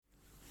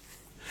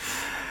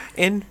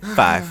In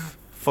 5,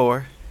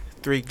 4,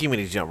 3. Give me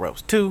these jump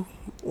ropes. 2,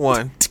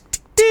 1.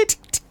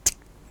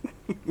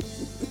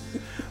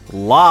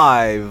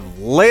 Live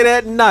late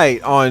at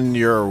night on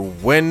your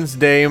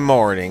Wednesday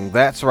morning.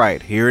 That's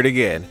right. Hear it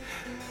again.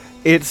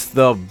 It's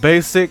the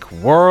Basic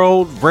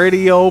World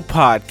Radio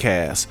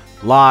Podcast.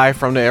 Live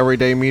from the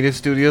Everyday Media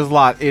Studios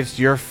lot. It's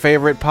your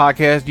favorite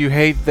podcast you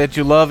hate that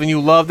you love and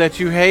you love that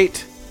you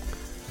hate.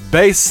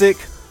 Basic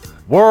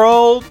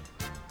World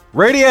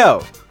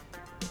Radio.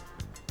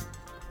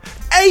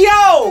 Hey,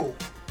 yo!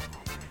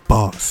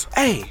 Boss.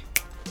 Hey.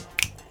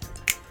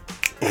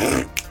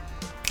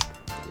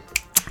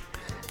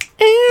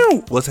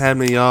 What's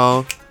happening,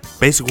 y'all?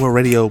 Basic World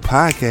Radio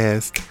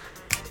Podcast.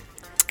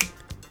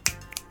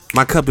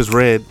 My cup is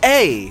red.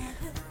 Hey.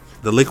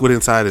 The liquid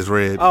inside is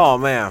red. Oh,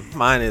 man.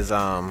 Mine is,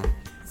 like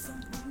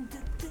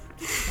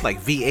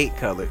V8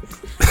 colored. You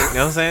know what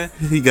I'm saying?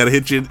 He gotta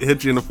hit you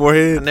in the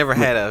forehead. I never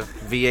had a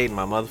V8 in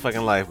my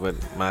motherfucking life, but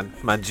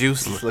my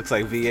juice looks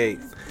like V8.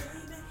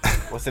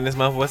 What's in this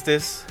month? What's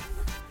this?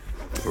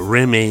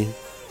 Remy,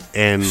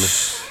 and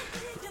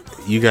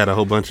you got a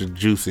whole bunch of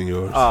juice in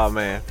yours. Oh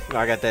man,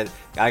 I got that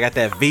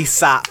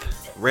VSOP.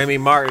 Remy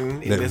Martin.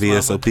 That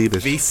VSOP.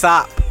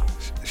 VSOP.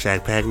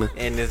 Shaq Pagner.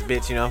 In this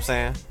bitch, you know what I'm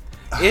saying?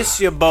 It's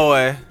your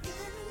boy.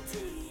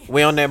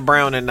 We on that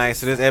brown tonight,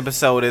 so this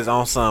episode is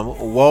on some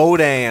whoa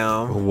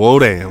damn. Whoa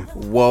damn.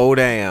 Whoa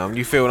damn.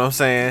 You feel what I'm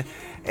saying?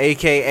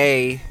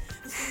 AKA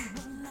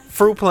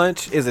Fruit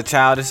Punch is a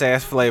childish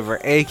ass flavor.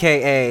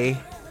 AKA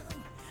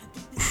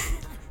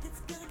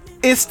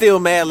it's still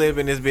Mad Lib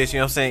in this bitch, you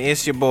know what I'm saying?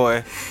 It's your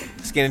boy,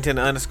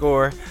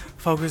 Skennington_.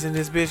 Focus in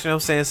this bitch, you know what I'm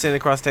saying? Sitting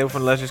across the table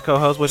from the illustrious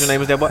co-host. What's your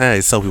name? Is that boy?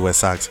 Hey, Sophie Wet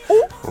Sox.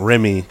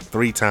 Remy,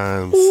 3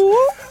 times.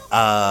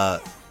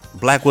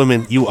 Black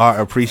women, you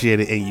are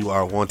appreciated and you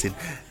are wanted.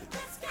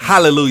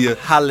 Hallelujah.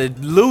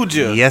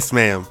 Hallelujah. Yes,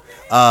 ma'am.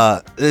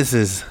 This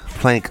is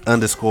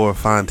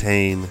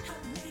Plank_Fontaine.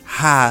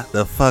 How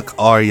the fuck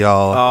are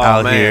y'all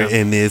out here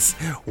in this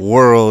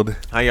world?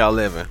 How y'all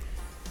living?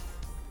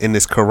 In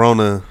this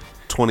Corona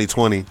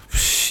 2020.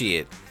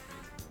 Shit.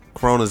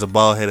 Corona's a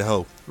bald-headed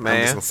hoe. Man.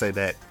 I'm just gonna say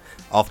that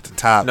off the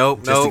top.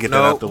 Nope. Just to get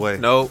that out the way.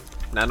 Nope.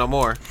 Not no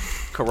more.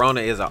 Corona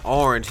is an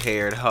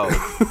orange-haired hoe.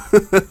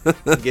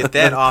 Get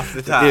that off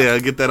the top. Yeah,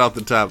 get that off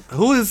the top.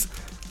 Who is...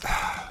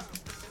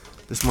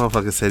 This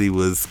motherfucker said he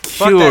was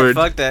cured.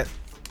 Fuck that.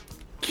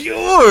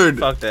 Cured.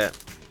 Fuck that.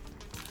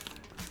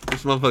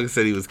 This motherfucker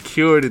said he was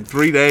cured in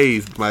 3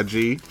 days, my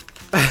G.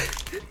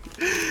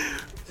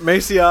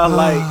 Make sure y'all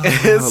like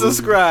and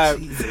subscribe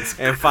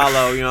and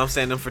follow, you know what I'm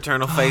saying, them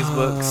fraternal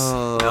Facebooks. You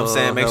know what I'm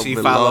saying? Make sure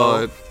you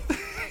follow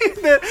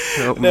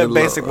that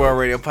Basic World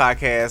Radio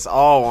Podcast,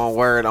 all one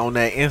word, on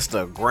that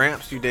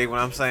Instagrams. You dig what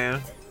I'm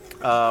saying?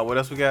 What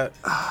else we got?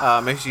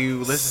 Make sure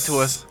you listen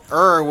to us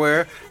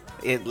everywhere.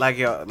 It like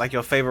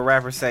your favorite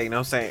rapper say, you know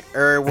what I'm saying?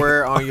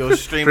 Everywhere on your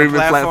streaming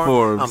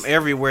platforms. I'm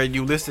everywhere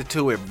you listen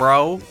to it,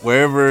 bro.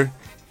 Wherever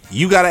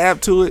you got an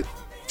app to it,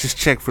 just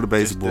check for the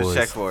Basic Boys. Just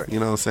check for it. You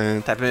know what I'm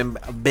saying? Type in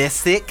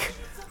Basic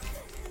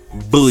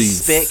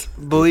Boys.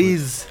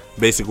 Boys.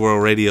 Basic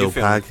World Radio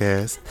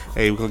Podcast.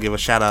 Hey, we're gonna give a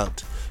shout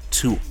out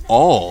to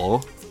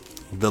all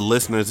the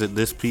listeners at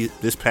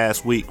this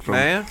past week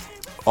from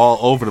all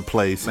over the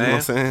place. You know what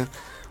I'm saying?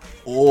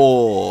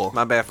 Oh,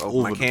 my bad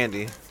for my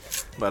candy.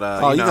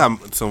 But you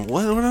got some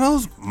what are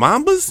those?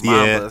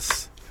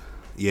 Mambas?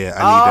 Yeah,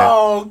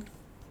 I need that.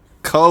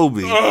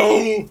 Kobe.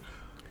 Oh.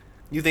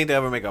 You think they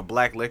ever make a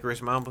black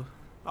licorice Mamba?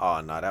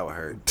 Oh no, that would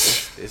hurt.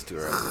 It's too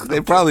early.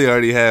 They probably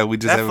already have. We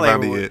just haven't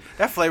found it yet.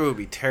 That flavor would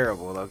be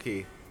terrible, low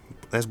key.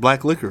 That's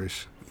black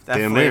licorice. That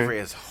flavor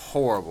is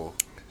horrible.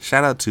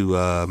 Shout out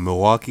to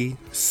Milwaukee,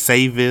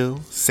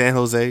 Sayville, San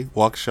Jose,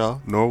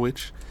 Waukesha,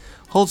 Norwich,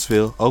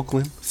 Holtzville,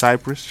 Oakland,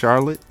 Cypress,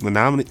 Charlotte,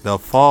 Menominee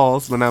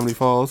Falls,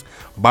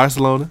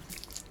 Barcelona,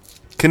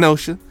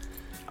 Kenosha.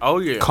 Oh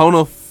yeah.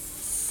 Kona.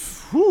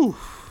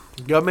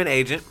 Government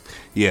agent.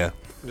 Yeah.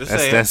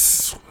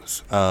 That's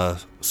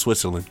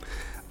Switzerland.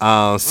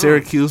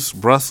 Syracuse,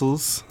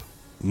 Brussels,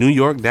 New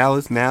York,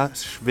 Dallas,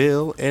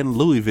 Nashville, and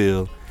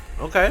Louisville.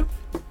 Okay.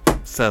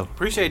 So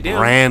appreciate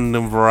them.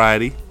 Random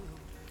variety.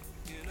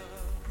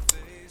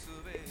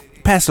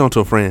 Pass it on to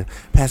a friend.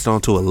 Pass it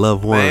on to a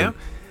loved one. Man.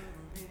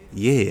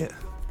 Yeah.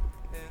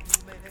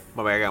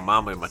 My bad, I got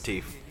mama in my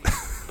teeth.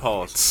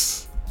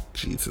 Pause.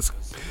 Jesus.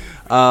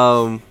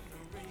 I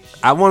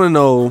want to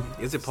know.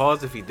 Is it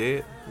pause if he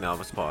did? No,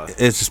 it's pause.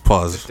 It's just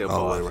pause. It's still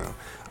all pause. the way around.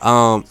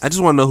 I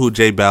just want to know who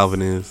J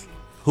Balvin is.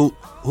 Who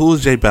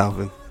is J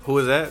Balvin? Who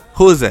is that?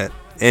 Who is that?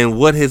 And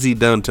what has he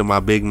done to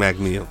my Big Mac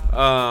meal?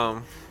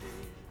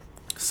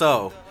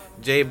 So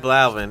J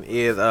Balvin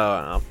is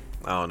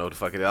I don't know what the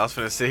fuck it is. I was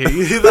finna sit here.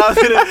 You thought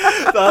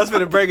I was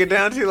finna break it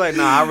down to you? Like,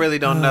 nah, I really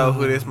don't know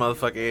who this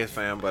motherfucker is,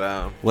 fam.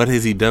 But what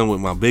has he done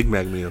with my Big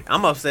Mac meal?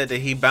 I'm upset that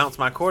he bounced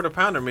my quarter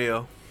pounder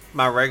meal,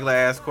 my regular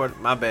ass quarter.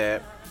 My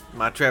bad,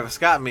 my Travis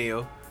Scott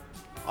meal,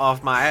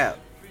 off my app.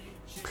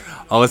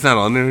 Oh, it's not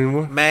on there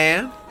anymore?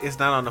 Man, it's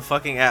not on the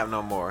fucking app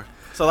no more.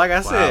 So, like I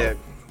said,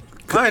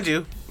 mind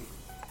you,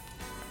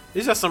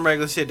 It's just some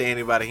regular shit that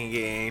anybody can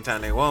get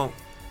anytime they want.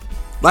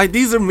 Like,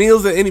 these are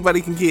meals that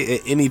anybody can get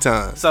at any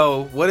time.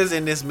 So, what is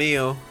in this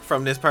meal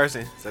from this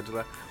person?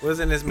 What is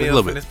in this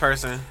meal from this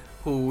person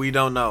who we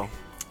don't know?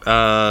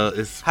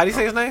 It's how do you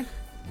say his name?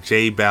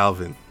 J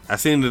Balvin. I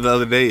seen it the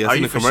other day. Are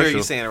you the for commercial. sure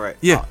you saying it right?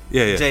 Yeah.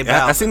 J Balvin.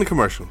 I seen the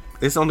commercial.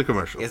 It's on the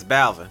commercial. It's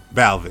Balvin.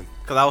 Balvin.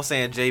 Because I was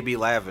saying JB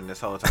Lavin this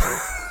whole time.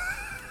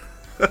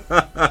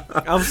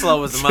 I'm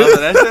slow as a mother.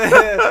 That's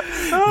it.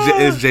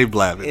 It's J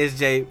Blavin. It's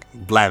J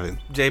Blavin.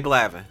 J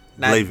Blavin.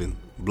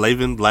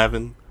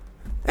 Blavin.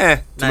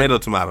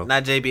 Tomato.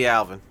 Not JB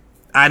Alvin.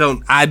 I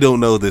don't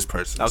know this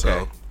person.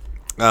 Okay.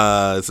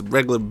 So, it's a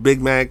regular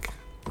Big Mac,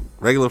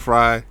 regular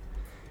fry,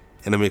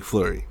 and a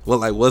McFlurry.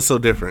 What's so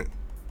different?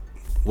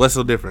 What's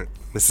so different?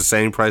 It's the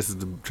same price as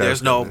the trash.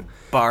 There's no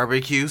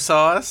barbecue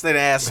sauce. They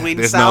add sweet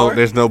and sour.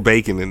 There's no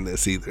bacon in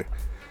this either.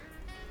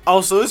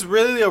 Oh, so it's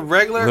really a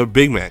regular? No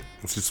Big Mac.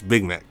 It's just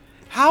Big Mac.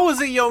 How is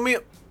it your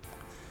meal?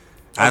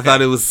 Okay. I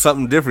thought it was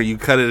something different. You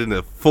cut it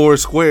into 4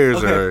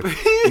 squares, or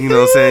you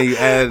know what I'm saying. You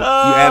add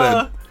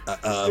a.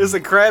 It's a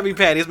Krabby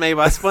Patty. It's made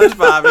by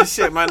SpongeBob and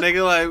shit, my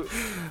nigga.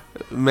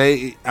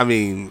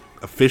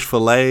 A fish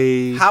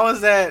fillet. How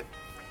is that?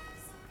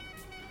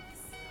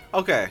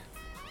 Okay.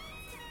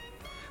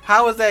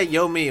 How is that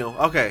your meal?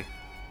 Okay.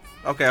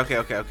 I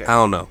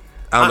don't know.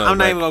 I'm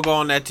not even gonna go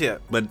on that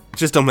tip. But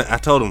just don't. I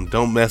told him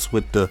don't mess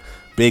with the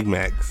Big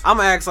Macs. I'm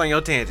gonna ask on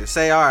your tangent.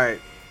 Say, all right,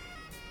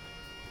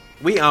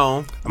 we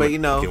own, but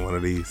get one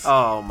of these.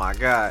 Oh my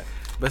god!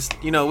 But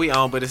we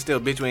own, but it's still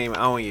bitch we ain't even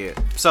own yet.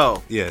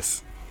 So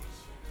yes,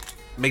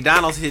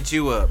 McDonald's hit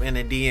you up in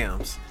the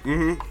DMs.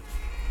 Mm-hmm.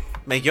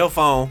 Make your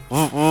phone.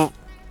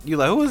 You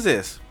like, who is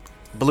this?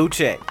 Blue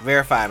check,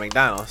 verified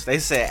McDonald's. They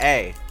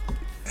said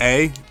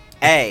A.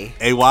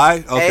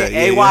 A-Y?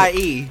 Okay.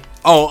 A-Y-E.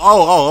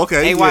 Oh,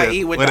 okay.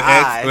 A-Y-E with the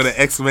eyes. With an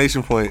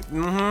exclamation point.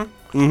 And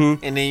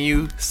then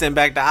you send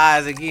back the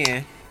eyes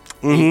again.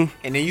 And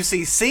then you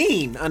see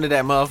seen under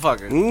that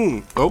motherfucker.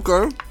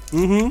 Okay.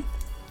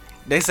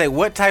 They say,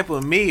 what type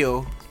of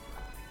meal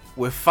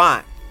would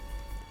Font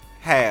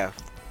have?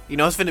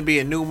 It's finna be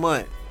a new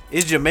month.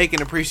 It's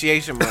Jamaican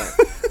Appreciation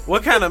Month.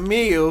 What kind of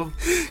meal?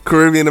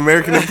 Caribbean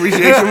American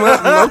Appreciation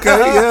Month? Okay,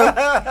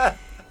 yeah.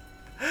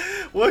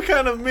 What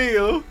kind of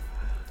meal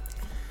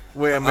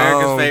would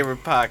America's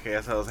favorite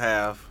podcast hosts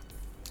have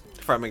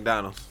from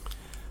McDonald's?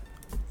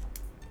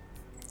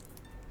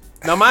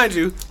 Now, mind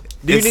you,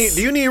 do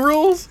you need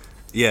rules?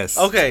 Yes.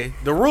 Okay,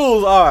 the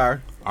rules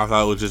are. I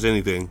thought it was just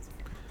anything.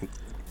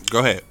 Go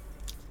ahead.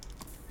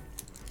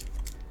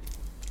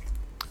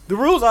 The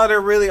rules are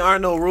there really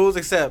aren't no rules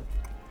except,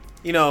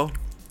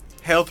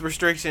 health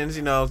restrictions.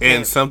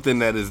 And something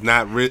that is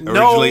not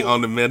originally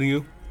on the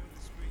menu.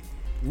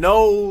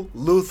 No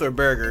Luther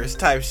burgers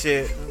type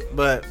shit,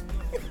 but.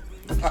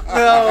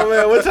 Oh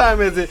man, what time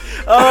is it?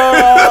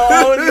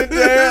 Oh,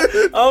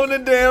 on the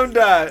damn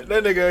dot.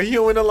 That nigga a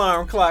human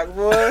alarm clock,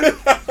 boy.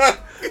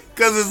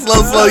 Cause it's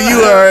slow.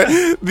 You are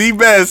the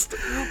best.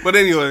 But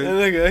anyway, that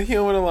nigga a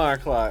human alarm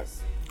clock.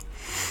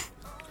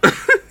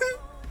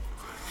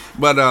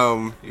 But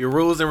your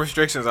rules and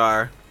restrictions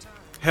are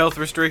health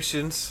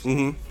restrictions.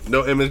 Mm-hmm.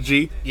 No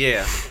MSG.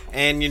 Yeah,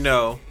 and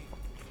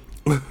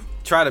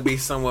try to be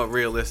somewhat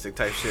realistic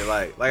type shit.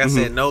 Like I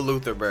said, no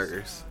Luther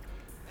burgers.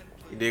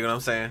 You dig what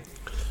I'm saying?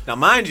 Now,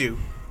 mind you,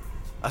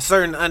 a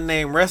certain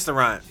unnamed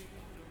restaurant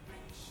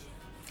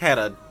had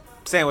a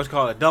sandwich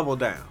called a Double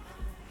Down,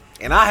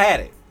 and I had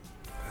it.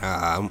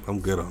 I'm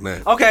good on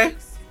that. Okay.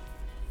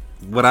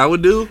 What I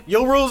would do?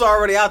 Your rules are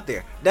already out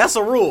there. That's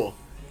a rule.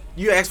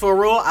 You ask for a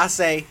rule, I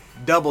say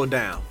Double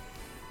Down.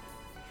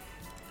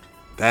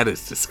 That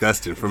is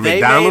disgusting. From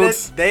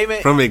McDonald's?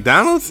 From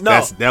McDonald's?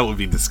 No. That would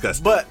be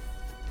disgusting. But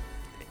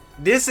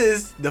this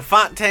is the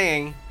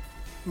Fontaine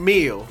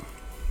meal.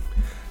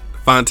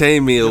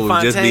 Fontaine meal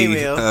would just be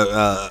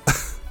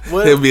it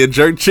would be a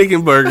jerk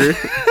chicken burger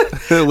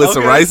with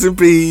some rice and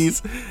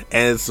peas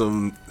and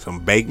some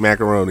baked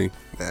macaroni.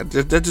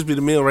 That just be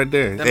the meal right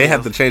there. They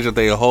have to change up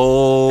their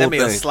whole thing. That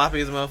meal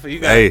sloppy as a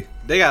motherfucker.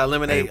 They gotta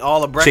eliminate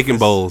all the breakfast. Chicken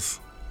bowls.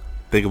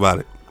 Think about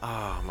it.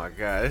 Oh my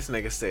god, this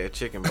nigga said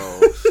chicken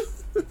bowls.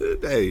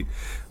 Hey,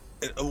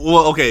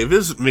 well, okay, if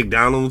it's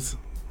McDonald's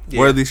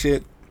worthy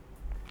shit.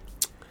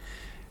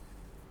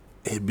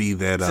 It'd be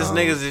that since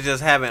niggas are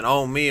just having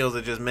own meals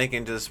or just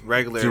making just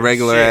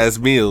regular ass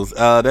meals.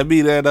 That'd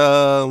be that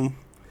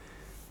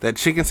that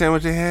chicken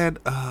sandwich they had.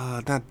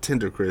 Not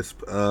Tender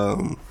Crisp.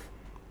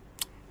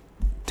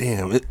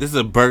 Damn, this is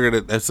a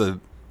burger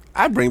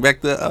I bring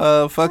back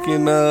the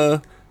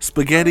fucking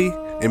spaghetti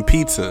and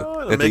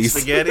pizza. That they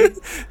spaghetti.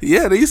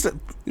 Yeah, they used to.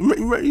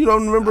 You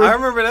don't remember? I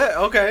remember that.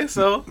 Okay,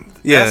 so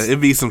yeah,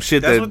 it'd be some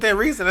shit that's within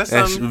reason.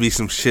 That should be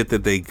some shit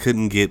that they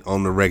couldn't get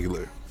on the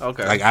regular.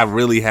 Okay. Like, I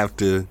really have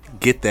to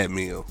get that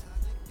meal.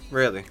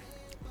 Really?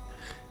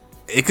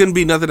 It couldn't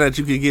be nothing that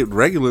you could get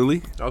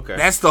regularly. Okay.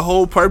 That's the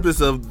whole purpose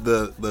of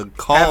the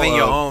call. Having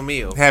your own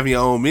meal. Having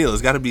your own meal.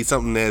 It's got to be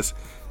something that's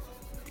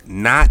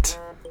not...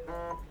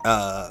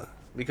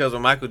 because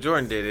when Michael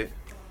Jordan did it...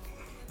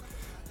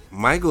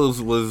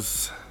 Michael's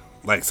was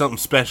like something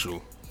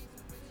special.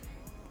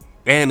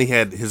 And he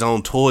had his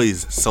own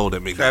toys sold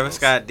at McDonald's. Travis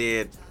Scott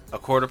did a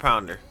quarter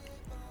pounder.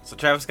 So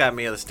Travis Scott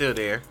meal is still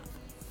there.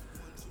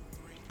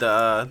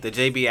 The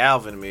JB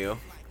Alvin meal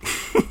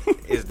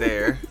is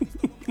there.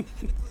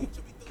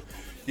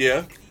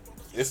 Yeah,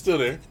 it's still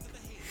there.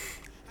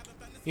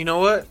 You know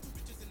what?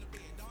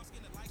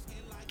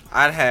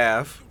 I'd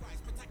have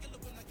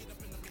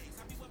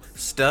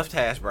stuffed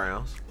hash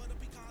browns.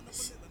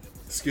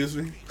 Excuse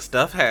me?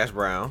 Stuffed hash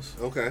browns.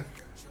 Okay.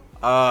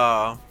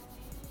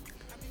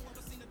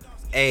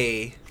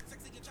 A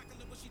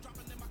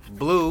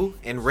blue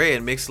and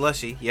red mixed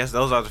slushy. Yes,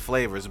 those are the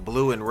flavors.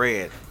 Blue and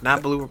red.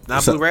 Not blue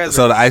raspberry.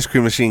 So the ice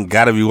cream machine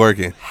gotta be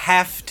working.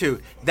 Have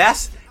to.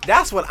 That's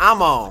what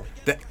I'm on.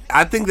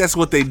 I think that's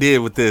what they did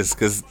with this,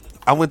 because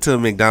I went to a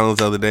McDonald's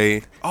the other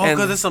day. Oh,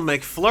 because it's a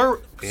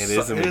McFlurry. It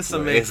is a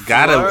McFlurry.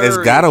 It's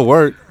gotta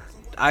work.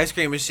 Ice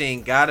cream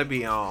machine gotta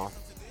be on.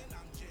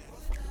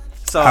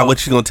 So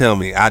what you gonna tell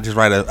me? I just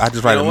write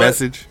a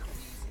message.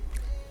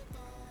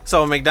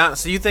 So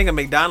So you think a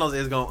McDonald's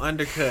is gonna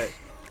undercut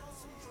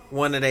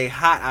one of their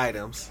hot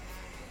items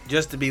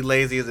just to be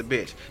lazy as a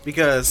bitch?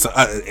 Because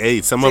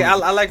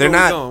I like they're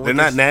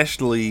not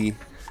nationally,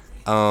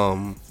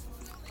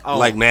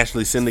 like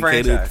nationally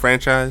syndicated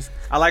franchise.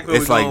 I like where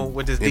we're going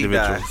with this deep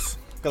dive.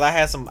 Because I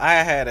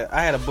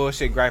had a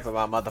bullshit gripe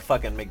about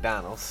motherfucking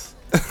McDonald's.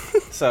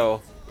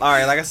 So all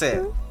right, like I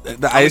said,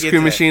 the ice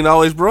cream machine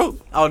always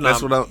broke. Oh no,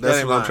 that's what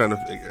I'm trying to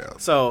figure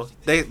out. So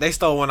they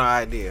stole one of our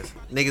ideas.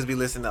 Niggas be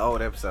listening to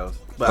old episodes.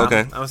 But okay,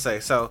 I'm gonna say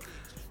so.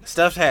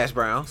 Stuffed hash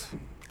browns.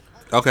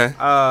 Okay.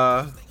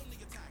 I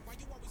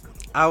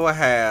will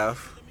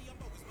have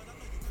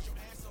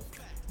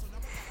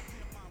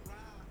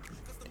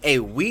a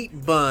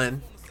wheat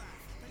bun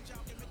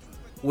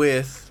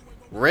with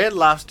Red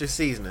Lobster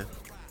seasoning.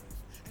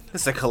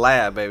 It's a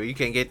collab, baby. You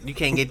can't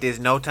get this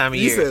no time of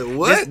year. You said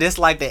what? This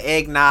like the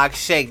eggnog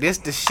shake. This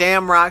the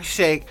Shamrock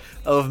Shake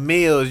of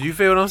meals. You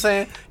feel what I'm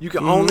saying? You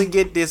can only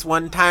get this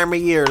one time a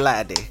year,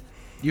 laddie.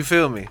 You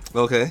feel me?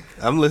 Okay,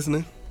 I'm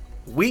listening.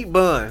 Wheat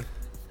bun.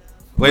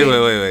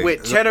 Wait.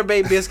 With cheddar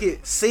bay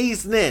biscuit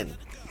seasoning.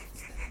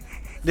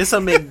 This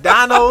a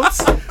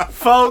McDonald's,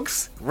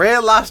 folks.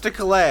 Red Lobster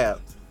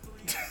collab.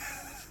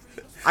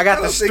 I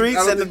got the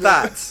streets and the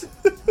thoughts.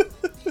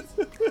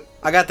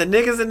 I got the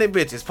niggas and the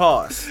bitches.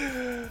 Pause.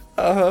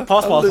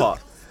 Pause.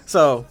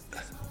 So,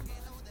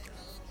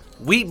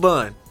 wheat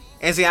bun.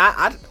 And see,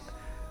 I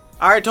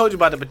already told you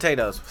about the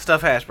potatoes.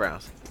 Stuffed hash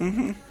browns.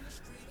 Mm-hmm.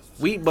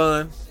 Wheat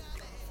bun.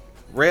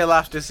 Red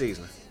Lobster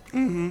seasoning.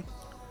 Mm-hmm.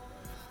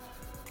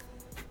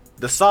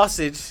 The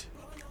sausage.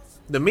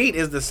 The meat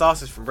is the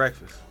sausage from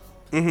breakfast.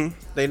 Mm-hmm.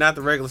 They not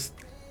the regular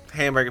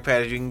hamburger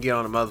patties you can get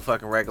on a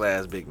motherfucking regular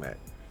ass Big Mac.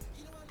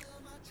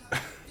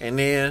 And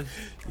then...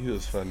 You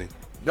was funny.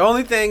 The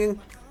only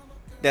thing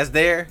that's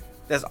there,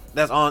 that's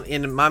on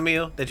in my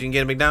meal that you can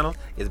get at McDonald's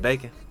is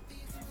bacon.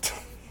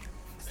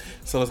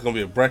 So it's gonna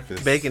be a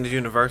breakfast. Bacon is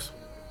universal.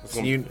 It's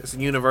a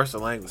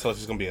universal language. So it's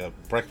just gonna be a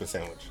breakfast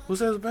sandwich. Who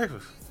says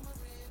breakfast?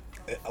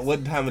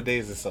 What time of day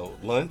is it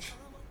sold? Lunch?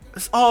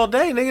 It's all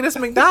day, nigga. This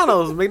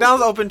McDonald's.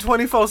 McDonald's open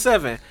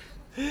 24/7.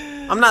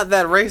 I'm not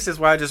that racist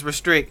where I just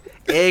restrict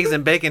eggs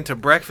and bacon to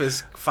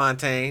breakfast,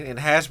 Fontaine, and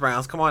hash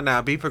browns. Come on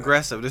now, be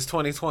progressive. This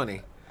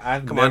 2020.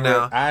 I've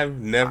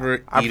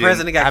never. Our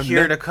president got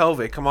cured of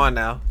COVID. Come on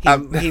now.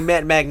 He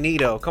met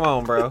Magneto. Come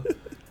on, bro.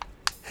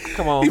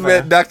 Come on. He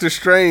met Doctor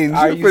Strange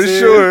for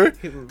sure.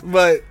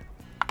 But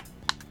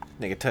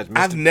nigga, touch me.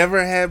 I've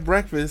never had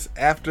breakfast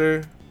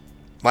after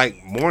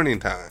like morning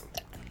time.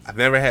 I've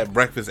never had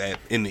breakfast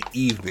in the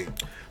evening.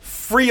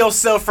 Free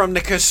yourself from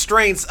the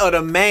constraints of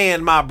the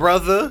man, my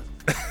brother.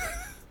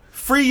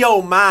 Free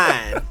your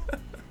mind.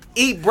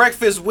 Eat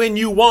breakfast when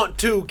you want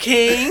to,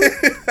 king. You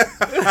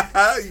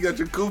got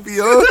your koofy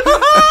on?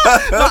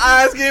 My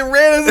eyes getting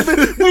red as a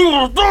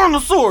bitch.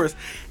 Dinosaurs.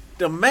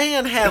 The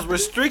man has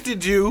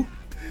restricted you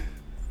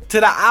to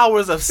the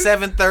hours of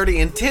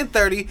 7:30 and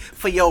 10:30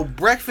 for your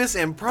breakfast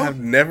and I've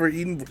never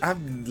eaten. I've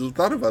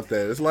thought about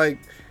that. It's like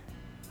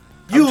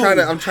I'm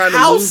trying to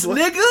house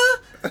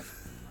nigga.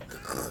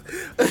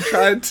 I'm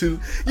trying to.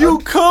 You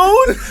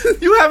coon?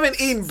 You haven't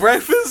eaten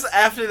breakfast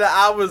after the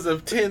hours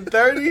of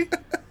 10:30?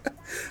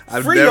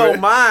 Free your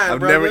mind,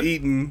 brother. I've never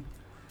eaten.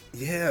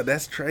 Yeah,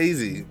 that's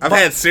crazy. I've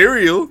had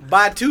cereal.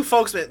 By two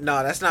folks.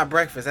 No, that's not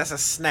breakfast. That's a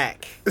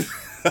snack.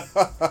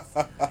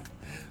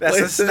 That's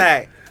a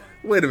snack.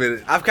 Wait a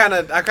minute. I've kind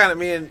of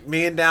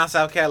me and Down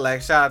South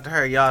Cadillac. Shout out to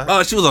her, y'all.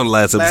 Oh, she was on the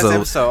last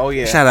episode. Oh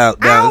yeah. Shout out,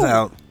 Down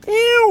South.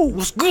 Ew,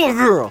 what's good,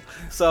 girl?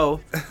 So,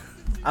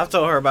 I've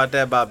told her about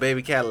that about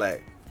Baby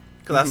Cadillac,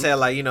 because I said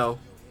like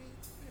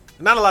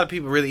not a lot of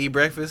people really eat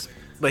breakfast,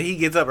 but he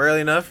gets up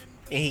early enough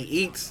and he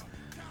eats.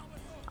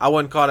 I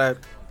wouldn't call that.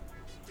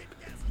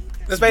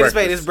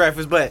 Spade is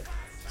breakfast, but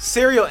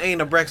cereal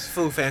ain't a breakfast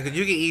food, fan, because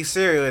you can eat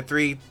cereal at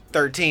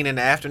 3:13 in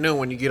the afternoon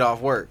when you get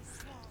off work.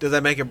 Does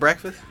that make it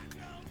breakfast?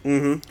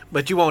 Mm-hmm.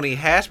 But you won't eat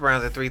hash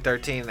browns at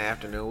 3:13 in the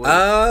afternoon.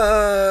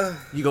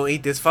 You gonna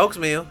eat this folks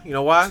meal? You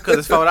know why? Because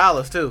it's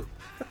 $4 too.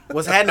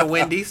 What's happening,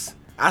 Wendy's?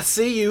 I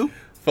see you.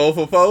 4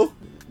 for 4.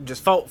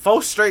 Just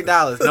 $4 straight.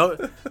 No,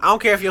 I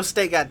don't care if your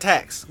state got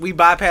taxed. We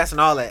bypassing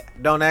all that.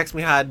 Don't ask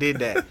me how I did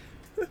that.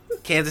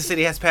 Kansas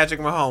City has Patrick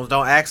Mahomes.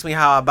 Don't ask me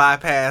how I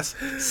bypass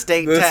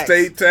state tax.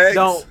 State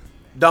tax.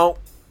 Don't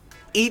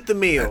eat the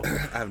meal.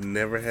 I've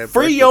never had.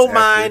 Free your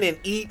mind and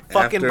eat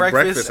fucking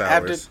breakfast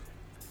after.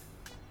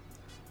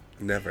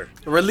 Never.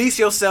 Release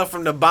yourself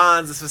from the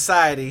bonds of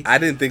society. I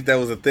didn't think that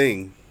was a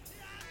thing.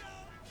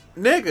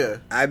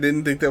 Nigga. I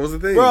didn't think that was a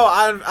thing. Bro,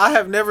 I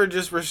have never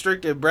just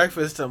restricted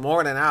breakfast to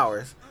morning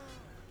hours.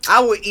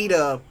 I would eat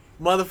a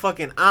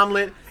motherfucking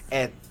omelet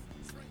at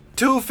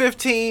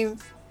 2:15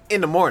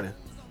 in the morning.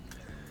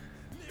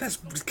 That's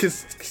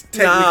because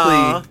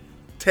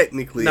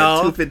technically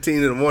at 2:15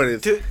 in the morning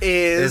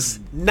is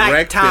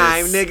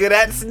nighttime, nigga.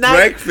 That's night.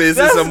 Breakfast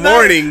is a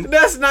morning.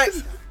 That's night.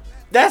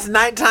 That's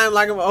nighttime.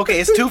 Okay,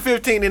 it's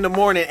 2:15 in the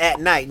morning at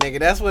night, nigga.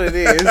 That's what it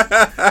is.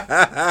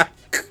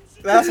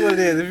 That's what it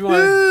is. If you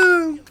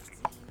want,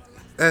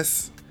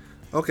 that's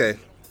okay.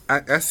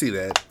 I see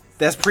that.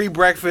 That's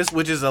pre-breakfast,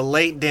 which is a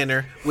late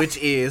dinner, which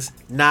is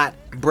not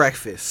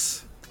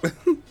breakfast.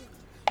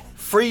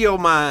 Free your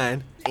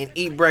mind and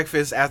eat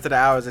breakfast after the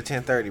hours of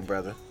 10:30,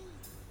 brother.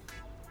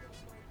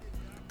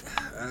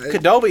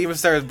 Qdoba even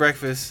serves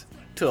breakfast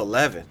till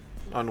 11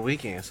 on the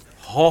weekends.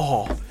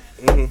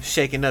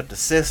 Shaking up the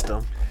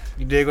system.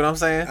 You dig what I'm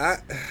saying?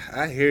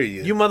 I hear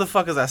you. You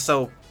motherfuckers are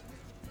so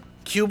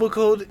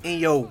cubicled in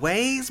your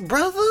ways,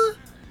 brother.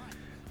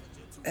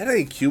 That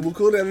ain't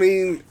cubicled. I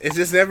mean, it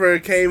just never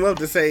came up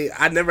to say.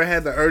 I never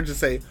had the urge to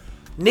say,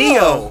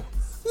 Neo,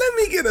 let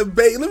me get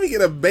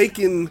a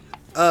bacon,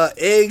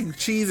 egg,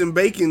 cheese, and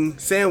bacon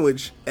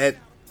sandwich at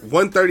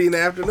 1:30 in the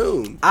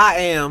afternoon. I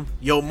am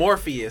your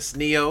Morpheus,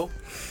 Neo.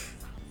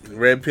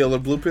 Red pill or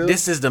blue pill?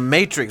 This is the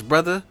Matrix,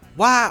 brother.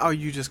 Why are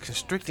you just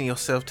constricting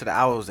yourself to the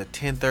hours of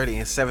 10:30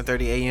 and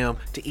 7:30 a.m.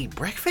 to eat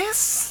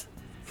breakfast?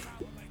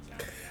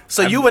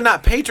 So you would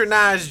not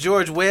patronize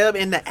George Webb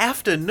in the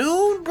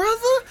afternoon,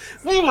 brother?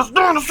 We was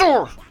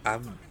dinosaurs.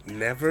 I've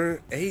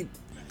never ate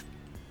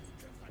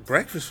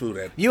breakfast food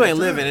at You ain't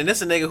living, and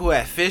this a nigga who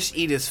had fish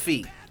eat his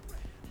feet.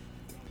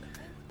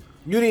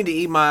 You need to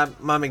eat my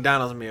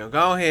McDonald's meal.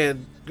 Go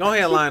ahead,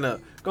 line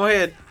up. Go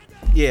ahead,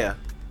 yeah.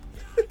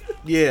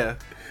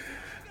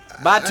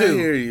 Buy two. I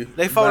hear you.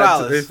 They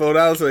 $4. They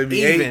 $4, so it'd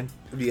be even.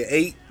 It'd be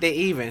 $8. They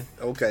even.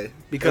 Okay.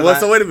 Because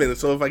so wait a minute.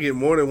 So if I get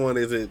more than one,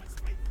 is it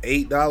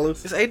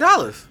 $8? It's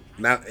 $8.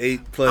 Not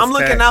 8 plus. I'm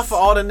looking tax. out for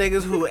all the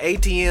niggas who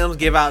ATMs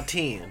give out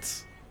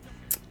 10s.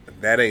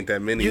 That ain't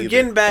that many. You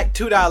getting back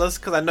 $2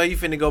 because I know you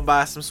finna go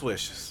buy some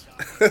Swishers.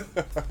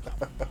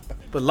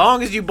 But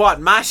long as you bought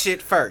my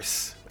shit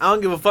first, I don't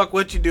give a fuck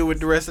what you do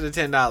with the rest of the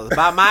 $10.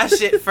 Buy my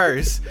shit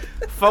first.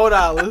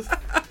 $4.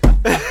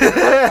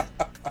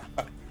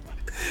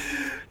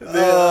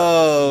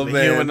 Oh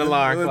man! Human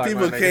alarm when clock,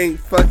 people can't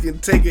fucking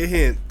take a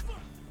hint.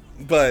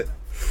 But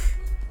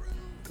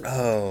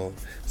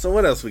so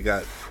what else we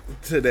got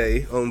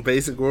today on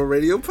Basic World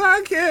Radio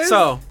Podcast?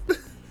 So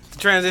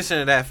transition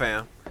to that,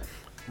 fam.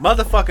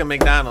 Motherfucking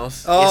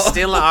McDonald's is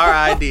stealing our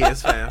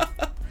ideas, fam.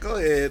 Go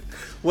ahead.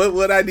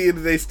 What idea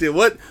did they steal?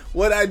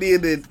 What idea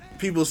did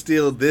people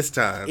steal this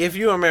time? If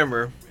you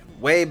remember,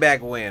 way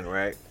back when,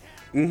 right?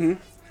 Mm-hmm.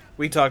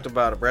 We talked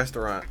about a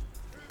restaurant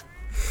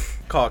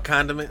called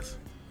Condiments,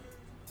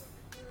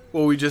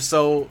 where we just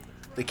sold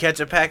the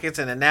ketchup packets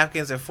and the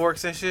napkins and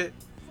forks and shit.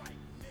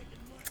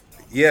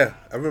 Yeah,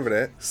 I remember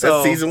that.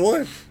 So, that's season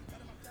 1.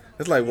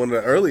 That's like one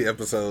of the early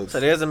episodes. So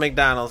there's a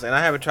McDonald's, and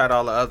I haven't tried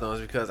all the other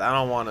ones because I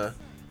don't want to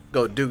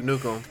go Duke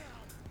Nukem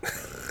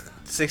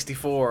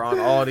 64 on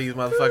all these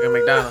motherfucking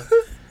McDonald's.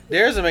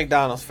 There's a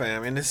McDonald's,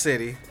 fam, in the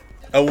city.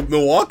 Oh,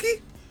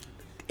 Milwaukee?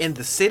 In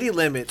the city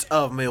limits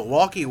of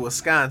Milwaukee,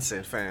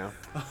 Wisconsin, fam.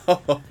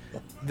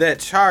 That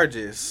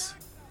charges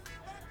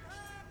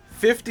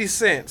 50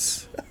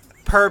 cents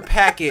per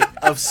packet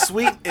of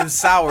sweet and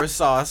sour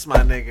sauce, my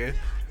nigga.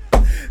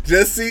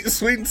 Just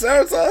sweet and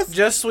sour sauce?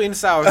 Just sweet and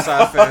sour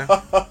sauce, fam.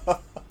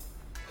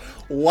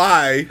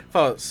 Why?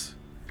 Folks.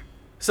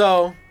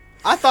 So,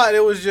 I thought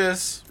it was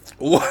just...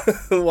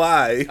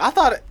 Why? I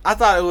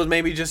thought it was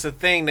maybe just a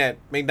thing that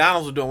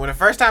McDonald's was doing. When the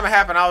first time it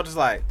happened, I was just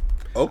like...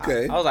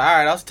 Okay. I was like, all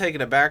right, I was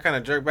taking it back, kind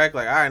of jerk back,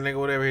 like, all right, nigga,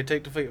 whatever, here,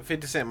 take the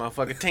 50 cent,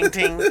 motherfucker. Ting,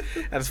 ting.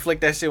 I just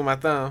flicked that shit with my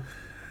thumb.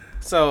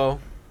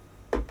 So,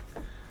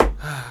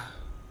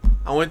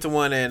 I went to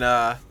one in,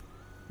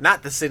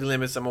 not the city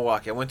limits of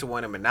Milwaukee. I went to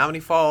one in Menominee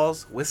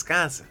Falls,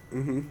 Wisconsin.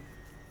 Mm-hmm.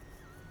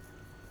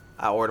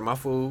 I order my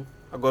food.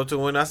 I go to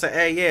one, I say,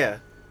 hey, yeah,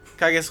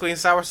 can I get sweet and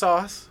sour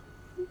sauce?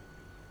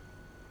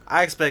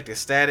 I expected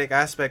static.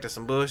 I expected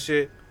some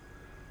bullshit.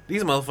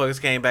 These motherfuckers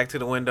came back to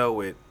the window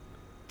with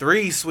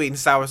 3 sweet and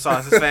sour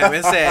sauces, fam,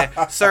 and said,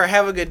 sir,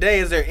 have a good day.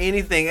 Is there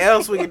anything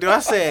else we can do? I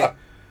said,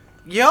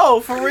 yo,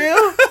 for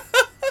real?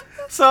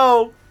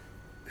 So,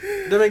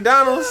 the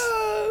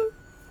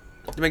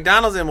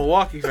McDonald's in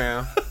Milwaukee,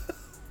 fam.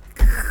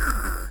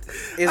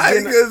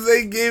 Because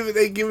they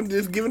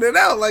giving it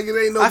out like it ain't no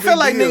big deal. I feel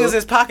like niggas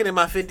is pocketing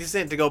my 50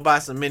 cent to go buy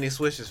some mini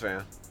Swishers,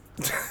 fam.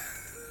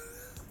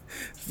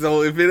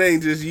 So if it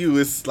ain't just you,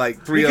 it's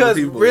like three other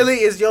people. Because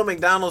really, is your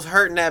McDonald's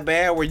hurting that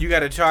bad where you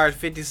got to charge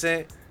 50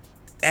 cents?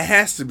 It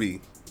has to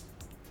be.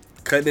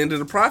 Cutting into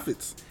the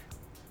profits.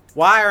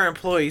 Why are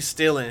employees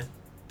stealing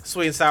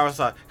sweet and sour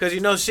sauce? Because you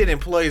know shit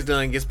employees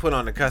doing gets put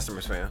on the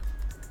customers, fam.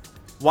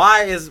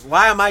 Why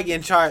am I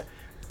getting charged?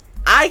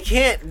 I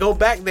can't go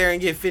back there and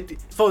get 50.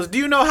 Folks, do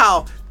you know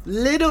how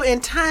little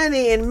and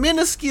tiny and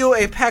minuscule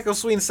a pack of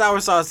sweet and sour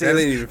sauce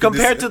is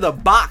compared to the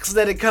box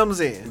that it comes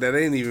in? That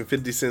ain't even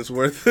 50 cents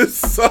worth of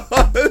sauce.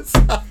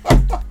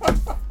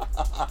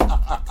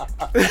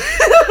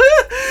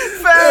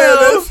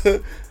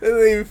 That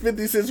ain't even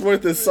 50 cents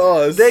worth of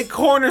sauce. They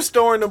corner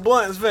storing the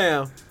blunts,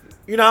 fam.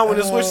 You know how when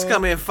the switches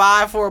come in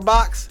 5 for a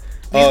box?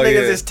 These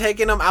niggas is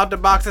taking them out the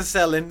box and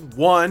selling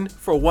one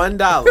for $1.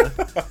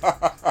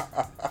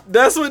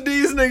 That's what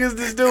these niggas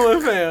is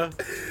doing, fam.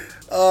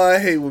 Oh, I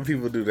hate when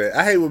people do that.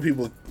 I hate when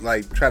people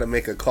like try to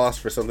make a cost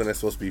for something that's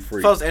supposed to be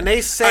free. Folks, and they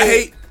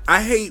say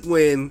I hate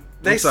when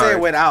they say it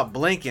without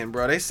blinking,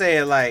 bro. They say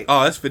it like,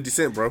 oh, that's 50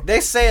 cents, bro. They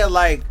say it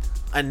like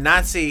a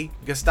Nazi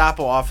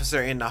Gestapo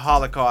officer in the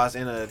Holocaust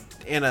in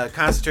a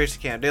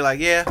concentration camp. They're like,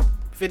 yeah,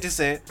 50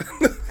 cents.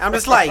 I'm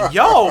just like,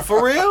 yo,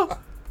 for real?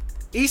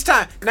 Each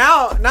time.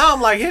 Now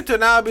I'm like hip to it.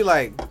 Now I'll be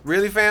like,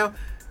 really, fam?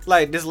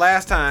 Like this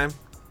last time,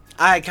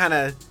 I had kind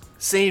of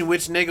seen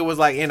which nigga was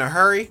like in a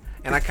hurry,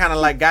 and I kind of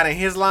like got in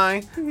his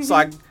line. So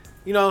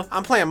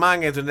I'm playing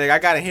mind games with the nigga. I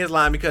got in his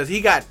line because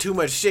he got too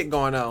much shit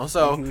going on.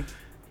 So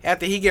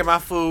after he get my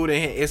food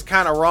and it's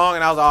kind of wrong,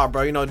 and I was like, oh,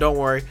 bro, don't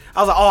worry.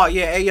 I was like, oh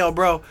yeah, hey yo,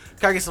 bro,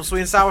 can I get some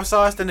sweet and sour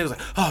sauce? Then he was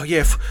like, oh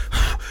yeah,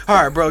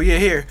 all right, bro, yeah,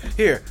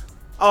 here.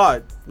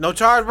 Oh, no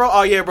charge, bro.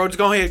 Oh yeah, bro, just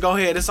go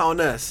ahead. It's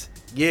on us.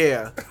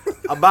 Yeah,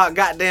 about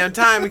goddamn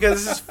time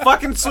because this is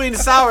fucking sweet and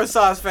sour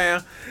sauce,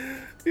 fam.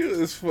 It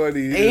was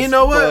funny. And you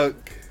know what?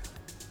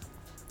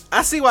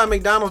 I see why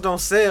McDonald's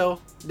don't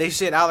sell they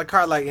shit a la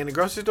carte like in the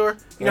grocery store.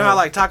 You know how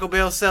like Taco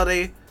Bell sell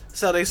they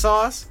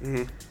sauce?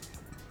 Mm-hmm.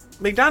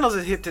 McDonald's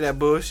is hip to that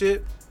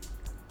bullshit.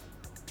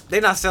 They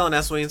not selling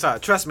that sweet and sour.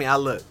 Trust me, I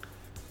look.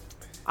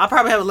 I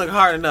probably haven't looked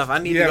hard enough. I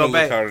need to go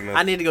back.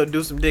 I need to go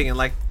do some digging,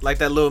 like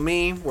that little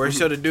meme where it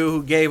showed a dude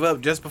who gave up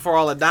just before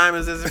all the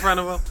diamonds is in front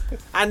of him.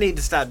 I need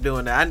to stop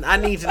doing that. I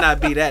need to not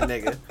be that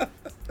nigga.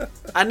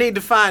 I need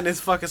to find this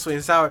fucking sweet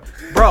and sour,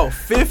 bro.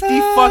 50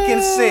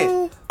 fucking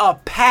cent a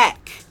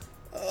pack.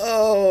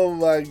 Oh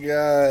my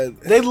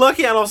god. They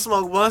lucky I don't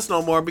smoke blunts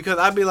no more because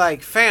I'd be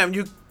like, fam,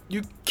 you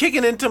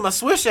kicking into my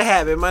Swisher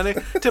habit, money,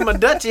 to my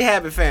Dutchie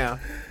habit, fam.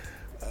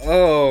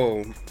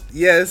 Oh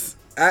yes,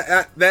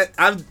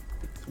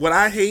 what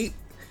I hate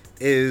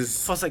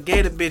is plus I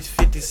gave the bitch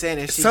 50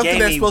 cents and she something gave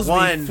that's me supposed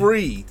one. to be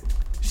free.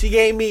 She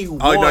gave me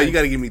one. Oh no, you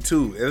gotta give me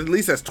two. At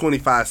least that's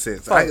 25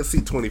 cents. I can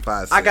see 25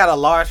 cents. I got a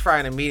large fry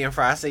and a medium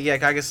fry. I said, yeah,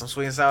 can I get some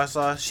sweet and sour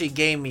sauce? She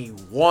gave me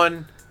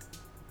one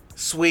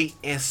sweet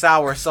and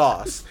sour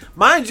sauce.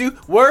 Mind you,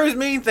 words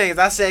mean things.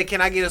 I said,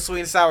 can I get a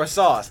sweet and sour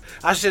sauce?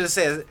 I should have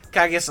said,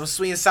 can I get some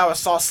sweet and sour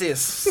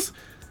sauces?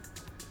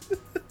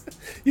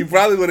 You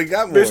probably would have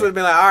got more. Bitch would have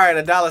been like, all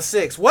right,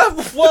 $1.06. What?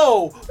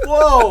 Whoa.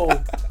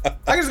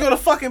 I just go to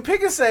fucking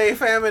Pick and Save,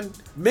 fam, and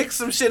mix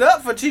some shit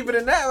up for cheaper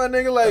than that, my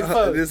nigga. Like,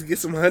 fuck. Just get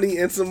some honey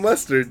and some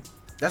mustard.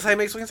 That's how you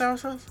make sweet and sour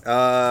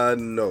sauce?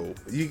 No.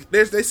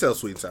 They sell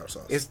sweet and sour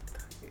sauce.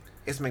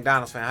 It's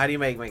McDonald's, fam. How do you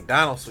make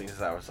McDonald's sweet and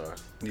sour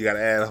sauce? You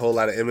gotta add a whole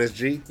lot of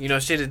MSG. You know,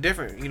 shit is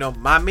different. You know,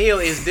 my meal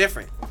is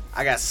different.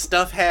 I got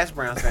stuffed hash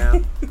browns,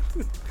 fam.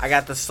 I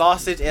got the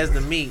sausage as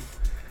the meat,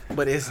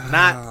 but it's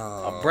not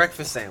a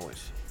breakfast sandwich.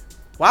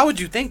 Why would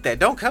you think that?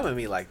 Don't come at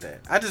me like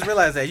that. I just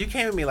realized that. You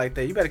came at me like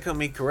that. You better come at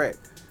me correct.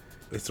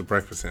 It's a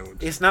breakfast sandwich.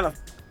 It's not a...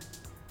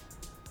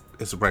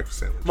 It's a breakfast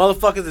sandwich.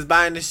 Motherfuckers is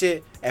buying this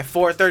shit at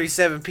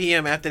 4:37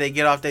 p.m. after they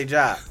get off their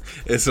job.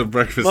 It's a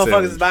breakfast Motherfuckers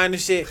sandwich. Is buying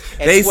this shit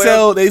at They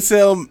sell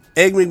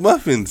Egg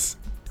McMuffins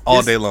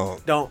all day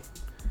long. Don't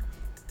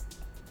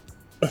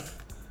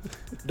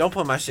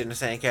put my shit in the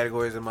same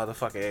category as a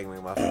motherfucking Egg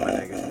McMuffin, my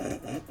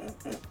niggas.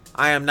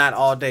 I am not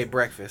all day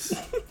breakfast.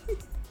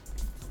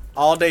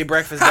 All day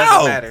breakfast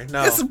doesn't matter.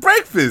 No, it's a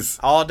breakfast.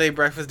 All day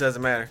breakfast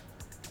doesn't matter.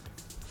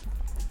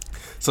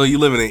 So you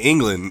living in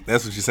England?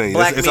 That's what you're saying.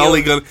 Black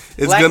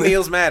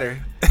meals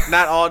matter.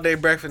 Not all day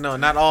breakfast. No,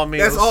 not all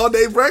meals. That's all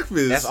day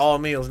breakfast. That's all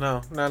meals.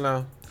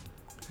 No.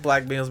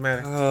 Black meals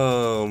matter.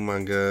 Oh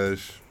my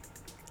gosh.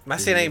 My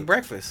shit ain't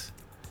breakfast.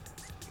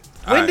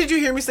 When did you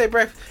hear me say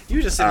breakfast?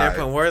 You just sitting there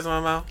putting words in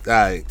my mouth. All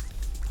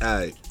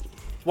right.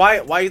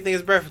 Why you think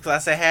it's breakfast? Because I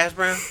said hash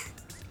brown?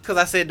 Because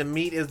I said the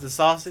meat is the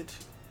sausage?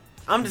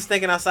 I'm just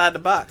thinking outside the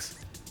box.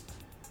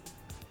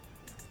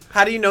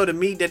 How do you know the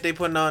meat that they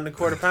putting on the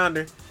quarter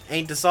pounder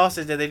ain't the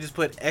sausage that they just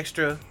put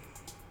extra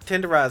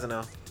tenderizing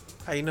on?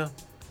 How you know?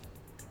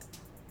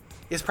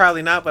 It's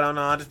probably not, but I don't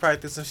know. I just probably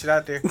threw some shit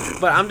out there.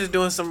 But I'm just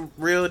doing some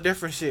real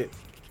different shit.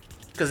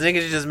 Because niggas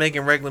is just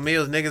making regular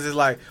meals. Niggas is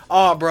like,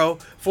 oh, bro,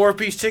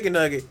 4-piece chicken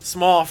nugget,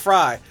 small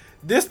fry.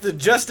 This the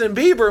Justin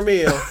Bieber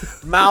meal.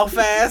 Mouth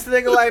ass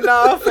nigga like,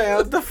 nah, fam.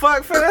 What the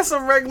fuck, fam? That's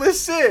some regular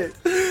shit.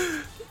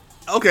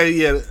 Okay,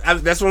 yeah,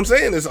 that's what I'm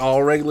saying. It's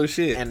all regular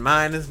shit. And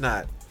mine is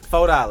not.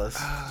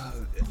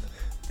 $4.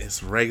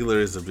 It's regular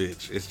as a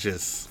bitch. It's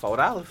just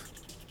 $4.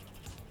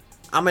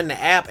 I'm in the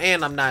app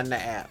and I'm not in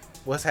the app.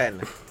 What's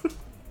happening?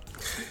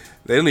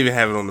 They don't even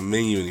have it on the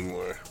menu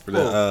anymore for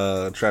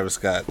the Travis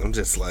Scott. I'm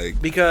just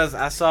like, because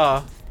I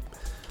saw,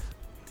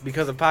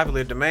 because of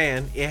popular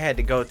demand, it had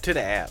to go to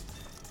the app.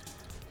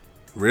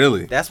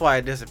 Really? That's why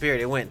it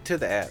disappeared. It went to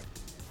the app.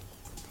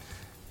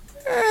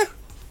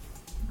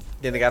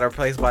 Then it got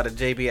replaced by the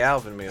JB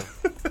Alvin meal.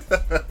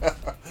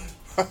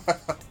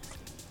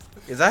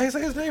 Is that how you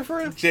say his name for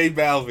him? J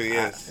Balvin,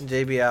 yes.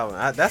 JB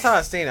Alvin. That's how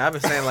I seen it. I've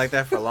been saying it like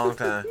that for a long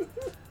time.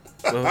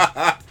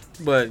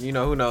 But you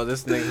know, who knows?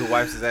 This nigga who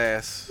wipes his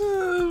ass.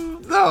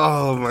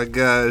 Oh my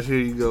gosh, here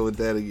you go with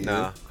that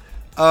again.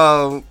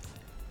 Nah.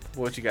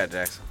 What you got,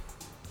 Jackson?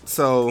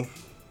 So,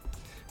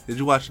 did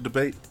you watch the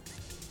debate?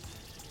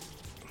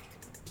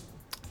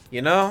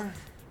 You know,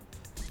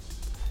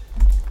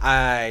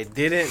 I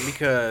didn't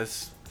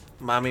because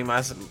my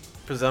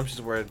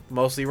presumptions were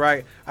mostly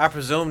right. I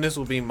presume this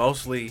will be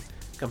mostly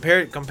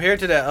compared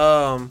to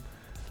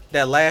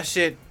that last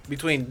shit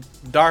between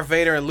Darth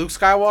Vader and Luke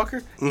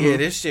Skywalker. Mm-hmm. Yeah,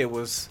 this shit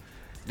was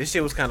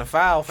kind of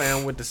foul,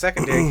 fam, with the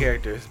secondary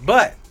characters.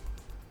 But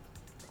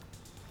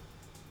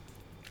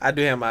I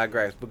do have my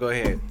gripes. But go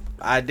ahead.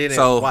 I didn't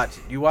watch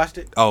it. You watched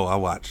it? Oh, I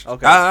watched.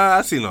 Okay.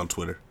 I seen it on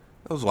Twitter.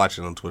 I was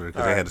watching on Twitter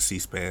because they had a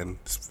C-SPAN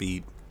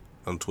feed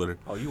on Twitter.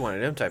 Oh, you one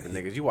of them type of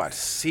niggas. You watch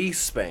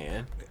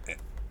C-SPAN.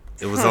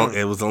 It was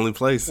it was the only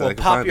place. Well, I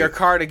could pop find your it.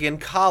 cardigan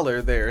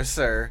collar there,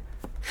 sir.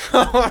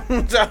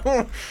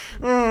 So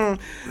let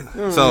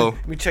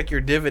me check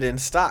your dividend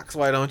stocks.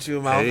 Why don't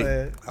you,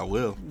 mouthhead? I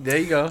will. There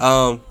you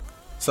go.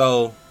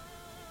 So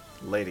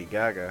Lady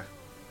Gaga.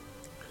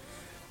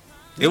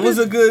 It was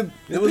a good.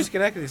 It was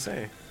Schenectady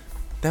saying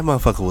that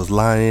motherfucker was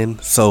lying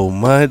so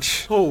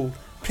much. Who?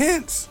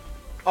 Pence.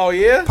 Oh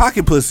yeah.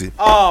 Pocket pussy.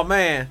 Oh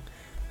man.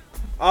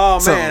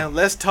 Man.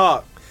 Let's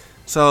talk.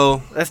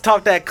 So let's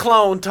talk that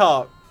clone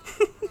talk.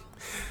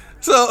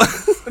 So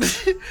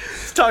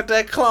let's talk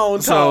that clone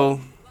talk. So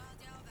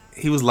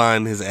he was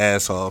lying his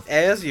ass off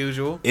as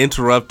usual,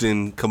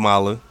 interrupting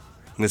Kamala,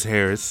 Miss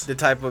Harris. The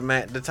type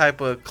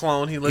of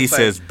clone he looks like. He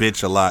says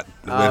bitch a lot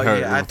with her,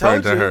 yeah,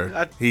 referring to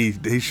her.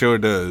 He sure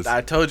does.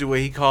 I told you what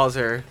he calls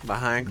her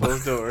behind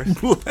closed doors.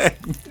 Black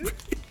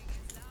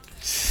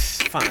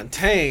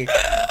Fontaine,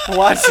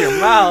 watch your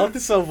mouth.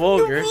 It's so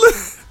vulgar.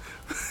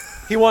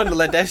 He wanted to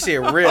let that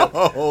shit rip.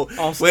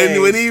 On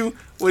stage.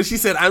 When she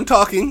said, "I'm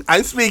talking,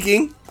 I'm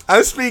speaking."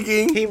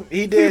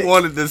 He did. He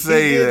wanted to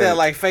say he did that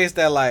like face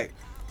that like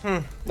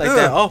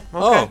that. Oh, okay.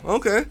 Oh,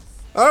 okay.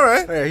 All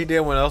right. Yeah, he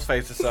did one of those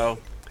faces. So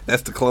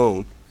that's the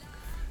clone.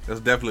 That's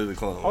definitely the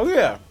clone. Oh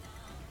yeah.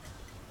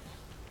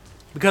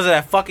 Because of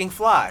that fucking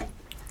fly.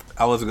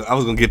 I was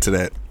gonna get to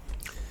that.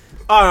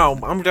 Oh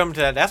no, I'm jumping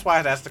to that. That's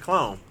why that's the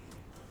clone.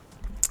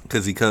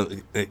 Because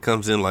it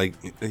comes in like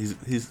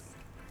he's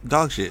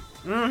dog shit.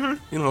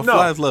 Mm-hmm. You know,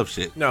 flies love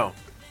shit. No.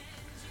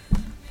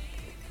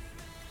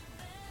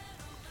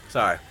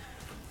 Sorry.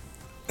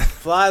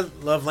 Flies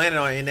love landing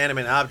on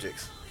inanimate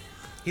objects.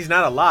 He's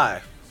not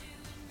alive.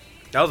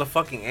 That was a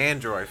fucking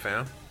android,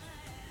 fam.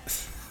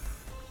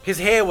 His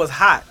head was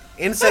hot.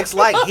 Insects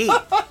like heat.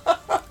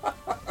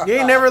 You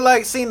ain't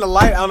never seen the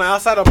light on the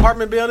outside of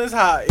apartment buildings?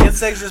 How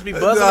insects just be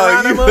buzzing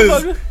around that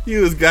motherfucker? You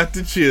was got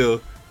to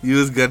chill.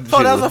 That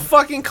was a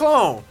fucking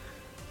clone.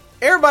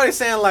 Everybody's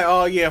saying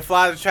oh yeah,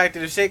 flies attracted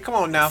to shit. Come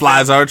on now.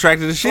 Flies are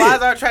attracted to shit.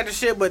 Flies are attracted to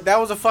shit, but that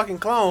was a fucking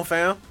clone,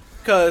 fam.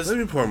 Let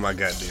me pour my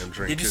goddamn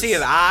drink. Did you see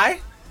his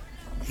eye?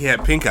 He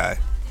had pink eye.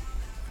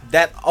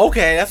 That's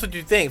what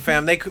you think,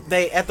 fam.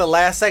 They at the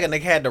last second they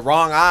had the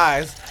wrong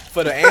eyes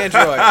for the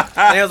android.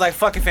 And they was like,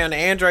 fuck it, fam, the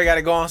android got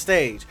to go on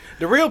stage.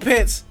 The real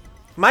Pence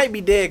might be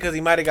dead because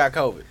he might have got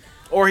COVID.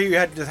 Or he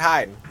had to just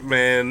hiding.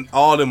 Man,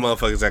 all them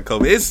motherfuckers got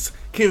COVID. It's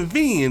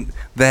convenient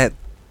that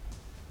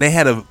they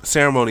had a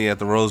ceremony at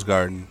the Rose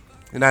Garden.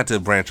 Not to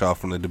branch off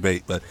from the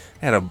debate, but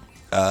had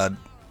a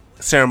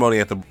ceremony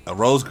at the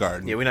Rose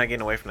Garden. Yeah, we're not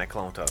getting away from that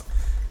clone talk.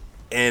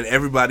 And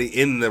everybody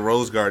in the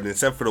Rose Garden,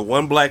 except for the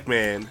one black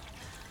man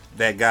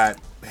that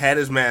had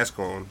his mask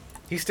on.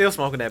 He's still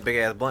smoking that big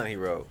ass blunt he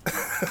wrote.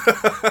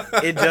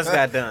 It just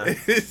got done.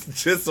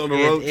 It's just on the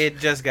road. It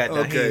just got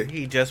done. Okay.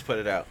 He just put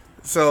it out.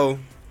 So,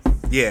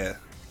 yeah.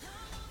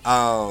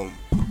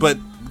 But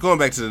going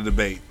back to the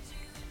debate.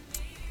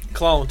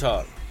 Clone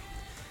talk.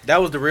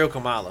 That was the real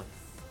Kamala.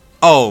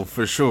 Oh,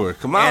 for sure.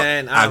 Kamala.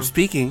 And I'm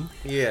speaking.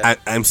 Yeah.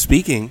 I'm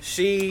speaking.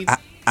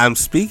 I'm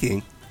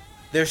speaking.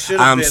 There should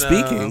have been. I'm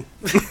speaking.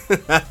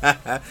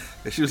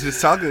 She was just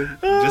talking,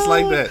 just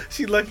like that.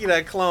 She lucky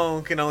that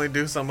clone can only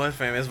do so much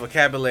for him. His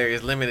vocabulary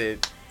is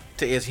limited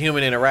to his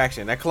human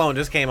interaction. That clone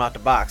just came out the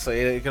box, so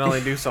it can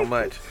only do so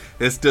much.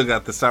 It still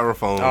got the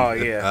styrofoam. Oh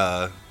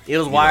yeah. It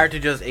was wired to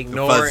just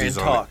ignore and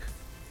talk.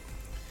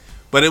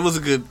 But it was a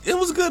good.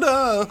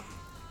 I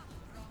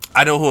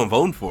know who I'm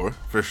voting for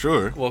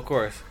sure. Well, of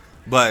course.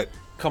 But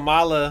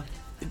Kamala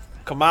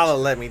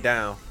let me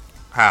down.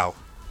 How?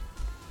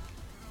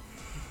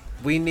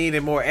 We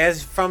needed more.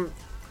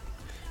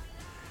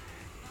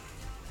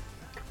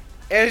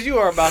 as you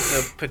are about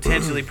to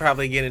potentially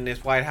probably get in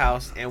this White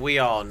House, and we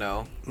all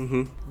know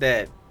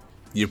that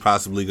you're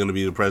possibly going to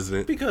be the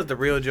president because the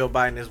real Joe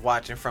Biden is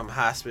watching from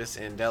hospice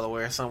in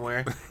Delaware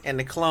somewhere, and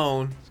the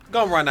clone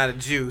gonna run out of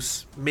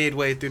juice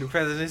midway through the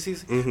presidency.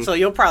 So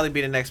you'll probably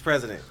be the next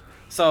president.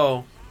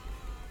 So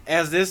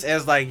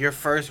as like your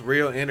first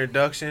real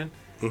introduction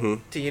to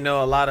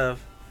a lot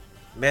of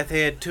meth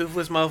head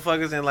toothless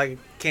motherfuckers in like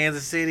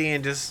Kansas City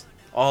and just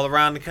all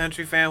around the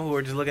country, fam, who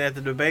were just looking at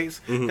the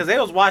debates because they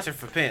was watching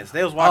for Pence.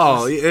 They was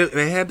watching.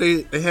 They had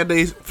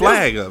their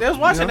flag up. They was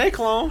watching their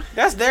clone.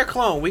 That's their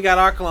clone. We got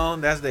our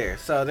clone. That's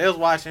theirs. So they was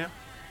watching.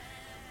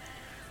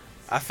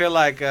 I feel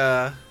like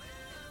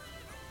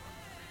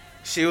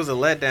she was a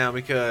letdown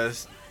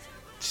because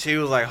she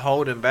was like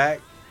holding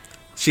back.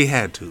 She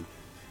had to.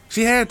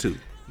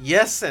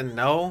 Yes and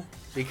no,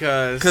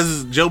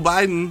 because Joe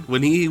Biden,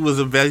 when he was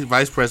a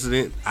vice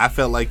president, I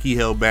felt like he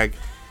held back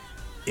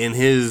in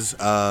his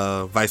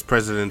vice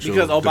presidential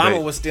because Obama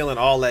debate. was stealing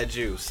all that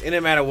juice. It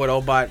didn't matter what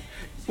Obama.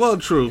 Well,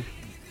 true.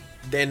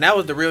 Then that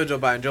was the real Joe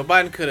Biden. Joe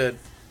Biden could have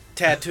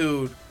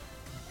tattooed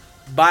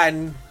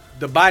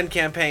the Biden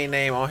campaign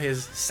name on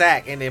his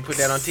sack and then put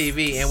that on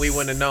TV, and we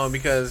wouldn't have known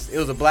because it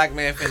was a black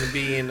man finna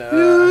be in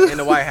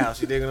the White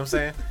House. You dig what I'm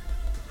saying?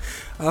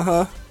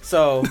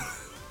 So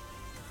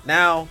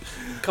now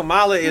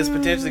Kamala is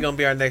potentially gonna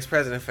be our next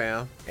president,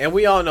 fam, and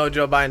we all know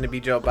Joe Biden to be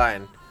Joe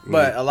Biden,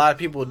 but a lot of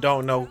people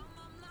don't know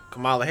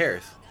Kamala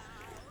Harris.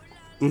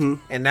 And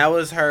that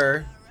was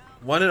her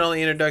one and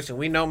only introduction.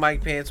 We know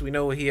Mike Pence. We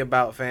know what he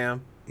about,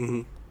 fam.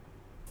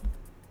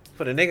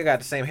 But the nigga got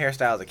the same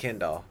hairstyle as a Ken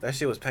doll. That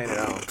shit was painted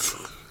on.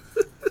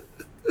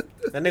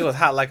 That nigga was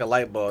hot like a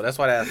light bulb. That's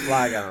why that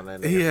fly got on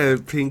that nigga. He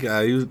had pink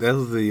eye. That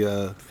was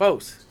the...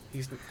 Folks.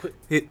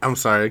 I'm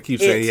sorry. I keep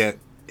saying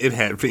it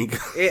had pink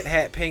eye. It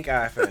had pink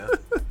eye, fam.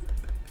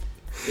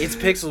 Its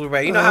pixels were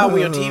bad. You know how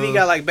we on TV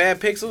got like bad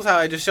pixels? How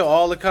they just show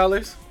all the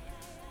colors?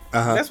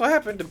 That's what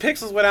happened. The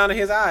pixels went down in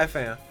his eye,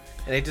 fam.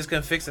 And they just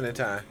couldn't fix it in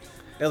time.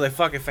 They were like,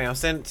 fuck it, fam.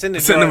 Send the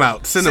him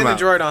out. Send the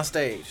droid on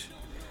stage.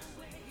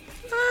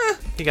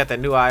 He got that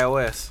new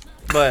iOS.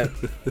 But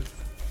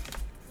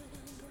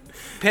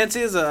Pence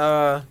is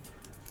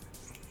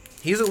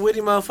he's a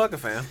witty motherfucker,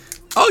 fam.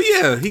 Oh,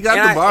 yeah. He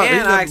got the bar.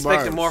 And I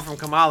expected more from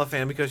Kamala,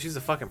 fam, because she's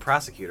a fucking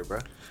prosecutor, bro.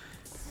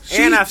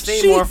 And I've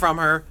seen more from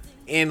her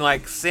in,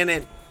 like,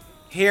 Senate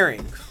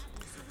hearings.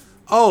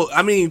 Oh,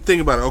 I mean,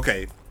 think about it.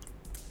 Okay.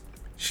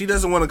 She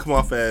doesn't want to come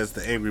off as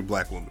the angry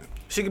black woman.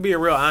 She could be a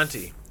real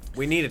auntie.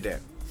 We needed that.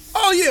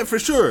 Oh, yeah, for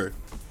sure.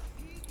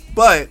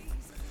 But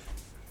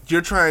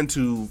you're trying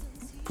to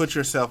put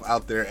yourself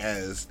out there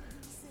as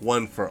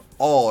one for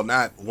all,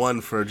 not one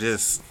for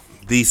just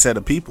these set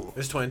of people.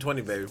 It's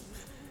 2020, baby.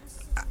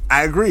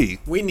 I agree.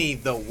 We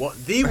need the one.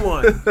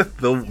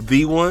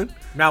 the one?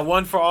 Not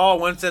one for all,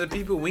 one set of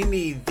people. We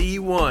need the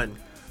one.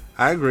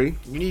 I agree.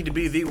 You need to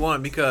be the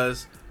one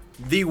because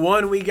the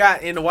one we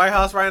got in the White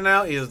House right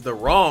now is the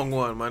wrong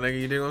one, my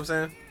nigga. You dig what I'm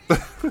saying?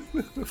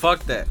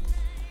 Fuck that.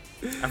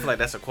 I feel like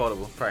that's a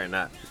quotable. Probably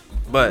not.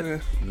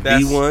 But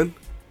the one?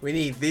 We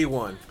need the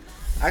one.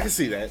 I can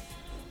see that.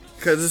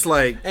 Because it's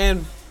like...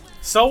 And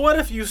so what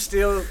if you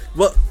steal...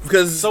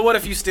 So what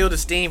if you steal the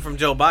steam from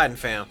Joe Biden,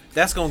 fam?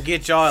 That's going to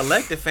get y'all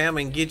elected, fam,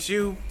 and get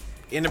you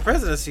in the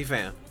presidency,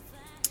 fam.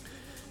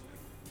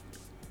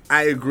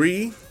 I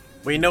agree.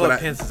 We know what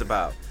Pence is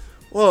about.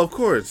 Well, of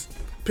course.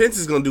 Pence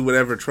is going to do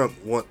whatever Trump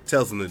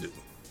tells him to do.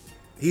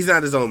 He's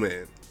not his own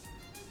man.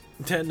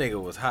 That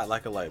nigga was hot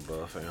like a light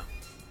bulb, fam.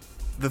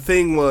 The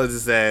thing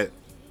is that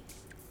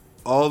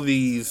all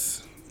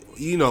these,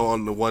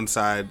 on the one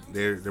side,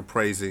 they're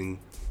praising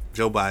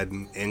Joe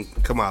Biden and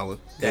Kamala.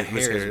 That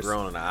hair is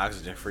grown in an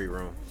oxygen-free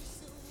room.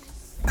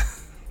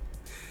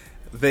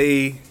 On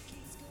the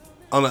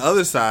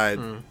other side,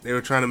 they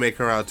were trying to make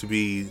her out to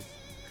be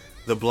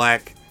the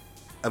black,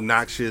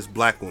 obnoxious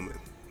black woman.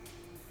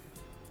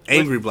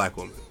 Angry black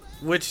woman.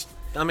 Which,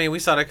 I mean, we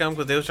saw that come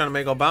because they was trying to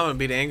make Obama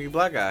be the angry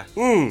black guy.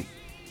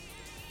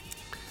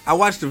 I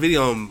watched the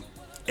video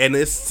and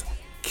it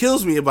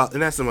kills me about,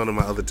 and that's one of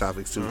my other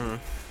topics too,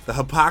 the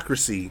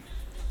hypocrisy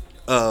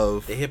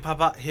of... The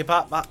hypocrisy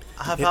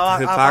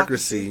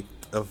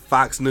of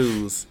Fox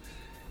News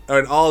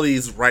and all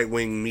these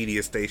right-wing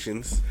media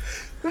stations.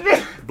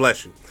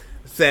 Bless you.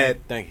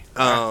 Said, thank you.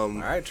 All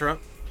right,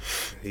 Trump.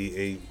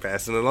 He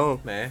passing it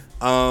along. Man.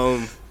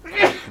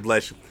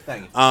 Bless you.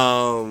 Thank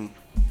you.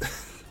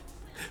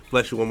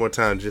 Bless you one more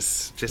time,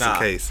 just in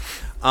case.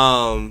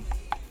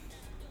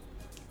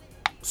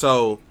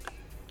 So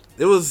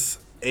there was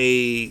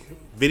a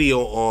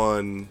video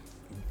on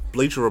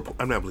Bleacher Report.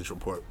 I'm not Bleacher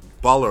Report.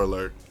 Baller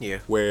Alert. Yeah.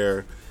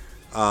 Where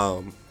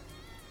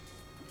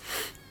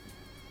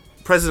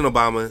President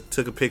Obama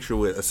took a picture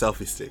with a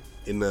selfie stick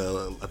in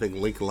the, I think,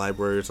 Lincoln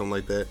Library or something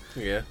like that.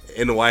 Yeah.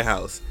 In the White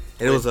House.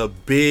 And it was a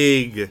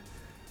big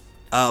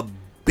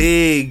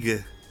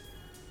scandal.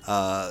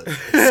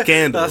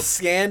 A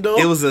scandal?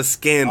 It was a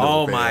scandal.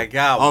 Oh, my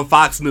God. On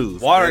Fox News.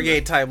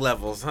 Watergate type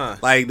levels, huh?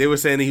 Like, they were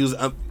saying that he was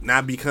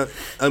not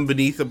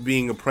underneath of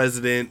being a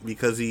president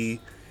because he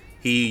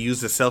he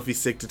used a selfie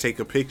stick to take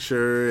a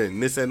picture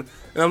and this and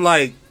I'm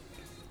like,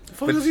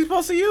 what was he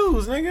supposed to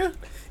use, nigga?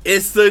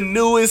 It's the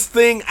newest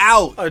thing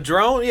out. A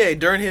drone? Yeah,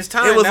 during his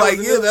time. It was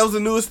that was the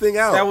newest thing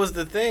out. That was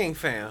the thing,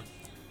 fam.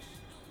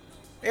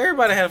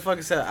 Everybody had a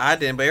fucking selfie. I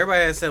didn't, but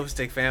everybody had a selfie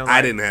stick, fam.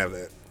 I didn't have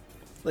that.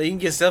 Like, you can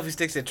get selfie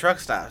sticks at truck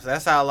stops.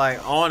 That's how,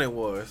 like, on it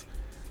was.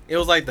 It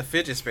was like the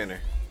fidget spinner.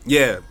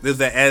 Yeah, there's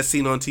that as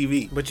seen on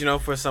TV. But, you know,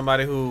 for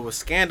somebody who was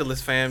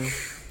scandalous, fam,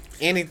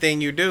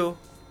 anything you do,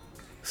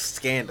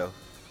 scandal.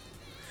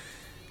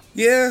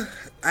 Yeah,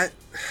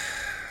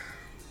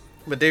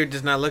 But they're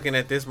just not looking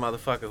at this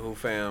motherfucker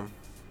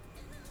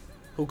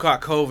who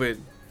caught COVID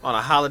on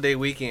a holiday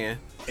weekend.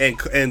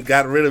 And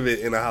got rid of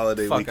it in a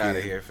holiday weekend. Fuck out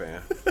of here,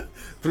 fam.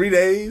 3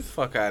 days?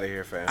 Fuck out of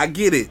here, fam. I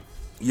get it.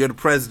 You're the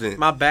president.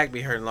 My back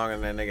be hurting longer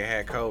than that nigga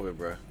had COVID,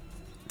 bro.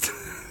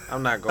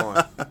 I'm not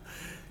going.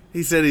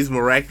 He said he's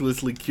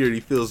miraculously cured. He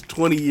feels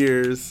 20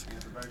 years.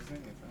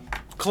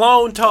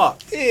 Clone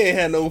talk. He ain't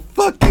had no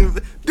fucking...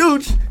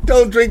 Dude,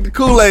 don't drink the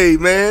Kool-Aid,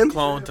 man.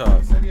 Clone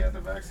talk.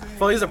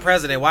 Well, he's the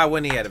president. Why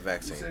wouldn't he have a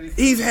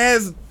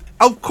vaccine?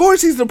 Of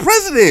course he's the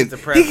president.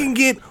 He can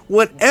get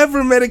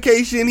whatever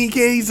medication he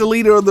can. He's the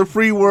leader of the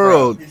free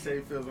world. He said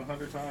he feels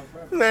 100 times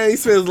better. Man, he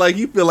feels like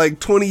you feel like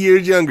 20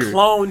 years younger.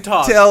 Clone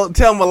talk.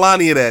 Tell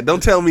Melania that.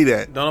 Don't tell me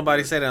that. Don't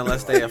nobody say that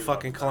unless they a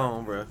fucking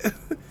clone, bro.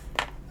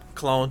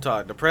 Clone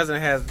talk. The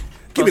president has...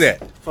 Give me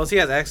that. Plus, he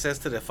has access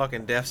to the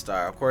fucking Death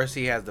Star. Of course,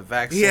 he has the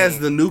vaccine. He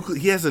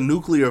has a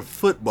nuclear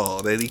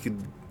football that he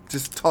can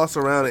just toss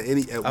around at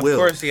will. Of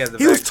course, he has the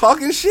vaccine. He was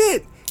talking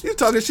shit. He was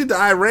talking shit to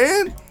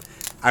Iran.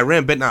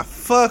 Iran better not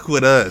fuck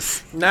with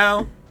us.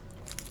 Now,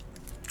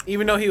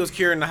 even though he was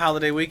curing the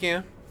holiday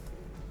weekend,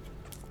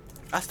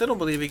 I still don't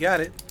believe he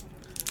got it.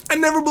 I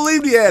never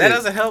believed he had it.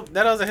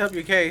 That doesn't help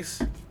your case.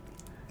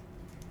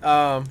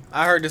 I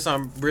heard this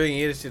on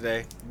Brilliant Idiots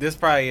today. This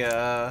probably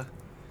a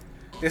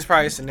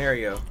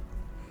scenario.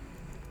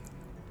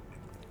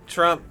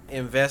 Trump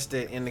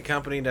invested in the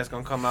company that's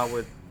gonna come out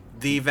with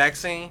the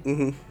vaccine.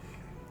 Mm-hmm.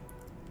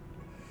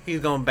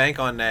 He's gonna bank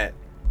on that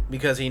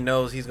because he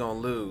knows he's gonna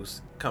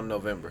lose come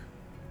November.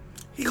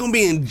 He's gonna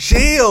be in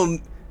jail,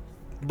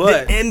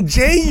 in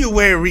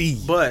January.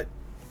 But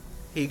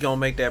he gonna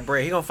make that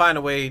bread. He gonna find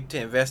a way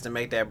to invest and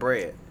make that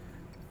bread.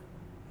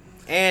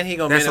 And he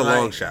gonna. That's a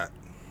long shot.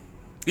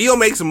 He gonna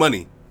make some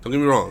money. Don't get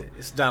me wrong.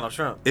 It's Donald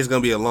Trump. It's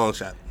gonna be a long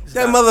shot.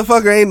 That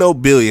motherfucker ain't no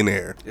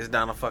billionaire. It's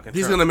Donald fucking Trump.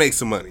 He's gonna make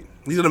some money.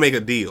 He's gonna make a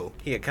deal.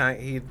 He a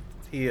Kanye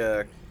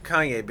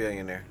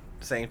billionaire.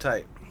 Same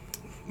type.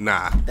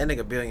 Nah. That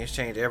nigga billions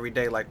change every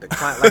day like the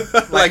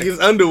like his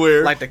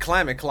underwear. Like the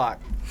climate clock.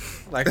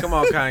 Like, come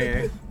on,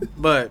 Kanye.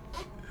 But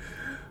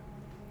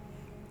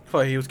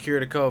he was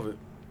cured of COVID.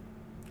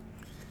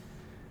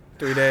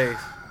 3 days.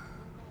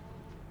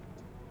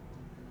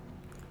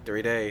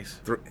 3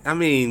 days. I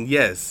mean,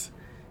 yes.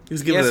 He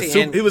was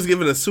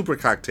given a super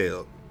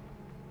cocktail.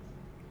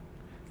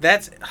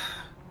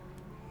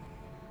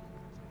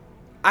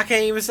 I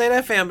can't even say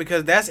that, fam,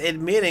 because that's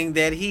admitting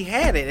that he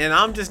had it, and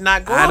I'm just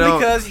not going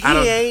because he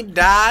ain't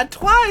died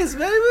twice,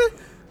 baby.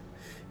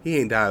 He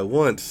ain't died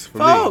once,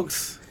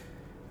 folks. Me.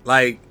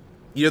 Like,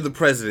 you're the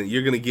president.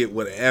 You're gonna get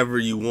whatever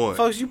you want,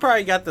 folks. You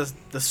probably got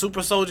the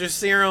super soldier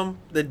serum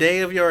the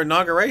day of your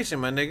inauguration,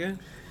 my nigga.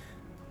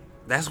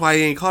 That's why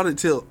he ain't caught it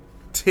till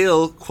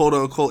quote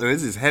unquote, and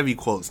this is heavy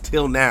quotes,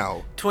 till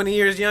now. 20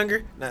 years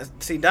younger. Now,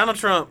 see, Donald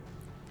Trump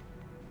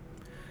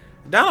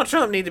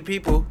needed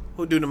people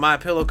who do the My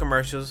Pillow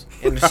commercials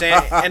and the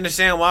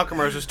ShamWow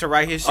commercials to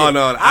write his shit. Oh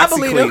no,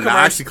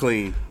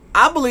 OxyClean.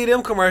 I believe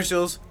them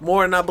commercials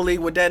more than I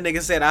believe what that nigga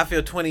said. I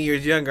feel 20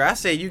 years younger. I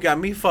said you got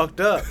me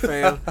fucked up,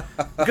 fam.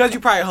 Because you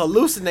probably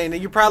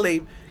hallucinating. You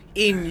probably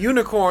eating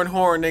unicorn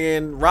horn, nigga,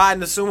 and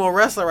riding a sumo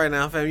wrestler right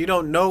now, fam. You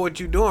don't know what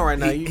you doing right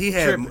now. He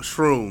had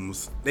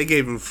shrooms. They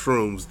gave him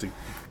shrooms to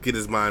get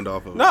his mind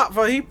off of it. No,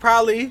 but he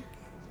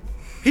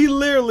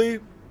literally,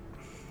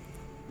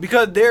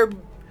 because they're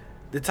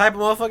the type of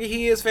motherfucker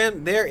he is,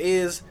 fam, there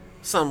is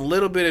some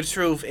little bit of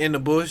truth in the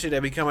bullshit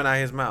that be coming out of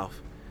his mouth.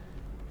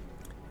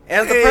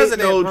 As the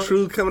president, no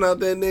truth coming out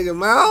that nigga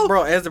mouth,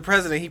 bro. As the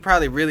president, he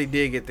probably really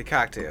did get the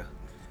cocktail.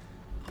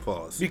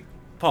 Pause.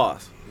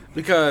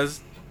 Because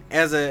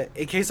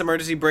in case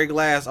emergency break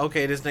lasts,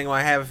 okay, this nigga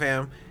might have it,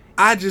 fam.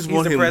 I just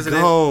want him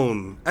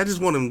gone. I just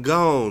want him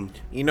gone.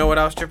 You know what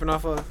I was tripping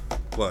off of?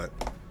 What?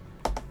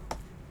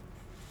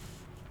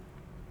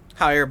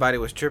 How everybody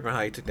was tripping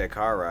how he took that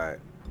car ride.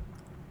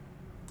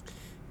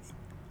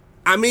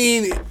 I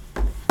mean,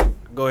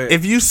 go ahead.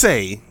 If you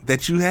say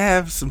that you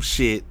have some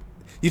shit,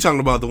 you talking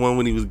about the one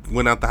when he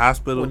went out the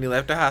hospital? When he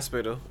left the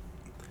hospital.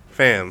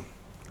 Fam.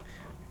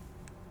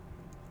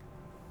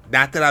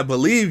 Not that I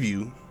believe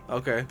you.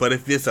 Okay. But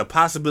if it's a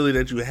possibility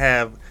that you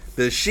have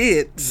the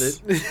shits,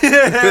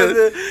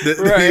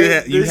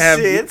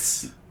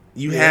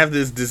 you have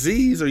this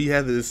disease or you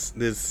have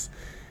this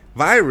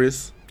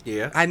virus.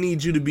 Yeah. I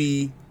need you to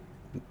be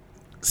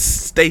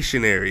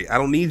stationary. I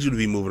don't need you to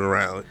be moving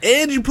around.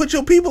 And you put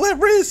your people at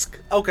risk.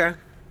 Okay.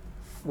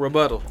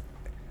 Rebuttal.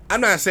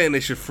 I'm not saying they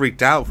should freak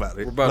out about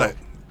it. Rebuttal.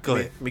 Go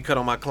ahead. Me cut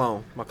on my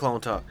clone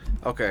talk.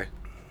 Okay.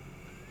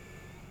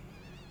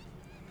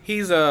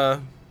 He's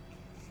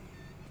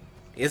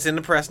it's in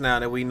the press now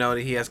that we know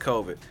that he has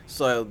COVID.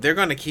 So they're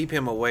going to keep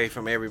him away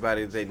from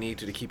everybody that they need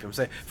to keep him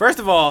safe. First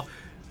of all,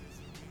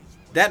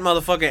 that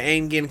motherfucker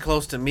ain't getting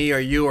close to me or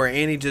you or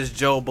any just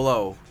Joe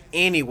Blow.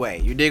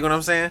 Anyway, you dig what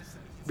I'm saying?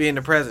 Being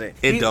the president.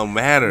 It don't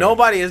matter.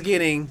 Nobody is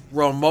getting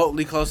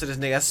remotely close to this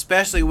nigga,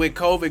 especially with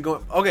COVID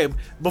going. Okay,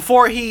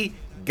 before he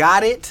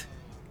got it,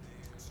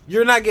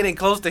 you're not getting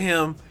close to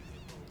him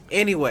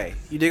anyway.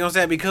 You dig what I'm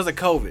saying? Because of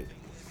COVID.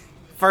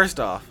 First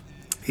off.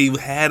 He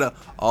had a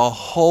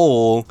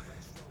whole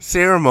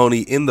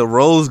ceremony in the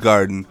Rose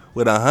Garden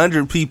with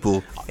 100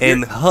 people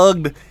and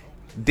hugged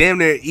damn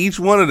near each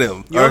one of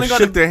them or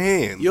shook their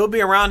hand. You'll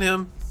be around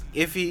him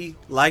if he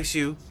likes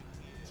you,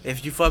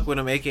 if you fuck with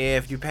him, aka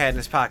if you pad in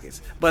his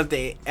pockets. But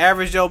the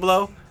average Joe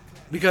Blow,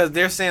 because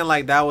they're saying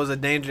like that was a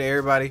danger to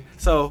everybody.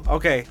 So,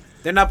 okay,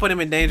 they're not putting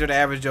him in danger to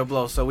average Joe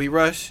Blow. So we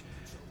rushed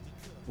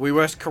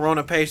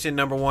Corona patient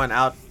number 1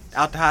 out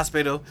the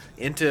hospital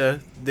into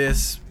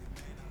this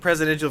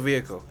presidential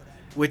vehicle,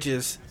 which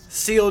is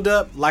sealed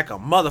up like a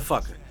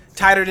motherfucker,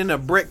 tighter than a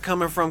brick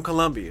coming from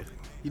Colombia.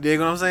 You dig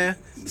what I'm saying?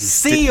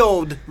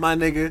 Sealed, my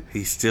nigga.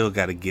 He still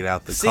got to get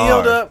out the car.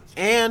 Sealed up,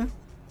 and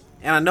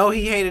I know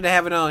he hated to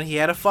have it on. He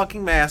had a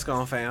fucking mask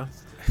on, fam.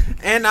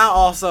 And I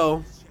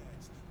also,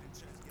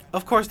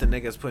 of course, the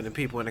niggas putting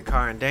people in the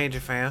car in danger,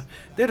 fam.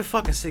 They're the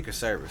fucking Secret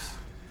Service.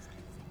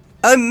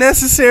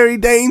 Unnecessary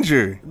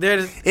danger.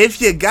 If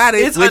you got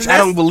it, which I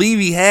don't believe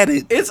he had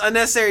it. It's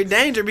unnecessary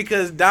danger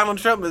because Donald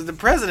Trump is the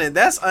president.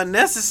 That's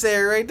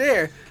unnecessary right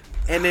there.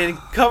 And then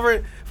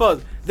cover,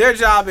 folks, their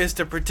job is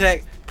to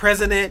protect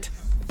President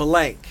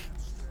blank.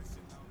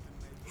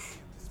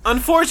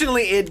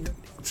 Unfortunately, it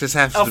just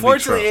has to be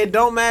Trump. It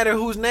don't matter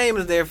whose name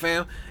is there,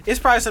 fam. It's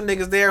probably some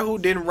niggas there who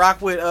didn't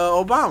rock with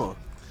Obama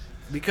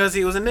because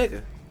he was a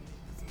nigga.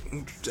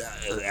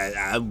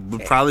 I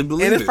would probably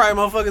believe it. And there's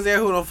probably motherfuckers there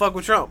who don't fuck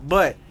with Trump,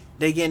 but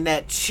they getting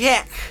that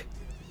check.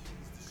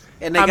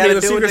 And they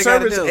gotta do what they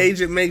gotta do. Secret Service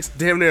agent makes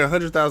damn near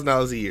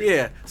 $100,000 a year.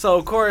 Yeah. So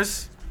of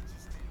course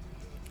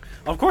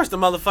the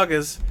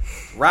motherfuckers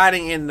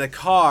riding in the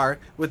car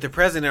with the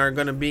president are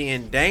gonna be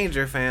in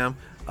danger, fam,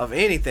 of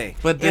anything.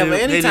 But they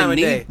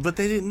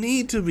didn't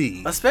need to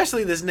be.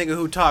 Especially this nigga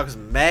who talks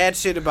mad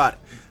shit about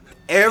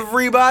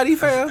everybody,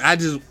 fam.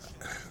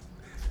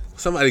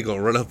 Somebody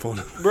gonna run up on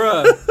him.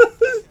 Bruh.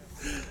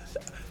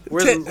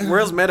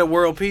 Where's Meta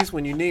World Peace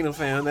when you need him,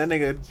 fam? That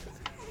nigga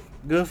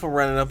good for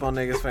running up on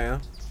niggas, fam.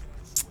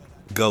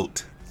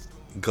 Goat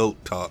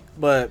talk.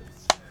 But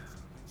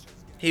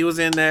he was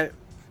in that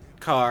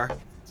car,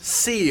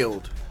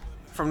 sealed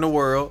from the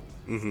world.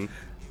 Mm-hmm.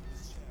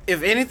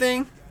 If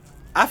anything,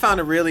 I found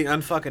it really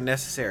unfucking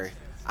necessary.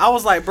 I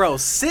was like, bro,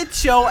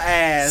 sit your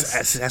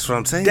ass. That's what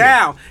I'm saying.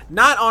 Down.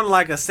 Not on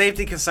like a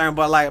safety concern,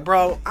 but like,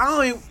 bro,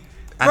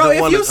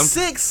 if you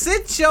sick,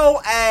 sit your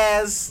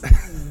ass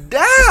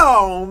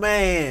down,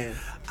 man.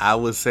 I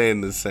was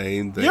saying the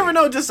same thing. You ever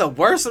know just a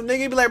worrisome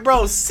nigga be like,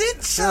 bro,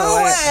 sit your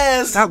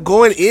ass. Stop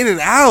going in and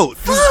out.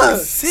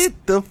 Fuck.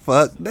 Sit the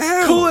fuck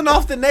down. Cooling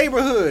off the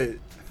neighborhood.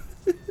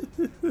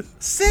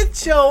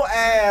 Sit your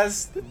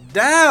ass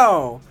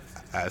down.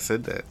 I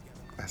said that.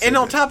 And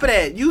on top of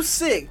that, you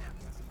sick.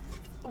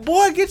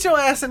 Boy, get your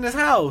ass in this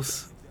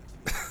house.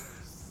 I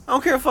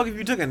don't care if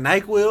you took a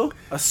NyQuil,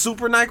 a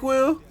super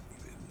NyQuil.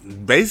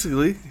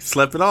 Basically,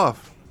 slept it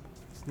off.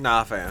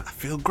 Nah, fam. I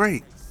feel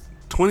great.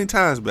 20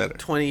 times better.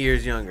 20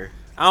 years younger.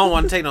 I don't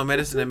want to take no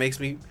medicine that makes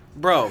me...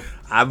 Bro.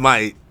 I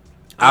might.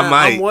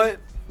 What?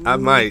 I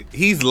might.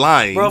 He's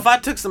lying. Bro, if I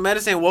took some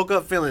medicine and woke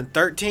up feeling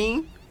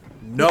 13...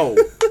 No.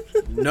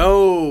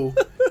 No.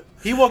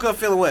 He woke up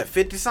feeling what,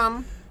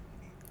 50-something?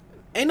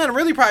 Ain't nothing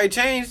really probably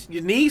changed.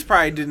 Your knees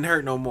probably didn't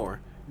hurt no more.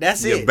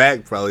 That's it. Your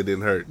back probably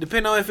didn't hurt.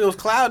 Depending on if it was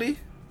cloudy.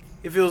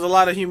 If it was a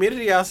lot of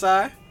humidity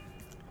outside.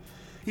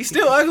 He's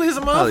still ugly as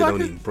a motherfucker. Probably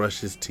don't even brush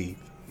his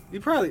teeth. He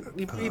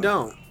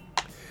don't.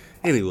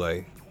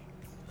 Anyway.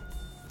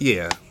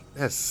 Yeah.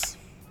 That's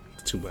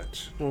too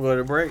much. We'll go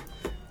to break.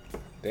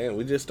 Damn,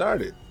 we just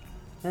started.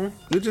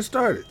 We just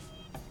started.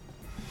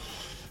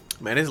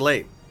 Man, it's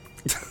late.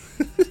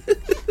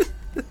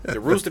 The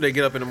rooster they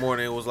get up in the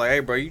morning and was like, hey,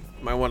 bro, you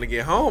might want to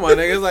get home, my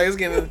nigga. It's like, it's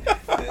getting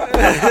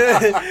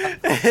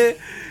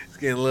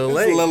a little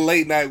late. It's a little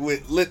late night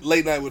with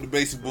the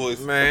Basic Boys.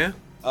 Man.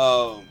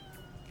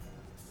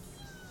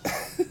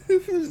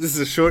 This is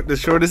the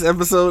shortest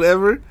episode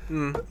ever.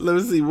 Let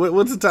me see.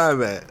 What's the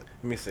time at?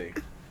 Let me see.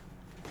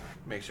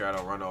 Make sure I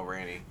don't run over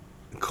any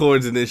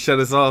chords and then shut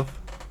us off.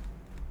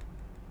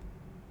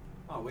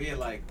 Oh, we had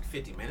like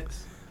 50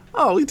 minutes.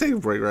 Oh, we take a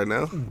break right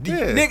now.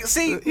 Yeah, nigga,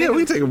 see, yeah,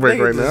 we take a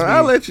break right now.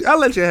 I'll let you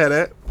have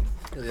that.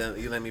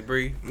 You let me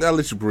breathe. I'll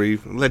let you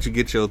breathe. I'll let you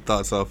get your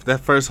thoughts off.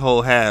 That first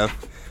whole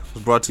half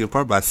was brought to you in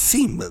part by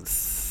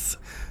Seamus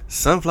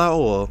Sunflower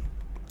Oil.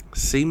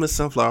 Seamus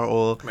Sunflower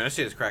Oil. Man, that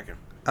shit is cracking.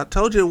 I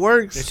told you it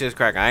works. That shit is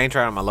cracking. I ain't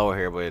trying on my lower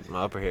hair, but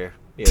my upper hair.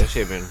 Yeah, that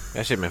shit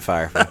been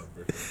fire.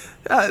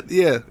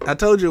 Yeah, I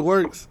told you it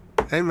works.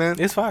 Hey man,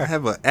 it's fire. I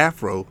have an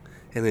afro,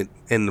 and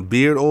the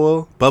beard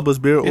oil, Bubba's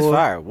beard oil. It's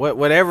fire.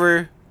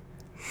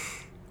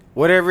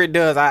 Whatever it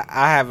does, I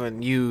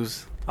haven't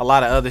used a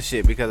lot of other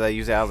shit because I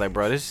use it. I was like,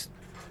 bro, this,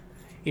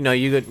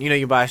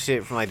 you buy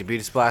shit from like the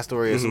beauty supply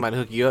store or somebody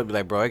hook you up, be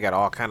like, bro, it got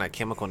all kind of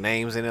chemical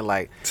names in it,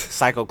 like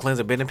Psycho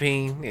Cleanser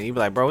Benepine, and you be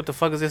like, bro, what the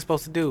fuck is this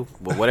supposed to do?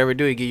 But whatever it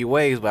do, it give you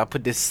waves. But I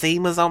put this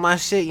Seamus on my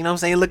shit, you know what I'm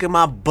saying? Look at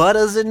my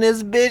butters in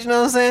this bitch, you know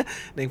what I'm saying?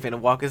 They finna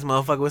walk this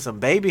motherfucker with some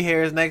baby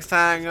hairs next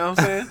time, you know what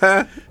I'm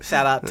saying?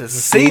 Shout out to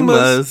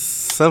Seamus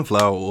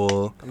sunflower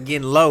oil. I'm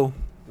getting low, you know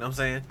what I'm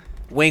saying?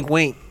 Wink,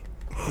 wink.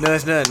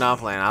 Nudge, nudge. No, I'm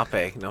playing. I'll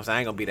pay. You know what I'm saying? I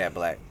ain't gonna be that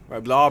black.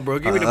 Right, bro,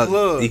 give me the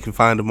plug. You can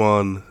find them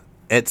on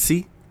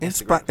Etsy and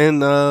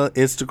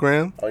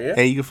Instagram. Oh, yeah?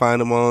 And you can find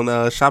them on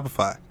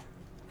Shopify.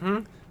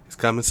 It's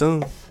coming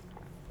soon.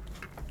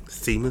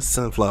 Seamus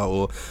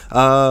sunflower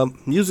oil.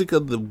 Music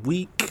of the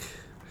week.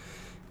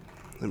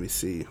 Let me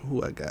see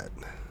who I got.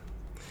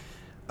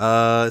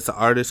 It's an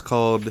artist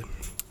called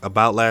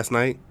About Last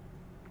Night.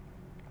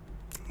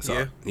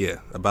 So, yeah,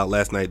 About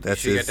Last Night.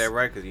 That's you got that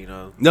right, because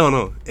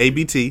No,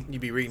 ABT. You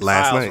be reading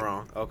Last files night.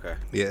 Wrong. Okay.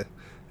 Yeah.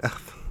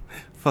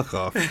 Fuck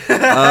off.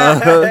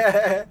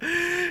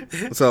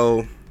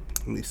 So,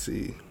 let me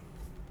see.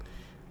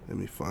 Let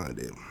me find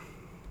it.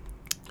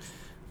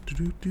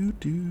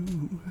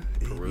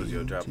 Peruse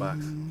your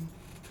Dropbox.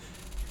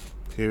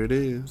 Here it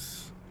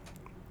is.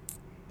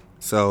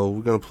 So,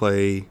 we're going to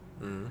play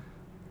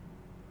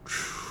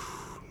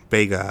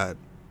Bay God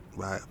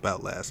by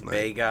About Last Night.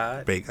 Bay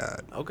God? Bay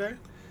God. Okay.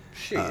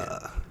 Shit.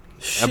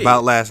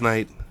 About Last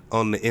Night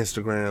on the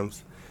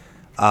Instagrams.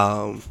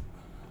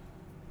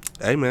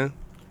 Hey, man.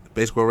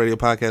 Basic World Radio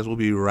Podcast will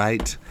be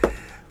right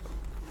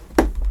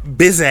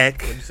Bizak.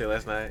 What did you say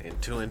last night? In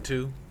 2 and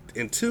 2?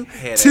 In 2?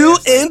 Head 2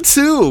 ass and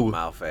 2.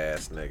 Mouth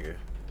ass nigga.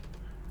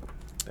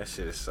 That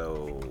shit is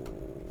so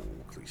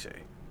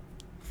cliche.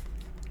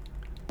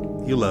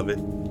 You love it.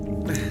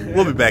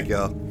 We'll be back,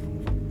 y'all.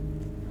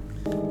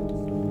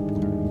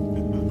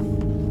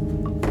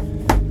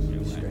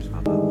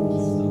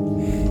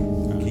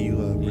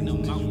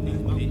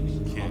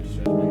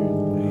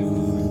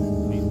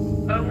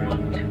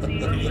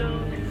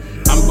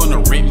 I'm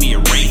gonna rent me a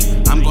rate.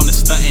 I'm gonna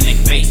stunt in their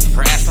face.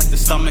 Her ass like the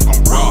stomach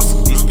on Ross.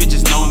 These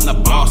bitches know I'm the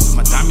boss.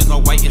 My diamonds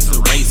all white, it's a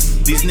race.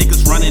 These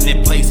niggas running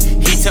their place.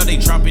 He tell they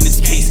dropping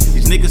his case.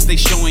 These niggas, they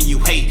showing you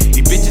hate.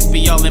 These bitches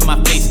be all in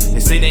my face. They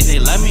say they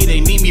love me, they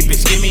need me,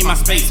 bitch, give me my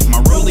space.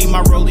 My rollie,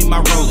 my rollie,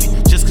 my rollie.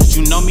 Just cause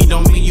you know me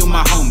don't mean you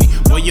my homie.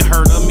 Boy, you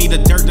heard of me, the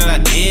dirt that I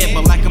did.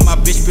 But like my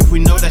bitch, bitch, we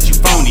know that you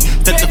phony.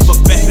 Step the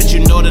fuck back, bitch, you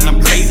know that I'm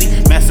crazy.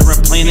 Master a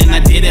plan and I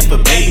did it for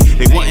baby.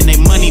 They wantin' they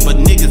money, but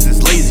niggas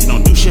is lazy.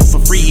 Don't do shit for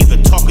free, either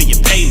talk or you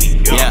pay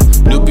me. Yeah,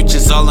 new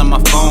bitches all on my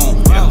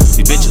phone. Yeah,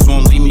 these bitches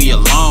won't leave me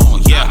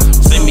alone. Yeah,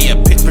 send me a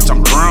pic, bitch,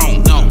 I'm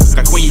grown. No,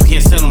 got queen, you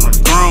can't sit on the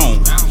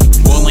throne.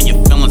 Boiling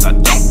your feelings, I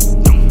don't.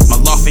 My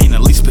loft ain't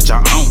at least, bitch, I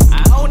own.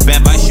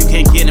 Bad vice, you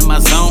can't get in my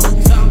zone.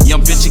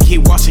 Young bitch, you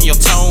keep watching your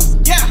tone.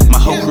 My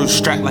whole crew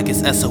strapped like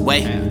it's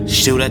SOA.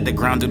 Shoot at the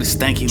ground through the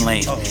stanky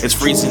lane. It's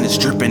freezing, it's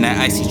dripping, that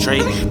icy tray.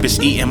 Bitch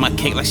eating my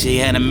cake like she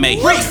had a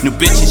mate. New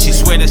bitches, she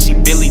swear that she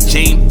Billie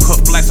Jean.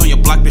 Put flags on your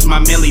block, bitch, my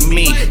Millie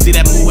me. See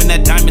that move and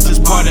that diamonds is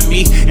part of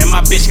me. And my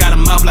bitch got a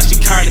mouth like she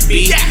Cardi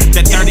B.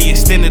 That 30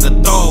 extended a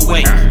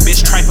throwaway.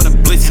 Bitch try for the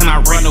blitz and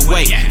I run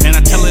away. And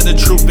I tell her the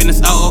truth and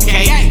it's all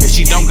okay. If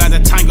she don't got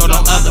the time, go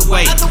the other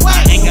way.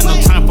 I ain't got no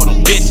time for no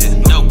bitches.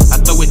 No, I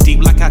throw it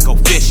deep like I go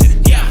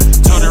fishing.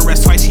 Told her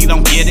rest twice, she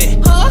don't get it.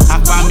 I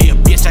find me a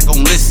bitch that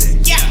gon' listen.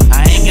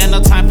 I ain't got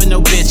no time for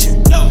no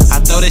bitchin'. I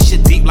throw that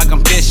shit deep like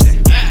I'm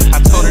fishing. I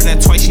told her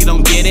that twice, she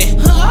don't get it.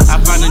 I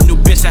find a new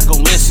bitch that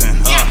gon' listen.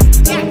 What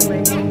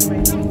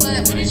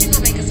did you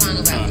gonna make a song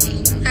about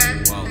me?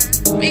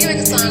 Huh? We can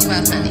make a song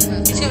about honey.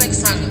 You gonna make a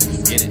song about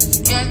me. Get it.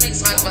 You always make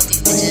songs about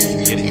these bitches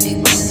and these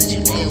bitches that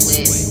you deal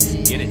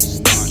with. Get it. These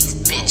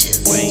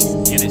bitches. Wait,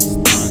 get it.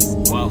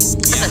 Whoa,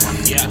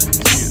 yeah.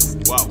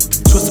 Whoa.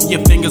 Twist up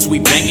your fingers, we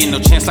bangin'. No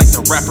chance like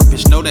the rapper,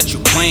 bitch, know that you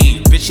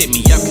playing. Bitch hit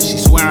me up cause she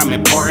swear I'm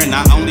important.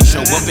 I only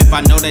show up if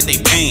I know that they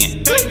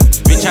payin'.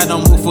 Bitch, I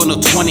don't move for no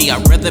 20.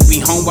 I'd rather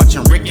be home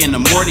watching Rick and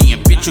Morty.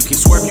 And bitch, you can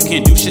swerve, you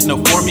can't do shit no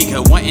for me.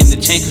 Cause wantin' to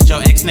change cause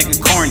your ex nigga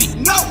corny.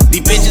 No.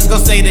 These bitches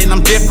gon' say that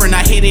I'm different.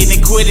 I hit it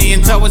and quit it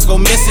until it's go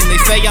missing. They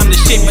say I'm the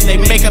shit, but they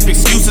make up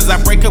excuses. I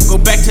break up, go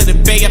back to the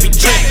bay, I be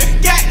trippin'.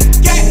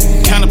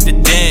 Count up the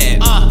dead.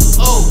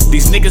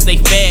 These niggas, they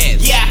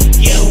fads.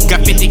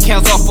 Got 50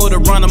 counts off for to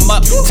run them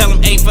up. Tell them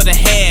 8 for the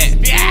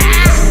head.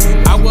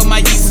 I wear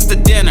my Yeezys to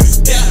dinner.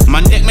 My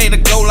neck made a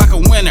go like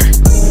a winner.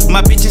 My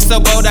bitch is so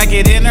bold, I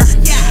get in her.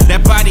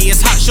 That body is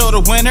hot, show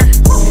the winner.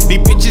 These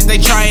bitches, they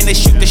try and they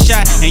shoot the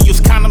shot. And use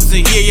condoms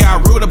and yeah,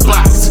 I rule the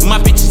blocks. My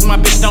bitch is my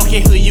bitch, don't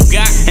care who you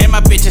got. And my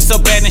bitch is so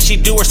bad and she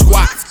do her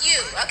squats. You,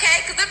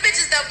 okay? Cause them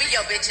bitches don't be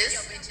your bitches.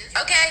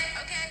 Okay?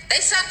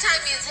 They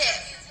sometimes use hit.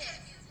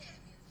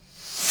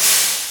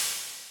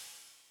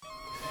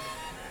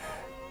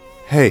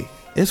 Hey,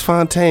 it's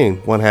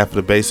Fontaine, one half of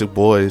the Basic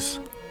Boys.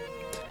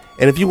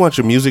 And if you want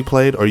your music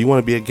played or you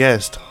want to be a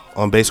guest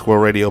on Basic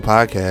World Radio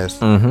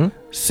Podcast,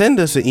 send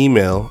us an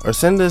email or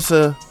send us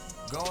a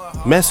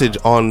message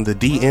on the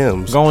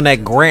DMs. Go on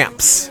that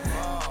Gramps.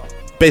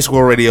 Basic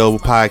World Radio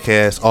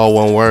Podcast, all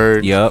one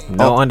word. Yup.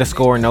 No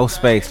underscore, no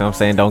space. Know what I'm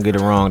saying? Don't get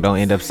it wrong. Don't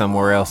end up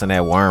somewhere else in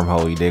that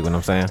wormhole. You dig what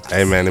I'm saying?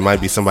 Hey, man, it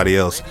might be somebody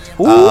else.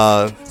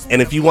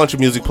 And if you want your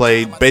music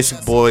played,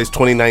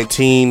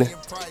 basicboys2019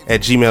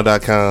 at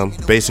gmail.com.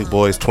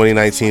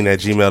 Basicboys2019 at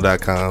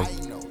gmail.com.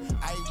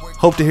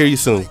 Hope to hear you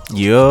soon.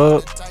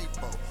 Yup.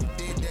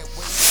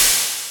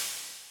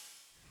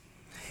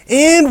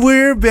 And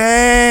we're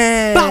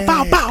back. Bow,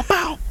 bow, bow,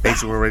 bow.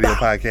 Basic World Radio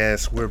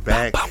Podcast. We're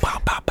back. Bow,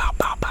 bow, bow, bow,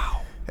 bow,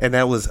 bow. And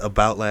that was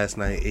About Last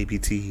Night,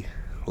 APT,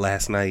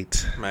 last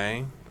night.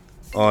 Man.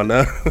 On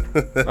I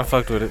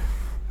fucked with it.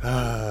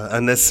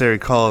 unnecessary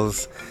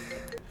calls.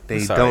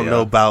 They don't know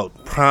y'all.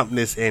 about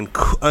promptness and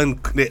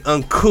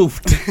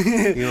uncouth.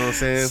 You know what I'm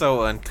saying?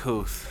 So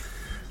uncouth.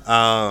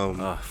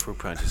 Fruit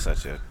punch is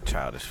such a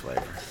childish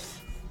flavor.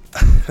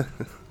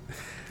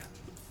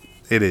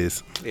 It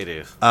is. It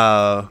is.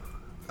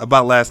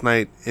 About Last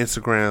Night,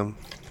 Instagram.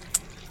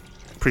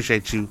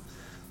 Appreciate you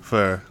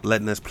for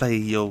letting us play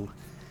your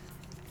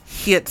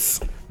hits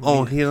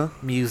on here.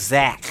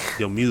 Music.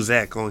 Your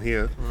music on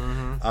here.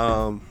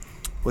 Mm-hmm.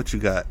 What you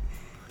got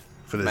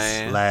for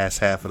this last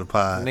half of the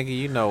pod? Nigga,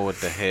 you know what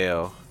the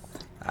hell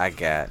I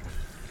got.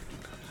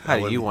 How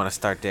do you want to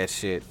start that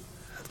shit?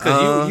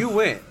 Because you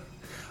went.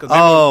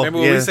 Remember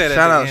when we said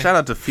shout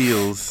out to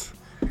Fields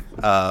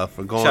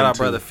for going. Shout out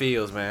brother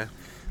Fields, man.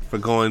 For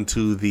going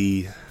to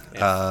the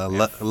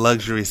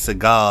luxury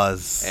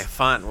cigars. And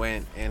Font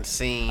went and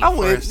seen. I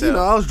went.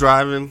 I was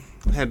driving.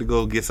 Had to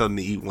go get something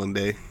to eat one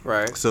day.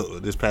 Right. So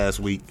this past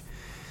week,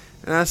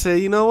 and I said,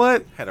 you know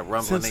what? Had a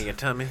rumbling in your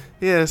tummy.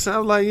 Yeah. So I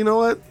was like, you know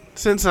what?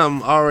 Since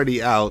I'm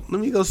already out,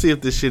 let me go see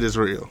if this shit is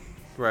real.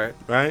 Right.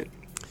 Right.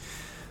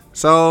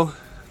 So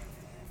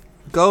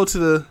go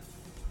to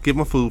get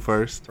my food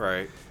first.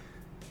 Right.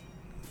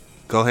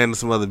 Go handle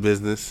some other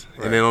business,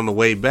 Right. and then on the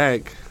way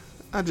back,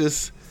 I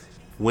just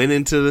went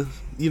into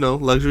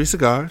luxury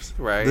cigars.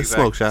 Right. The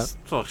smoke shop.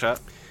 Smoke shop.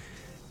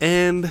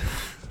 And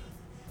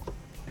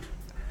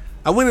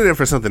I went in there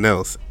for something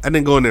else. I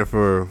didn't go in there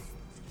for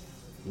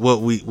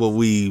what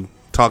we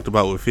talked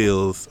about with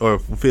Fields, or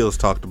Fields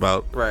talked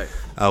about. Right.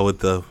 With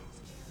the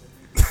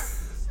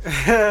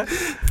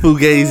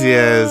fugazi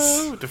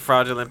ass the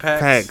fraudulent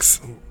packs.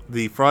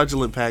 The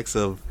fraudulent packs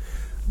of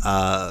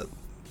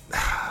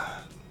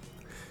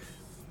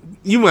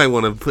you might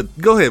want to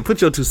go ahead,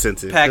 put your 2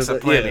 cents in. Packs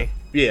of plenty.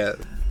 Yeah.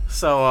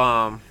 So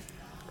I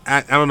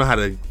don't know how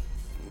to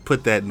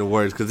put that into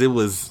words because it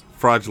was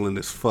fraudulent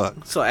as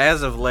fuck. So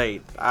as of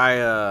late,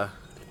 and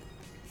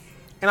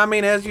I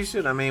mean, as you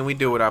should. I mean, we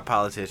do with our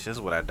politicians,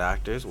 with our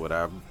doctors, with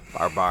our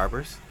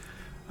barbers.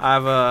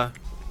 I've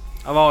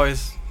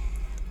always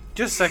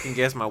just second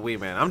guessed my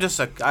weed man. I just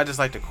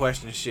like to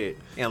question shit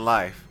in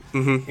life.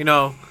 Mm-hmm.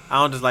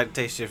 I don't just like to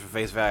take shit for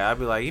face value. I'd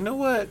be like, you know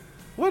what?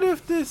 What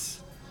if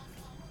this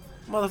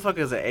motherfucker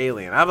is an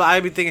alien?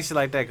 I'd be thinking shit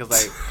like that because,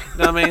 like, you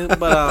know what I mean?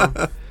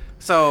 But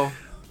so.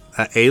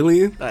 An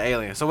alien? An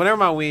alien. So whenever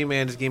my weed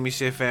man just give me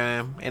shit,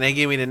 fam, and they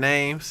give me the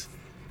names,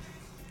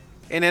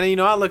 and then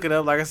I look it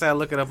up. Like I said, I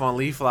look it up on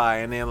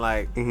LeafFly, and then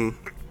like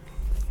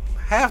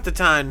half the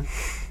time,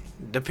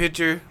 the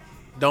picture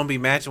don't be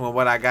matching with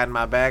what I got in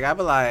my bag. I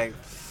be like,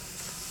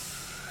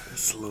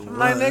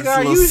 nigga,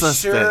 are you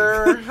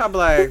sure? I be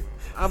like,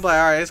 all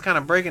right, it's kind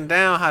of breaking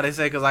down how they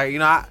say, cause like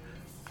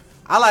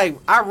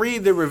I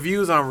read the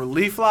reviews on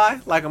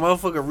LeafFly like a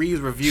motherfucker reads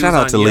reviews. Shout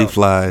out to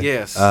LeafFly.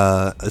 Yes.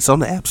 It's on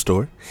the App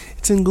Store.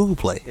 It's in Google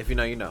Play. If you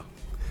know, you know.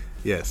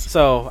 Yes.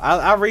 So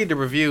I read the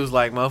reviews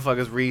like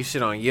motherfuckers read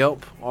shit on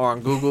Yelp or on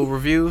Google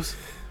reviews.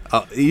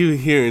 You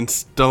hearing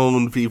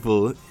stoned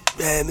people?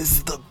 Man, this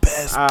is the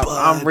best bud.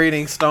 I'm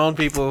reading stoned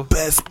people.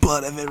 Best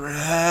bud I've ever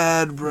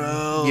had,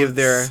 bro. Give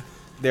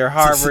their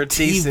Harvard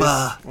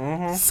sativa.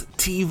 thesis.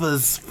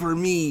 Sativas for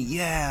me,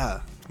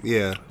 yeah.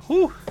 Yeah.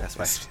 Whew, that's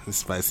spicy.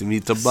 Spicy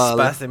meatball.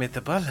 Spicy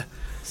meatball.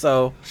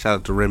 So shout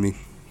out to Remy.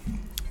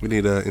 We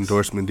need an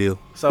endorsement deal.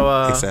 So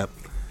ASAP.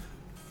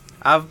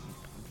 I've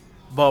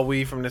bought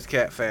weed from this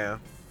cat fam,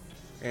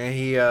 and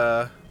he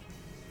was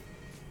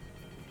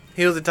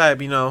the type,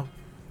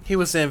 he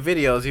would send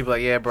videos. He'd be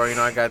like, yeah, bro,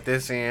 I got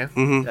this in.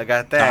 Mm-hmm. I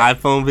got that. The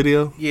iPhone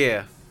video?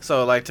 Yeah.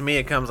 So, like, to me,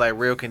 it comes, like,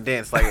 real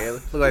condensed. Like, it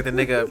looked like the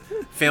nigga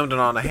filmed it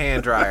on a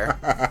hand dryer.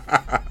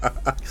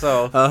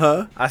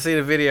 So, I see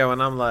the video,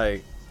 and I'm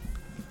like,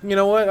 you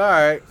know what? All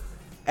right.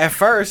 At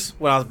first,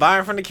 when I was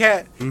buying from the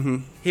cat,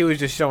 he was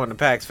just showing the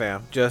packs,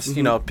 fam. Just,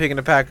 picking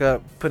the pack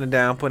up, putting it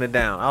down.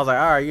 I was like,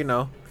 all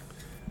right,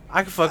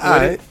 I can fuck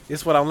with it.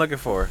 It's what I'm looking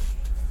for.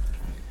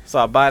 So,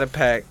 I buy the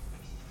pack.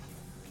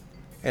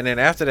 And then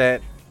after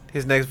that,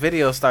 his next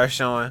video starts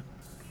showing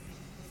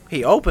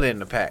he opening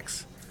the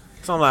packs.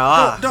 So I'm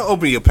like, don't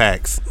open your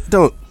packs.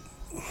 Don't.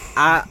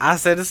 I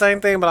said the same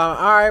thing, but I'm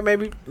all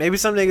right. Maybe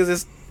some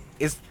niggas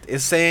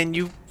is saying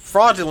you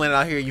fraudulent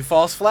out here. You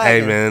false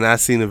flagging. Hey man, I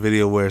seen a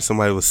video where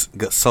somebody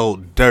got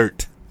sold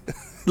dirt,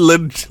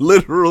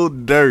 literal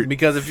dirt.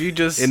 Because if you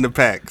just in the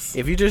packs,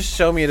 if you just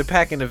show me the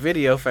pack in the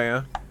video,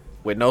 fam,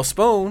 with no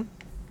spoon,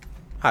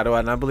 how do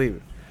I not believe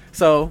it?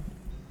 So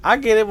I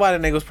get it why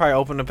the nigga was probably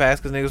open the packs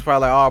because niggas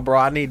probably like, oh, bro,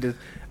 I need to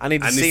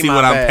see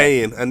what I'm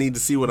paying. I need to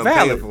see what I'm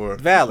paying for.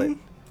 Valid.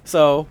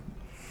 So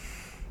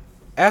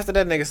after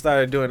that nigga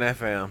started doing that,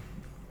 fam,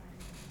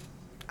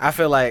 I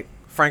feel like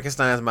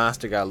Frankenstein's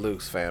monster got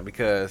loose, fam,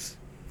 because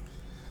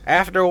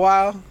after a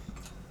while,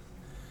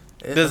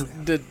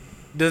 the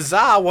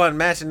za wasn't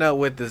matching up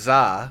with the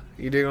za.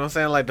 You dig what I'm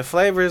saying? Like the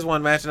flavors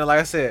wasn't matching up. Like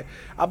I said,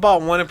 I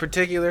bought one in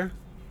particular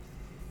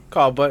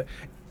called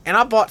and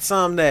I bought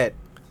some that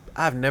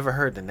I've never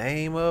heard the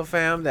name of,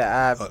 fam.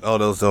 That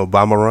those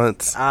Obama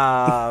runts.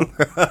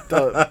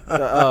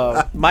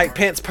 The Mike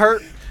Pence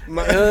perk.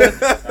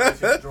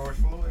 George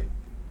Floyd.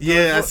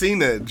 Yeah, I seen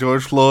that.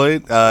 George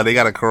Floyd. They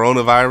got a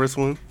coronavirus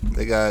one.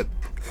 They got.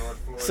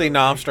 See,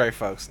 I'm straight,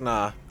 folks.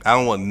 Nah. I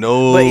don't want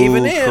no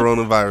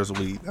coronavirus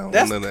weed. I don't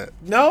want none of that.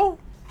 No.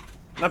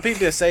 Now, people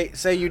just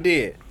say you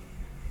did.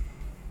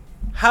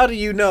 How do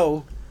you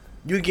know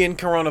you getting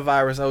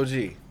coronavirus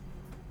OG?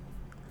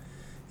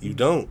 You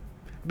don't.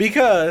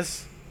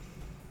 Because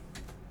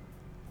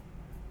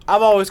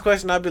I've always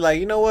questioned. I'd be like,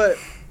 you know what?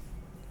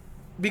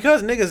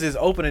 Because niggas is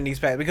opening these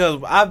packs.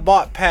 Because I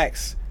bought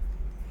packs.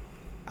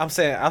 I'm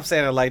saying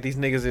it like these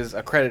niggas is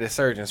accredited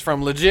surgeons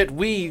from legit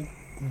weed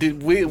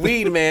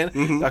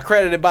man,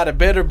 accredited by the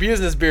Better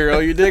Business Bureau.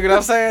 You dig what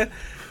I'm saying?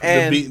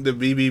 And the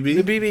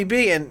BBB. The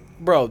BBB, and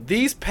bro,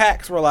 these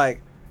packs were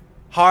like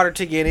harder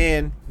to get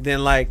in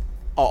than like an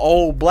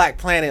old Black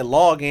Planet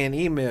login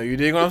email. You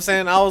dig what I'm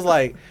saying? I was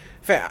like,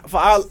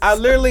 I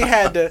literally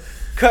had to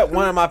cut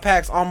one of my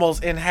packs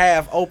almost in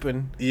half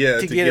open. Yeah,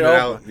 to get it open.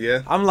 Out.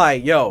 Yeah, I'm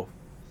like, yo,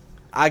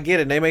 I get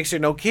it. They make sure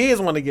no kids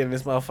want to get in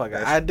this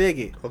motherfucker. I dig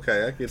it.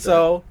 Okay, I get that.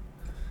 So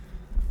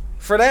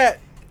for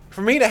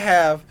me to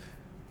have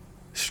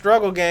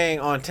Struggle Gang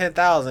on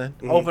 10,000,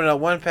 open up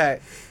one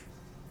pack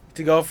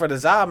to go for the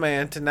za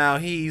man, to now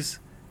he's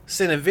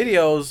sending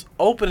videos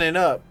opening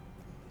up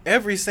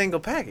every single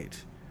package.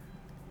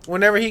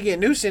 Whenever he get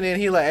new shit in,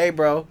 he like, hey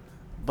bro,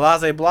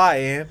 blase blah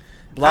in.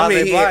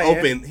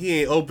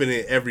 He ain't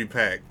opening every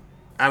pack.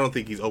 I don't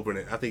think he's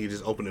opening. I think he's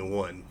just opening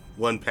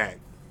one pack.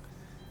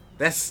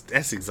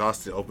 That's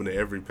exhausting. Opening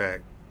every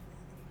pack.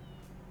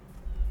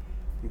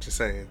 I'm just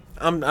saying.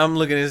 I'm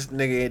looking at this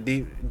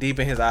nigga deep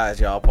in his eyes,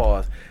 y'all.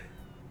 Pause.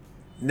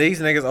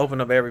 These niggas open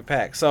up every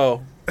pack.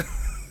 So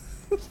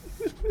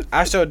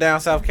I showed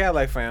Down South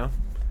Cadillac, fam,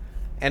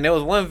 and there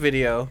was one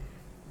video.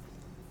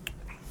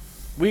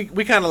 We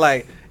kind of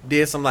like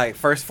did some like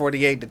first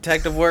 48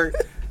 detective work.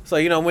 So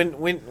you know when a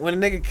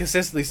nigga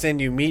consistently send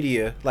you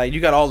media, like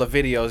you got all the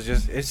videos,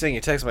 just it's in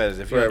your text messages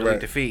if you don't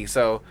delete the feed.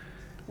 So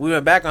we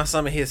went back on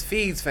some of his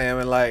feeds, fam,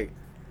 and like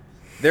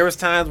there was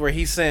times where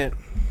he sent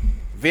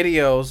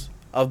videos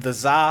of the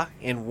za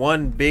in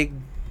one big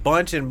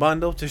bunch and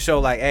bundle to show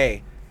like,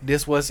 hey,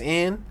 this what's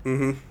in,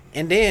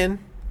 and then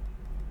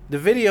the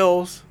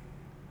videos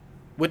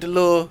with the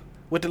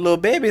little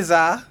baby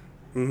za.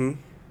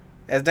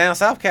 As Down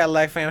South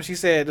Cadillac, fam, she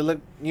said,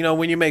 look, you know,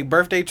 when you make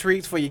birthday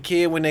treats for your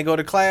kid when they go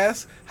to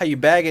class, how you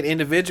bag it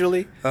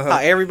individually, how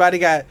everybody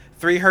got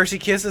 3 Hershey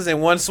Kisses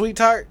and 1 Sweet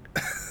Tart.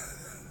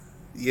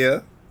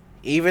 Yeah.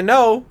 Even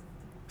though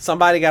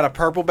somebody got a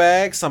purple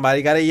bag,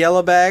 somebody got a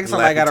yellow bag,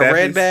 somebody got a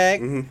red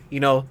bag. You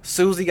know,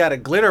 Susie got a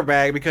glitter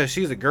bag because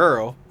she's a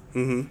girl.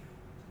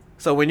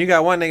 So when you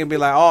got one nigga be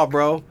like, oh,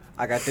 bro,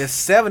 I got this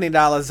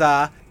 $70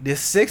 za,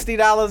 this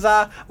 $60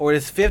 za, or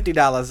this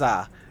 $50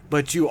 za.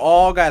 But you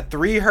all got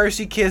 3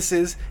 Hershey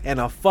Kisses and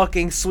a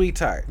fucking Sweet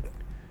Tart.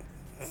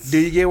 Do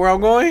you get where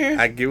I'm going here?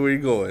 I get where you're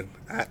going.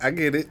 I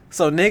get it.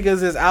 So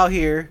niggas is out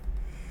here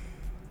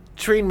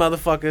treating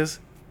motherfuckers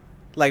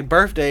like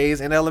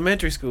birthdays in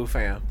elementary school,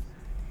 fam.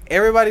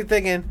 Everybody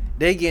thinking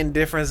they getting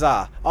different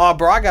za. Oh,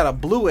 bro, I got a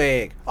blue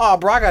egg. Oh,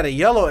 bro, I got a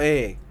yellow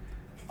egg.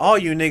 All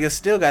you niggas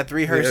still got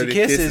 3 Hershey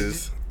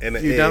Kisses. And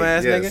you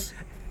dumbass nigga.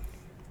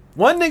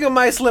 One nigga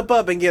might slip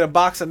up and get a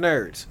box of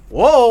Nerds.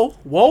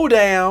 Whoa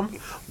damn.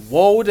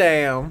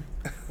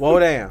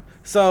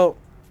 So,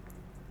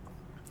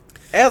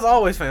 as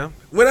always, fam,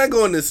 when I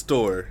go in this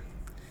store,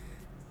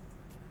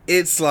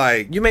 it's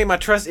like you made my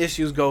trust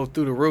issues go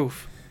through the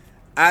roof.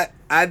 I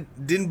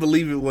didn't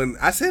believe it when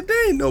I said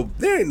there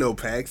ain't no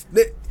packs.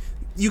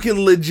 You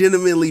can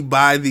legitimately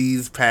buy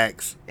these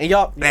packs and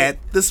y'all at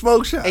the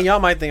smoke shop. And y'all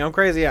might think I'm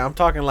crazy. Yeah, I'm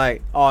talking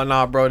like, oh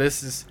nah, bro,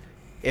 this is.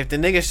 If the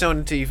nigga showing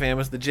it to you, fam,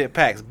 it's legit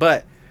packs.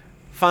 But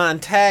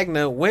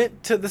Fontagna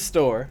went to the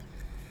store.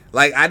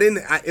 Like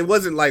it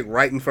wasn't like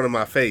right in front of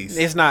my face.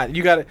 It's not.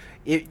 You gotta.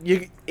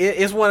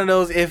 It's one of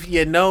those. If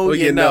you know, well,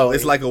 you know.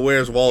 It's like a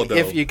Where's Waldo.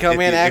 If you come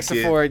in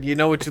asking for it, you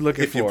know what you're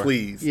looking for. If you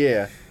please.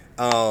 Yeah.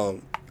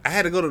 I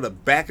had to go to the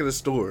back of the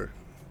store.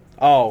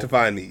 To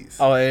find these.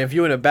 Oh, and if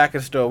you're in the back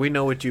of the store, we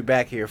know what you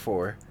back here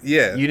for.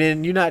 Yeah.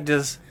 You're not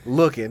just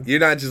looking. You're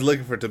not just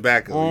looking for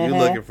tobacco. You're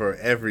looking for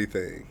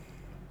everything.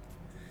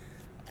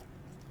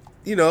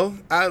 You know,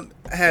 I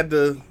had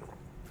the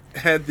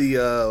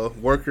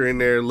worker in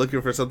there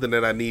looking for something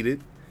that I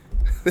needed.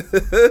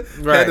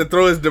 Had to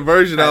throw his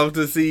diversion off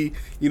to see,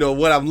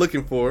 what I'm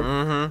looking for.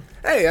 Mm-hmm.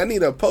 Hey, I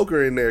need a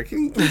poker in there.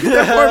 Can you get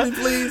that for me,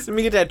 please? Let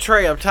me get that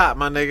tray up top,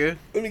 my nigga.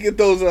 Let me get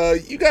those.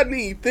 You got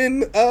any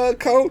thin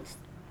cones?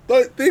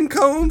 Thin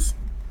cones?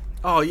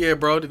 Oh yeah,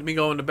 bro. Let me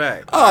go in the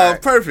back. Oh,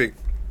 right. Perfect.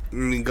 Let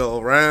me go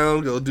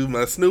around, go do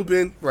my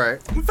snooping. Right.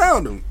 We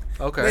found them.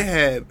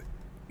 Okay.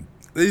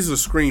 These were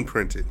screen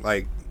printed.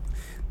 Like,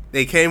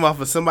 they came off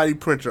of somebody's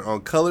printer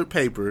on colored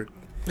paper,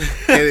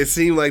 and it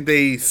seemed like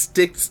they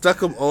stuck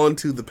them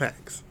onto the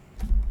packs.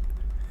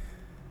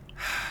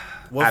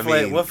 What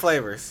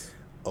flavors?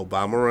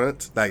 Obama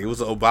runs. Like, it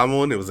was an Obama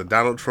one. It was a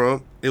Donald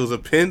Trump. It was a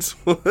Pence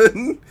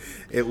one.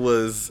 It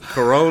was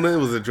Corona. It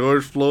was a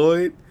George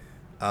Floyd.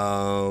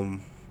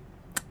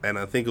 And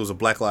I think it was a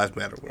Black Lives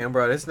Matter one. And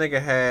bro, this nigga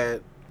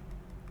had.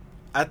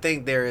 I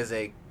think there's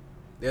a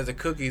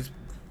cookies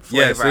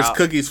flavor. Yes, there's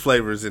cookies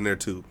flavors in there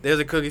too. There's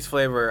a cookies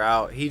flavor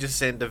out. He just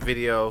sent the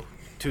video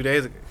 2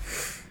 days ago.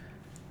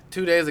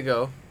 2 days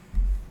ago.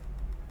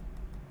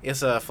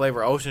 It's a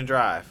flavor Ocean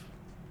Drive.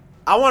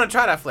 I want to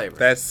try that flavor.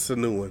 That's a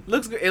new one.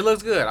 Looks good. It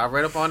looks good. I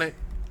read up on it.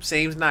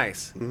 Seems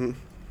nice. Mm-hmm.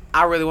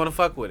 I really want to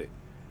fuck with it.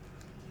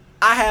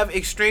 I have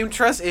extreme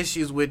trust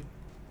issues with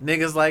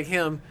niggas like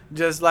him.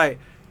 Just like,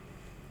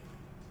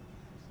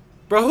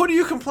 bro, who do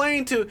you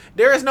complain to?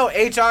 There is no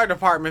HR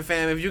department,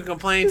 fam. If you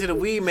complain to the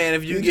weed man,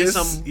 if you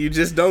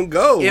just don't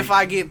go. If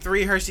I get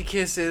 3 Hershey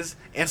Kisses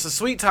and some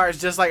sweet tarts,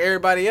 just like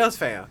everybody else,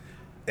 fam.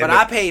 But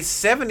I paid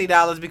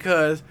 $70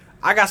 because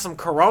I got some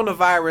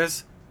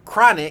coronavirus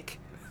chronic.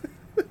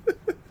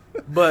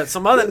 But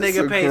some other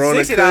nigga paid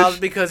 $60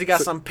 because he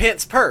got some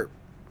Pence perp.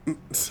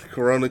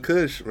 Corona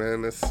Kush,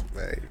 man. That's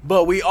like.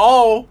 But we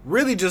all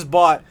really just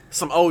bought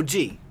some OG.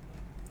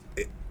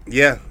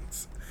 Yeah.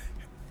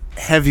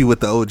 Heavy with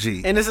the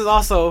OG. And this is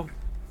also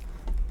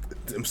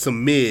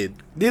some mid.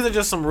 These are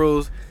just some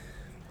rules.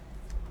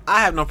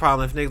 I have no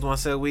problem if niggas want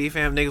to sell weed,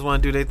 fam. Niggas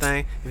want to do their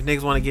thing. If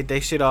niggas want to get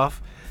their shit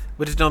off.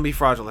 But just don't be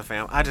fraudulent,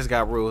 fam. I just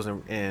got rules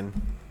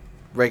and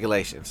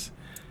regulations.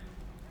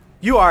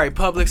 You are a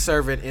public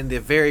servant in the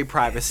very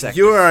private sector.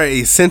 You are an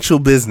essential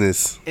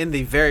business. In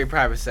the very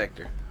private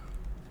sector.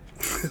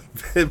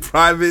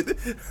 Private?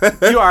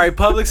 You are a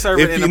public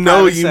servant in the private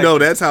sector. If you know, you know.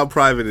 That's how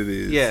private it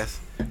is. Yes.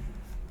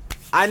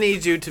 I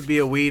need you to be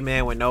a weed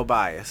man with no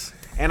bias.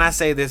 And I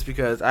say this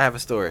because I have a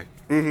story.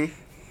 Mm-hmm.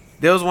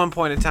 There was one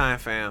point in time,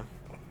 fam,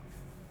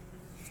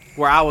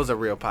 where I was a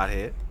real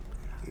pothead.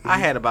 Mm-hmm. I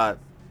had about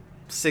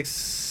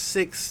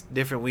six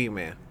different weed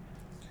men.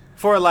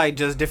 For like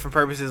just different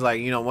purposes,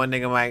 like, one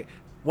nigga might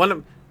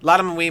a lot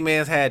of them weed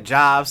mans had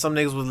jobs. Some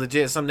niggas was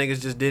legit. Some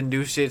niggas just didn't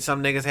do shit.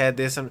 Some niggas had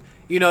this.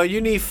 You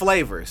need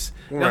flavors.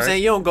 You know what I'm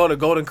saying? You don't go to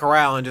Golden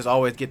Corral and just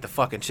always get the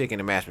fucking chicken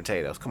and mashed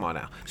potatoes. Come on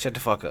now, shut the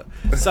fuck up.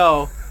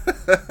 So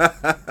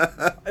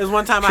it was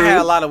one time I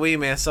had a lot of weed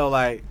mans. So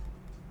like,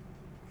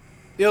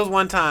 there was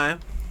one time,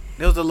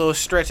 there was a little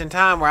stretch in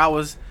time where I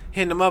was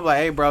hitting them up like,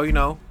 hey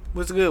bro,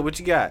 what's good? What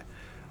you got?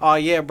 Oh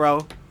yeah,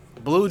 bro,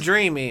 Blue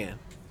Dream in.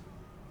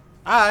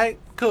 Alright,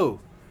 cool.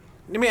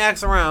 Let me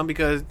ask around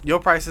because your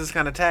price is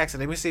kind of taxing.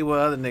 Let me see what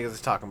other niggas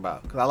is talking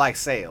about. Because I like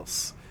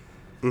sales.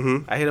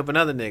 Mm-hmm. I hit up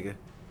another nigga.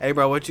 Hey,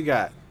 bro, what you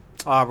got?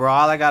 Oh, bro,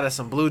 all I got is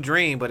some Blue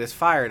Dream, but it's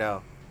fire,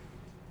 though.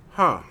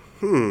 Huh.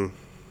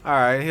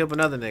 Alright, hit up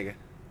another nigga.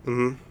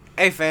 Mm-hmm.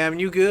 Hey, fam,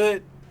 you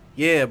good?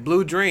 Yeah,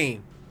 Blue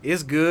Dream.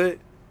 It's good.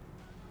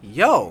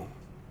 Yo.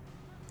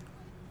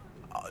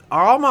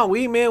 Are all my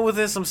weed men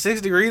within some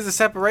 6 degrees of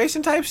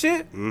separation type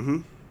shit?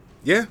 Mm-hmm.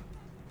 Yeah.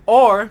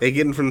 Or they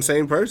getting from the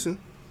same person.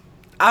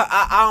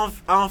 I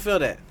don't feel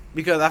that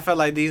because I felt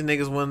like these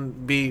niggas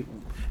wouldn't be,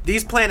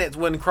 these planets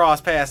wouldn't cross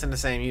paths in the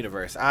same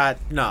universe.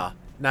 Not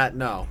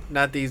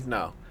these.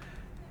 No.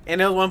 And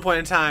there was one point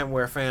in time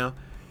where, fam,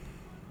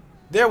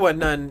 there was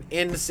nothing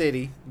in the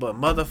city but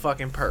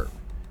motherfucking perp.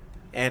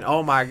 And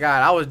oh my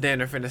god, I was damn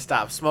near finna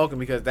stop smoking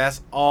because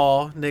that's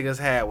all niggas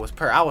had was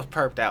perp. I was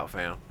perped out,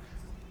 fam.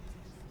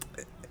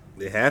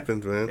 It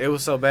happens, man. It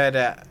was so bad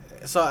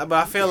but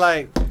I feel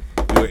like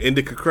you're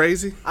indica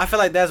crazy. I feel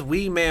like that's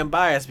weed man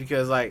bias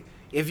because like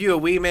if you're a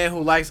weed man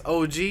who likes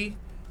OG,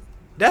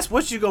 that's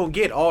what you gonna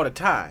get all the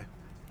time.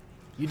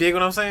 You dig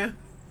what I'm saying?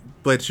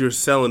 But you're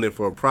selling it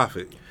for a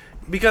profit.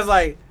 Because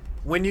like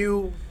when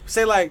you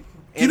say like,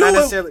 you know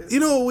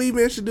what weed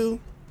man should do?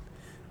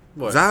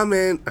 What?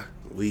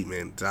 Weed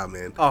man.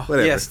 Oh,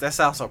 whatever. Yes, that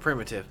sounds so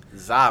primitive.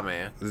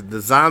 Man.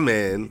 The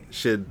man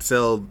should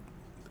sell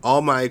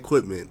all my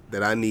equipment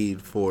that I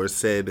need for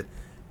said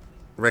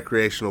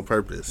recreational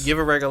purpose. Give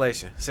a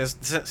regulation.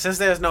 Since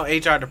there's no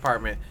HR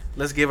department,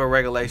 let's give a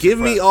regulation. Give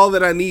me all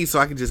that I need so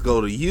I can just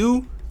go to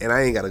you and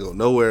I ain't got to go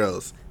nowhere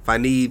else. If I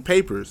need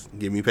papers,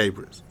 give me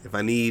papers. If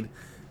I need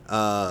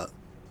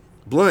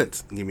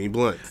blunts, give me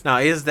blunts. Now,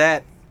 is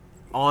that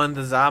on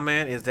the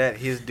Zaman? Is that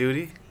his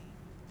duty?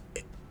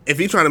 If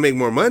he's trying to make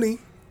more money,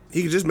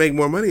 he can just make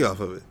more money off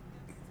of it.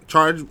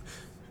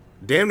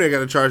 Damn near got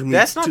to charge me.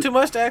 That's not too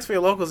much to ask for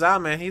your local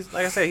Zaman. He's,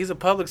 like I said, he's a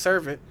public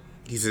servant.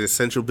 He's an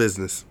essential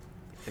business.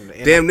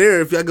 Damn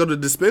near, if y'all go to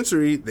the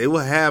dispensary, they will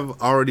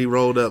have already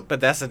rolled up. But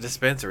that's a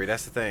dispensary.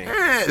 That's the thing.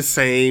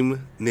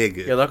 Same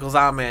nigga. Your local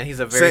Zah man, he's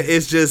a very...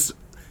 It's just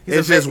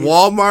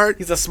Walmart.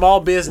 He's a small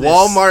business.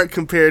 Walmart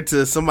compared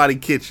to somebody's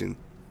kitchen.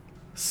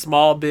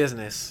 Small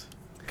business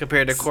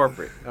compared to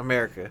corporate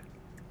America.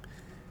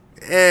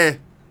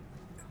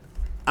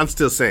 I'm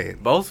still saying.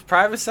 Both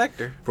private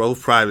sector.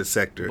 Both private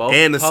sector. Both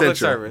and public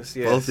essential. Service,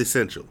 yes. Both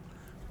essential.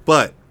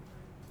 But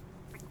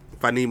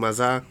if I need my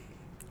Zah,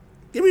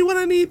 give me what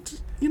I need,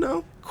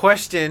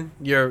 Question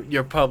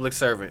your public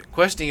servant.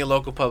 Question your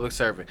local public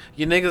servant.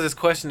 You niggas is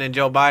questioning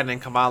Joe Biden and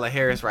Kamala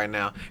Harris right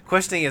now.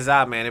 Questioning your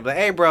Zah man. They be like,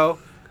 hey, bro,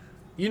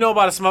 you know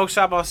about a smoke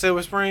shop on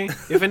Silver Spring?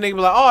 If a nigga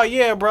be like, oh,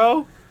 yeah,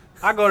 bro,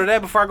 I go to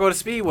that before I go to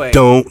Speedway.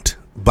 Don't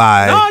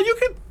buy. You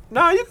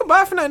can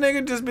buy from that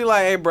nigga. Just be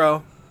like, hey,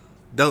 bro.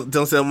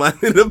 Don't sell mine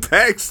in the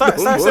packs. Start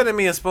sending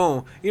me a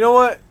spoon. You know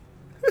what?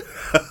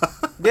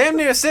 Damn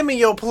near send me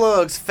your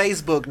plug's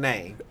Facebook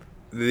name.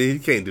 You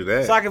can't do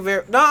that. So I can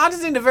I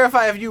just need to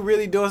verify if you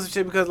really doing some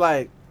shit because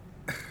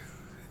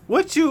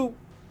we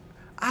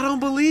don't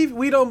believe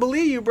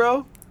you,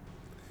 bro.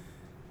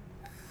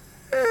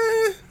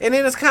 And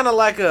then it's kind of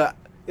like an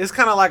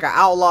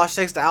outlaw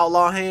shakes the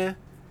outlaw hand.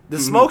 The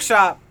smoke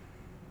shop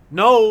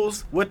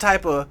knows what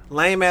type of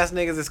lame ass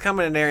niggas is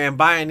coming in there and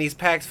buying these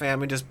packs,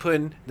 fam, and just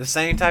putting the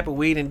same type of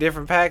weed in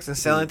different packs and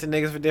selling to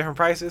niggas for different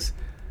prices.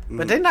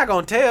 But they not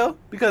gonna tell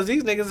because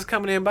these niggas is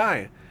coming in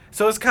buying.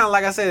 So it's kind of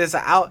like I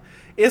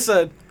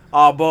said,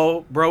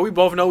 bro, we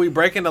both know we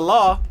breaking the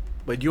law,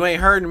 but you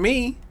ain't hurting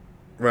me.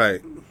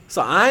 Right.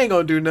 So I ain't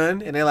gonna do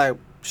nothing. And they're like,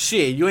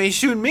 shit, you ain't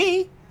shooting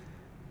me.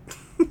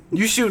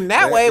 You shooting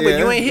that way, but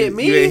you ain't hit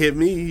me. You ain't hit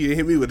me. You ain't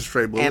hit me with a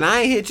straight bullet. And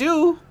I ain't hit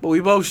you, but we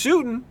both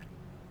shooting.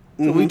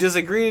 So we just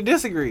agree to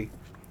disagree.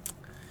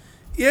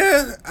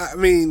 Yeah, I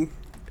mean,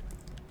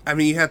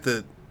 you have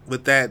to,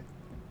 with that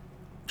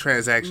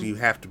transaction, you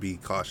have to be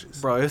cautious.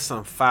 Bro, it's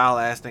some foul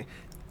ass thing.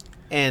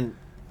 And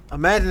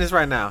imagine this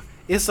right now.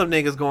 It's some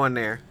niggas going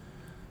there,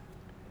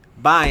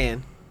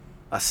 buying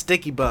a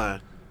sticky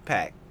bun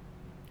pack,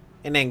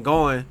 and then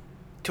going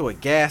to a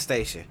gas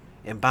station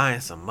and buying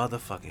some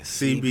motherfucking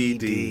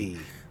CBD.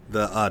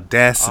 The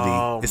audacity.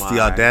 It's the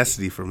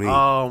audacity for me.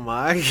 Oh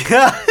my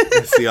God.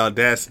 It's the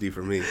audacity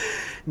for me.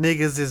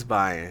 Niggas is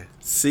buying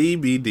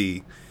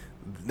CBD.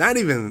 Not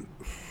even.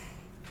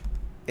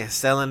 And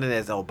selling it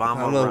as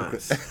Obama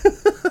runs.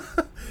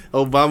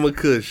 Obama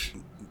Kush.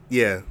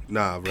 Yeah,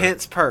 nah, bro.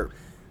 Pence Perp.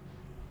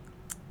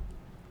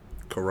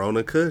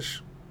 Corona Kush.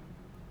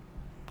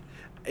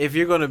 If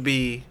you're going to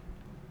be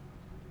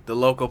the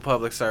local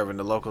public servant,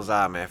 the local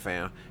Zah man,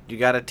 fam, you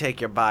got to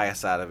take your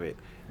bias out of it.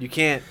 You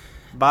can't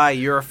buy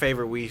your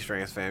favorite weed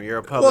strains, fam. You're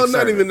a public servant.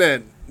 Well, not even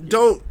that.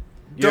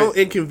 Don't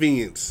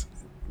inconvenience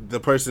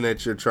the person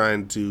that you're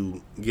trying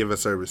to give a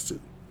service to.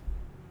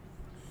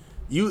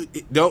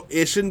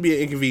 It shouldn't be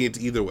an inconvenience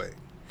either way.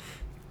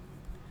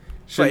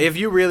 So if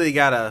you really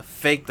gotta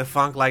fake the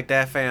funk like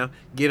that, fam,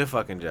 get a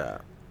fucking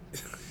job.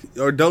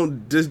 Or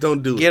don't do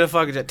it. Get a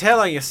fucking job. Tell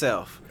on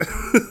yourself.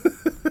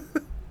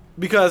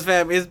 Because,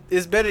 fam,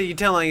 it's better you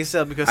tell on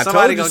yourself because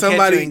somebody gonna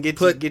catch you and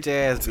get your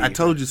ass beat. I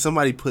told you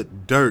somebody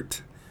put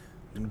dirt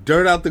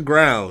out the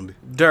ground.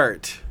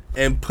 Dirt.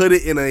 And put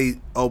it in a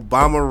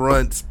Obama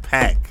Runs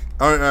pack.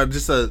 Or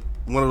just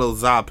one of those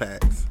Zah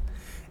packs.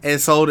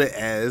 And sold it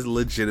as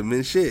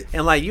legitimate shit.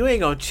 And, like, you ain't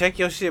gonna check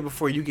your shit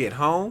before you get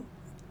home.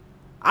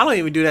 I don't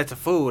even do that to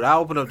food. I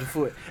open up the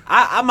food.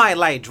 I might,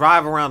 like,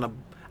 drive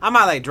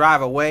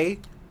away.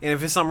 And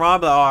if it's something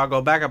wrong, I'll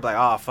go back. I'll be like,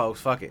 oh,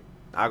 folks, fuck it.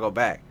 I'll go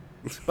back.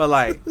 But,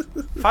 like,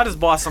 if I just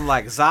bought some,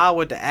 like, Zah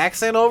with the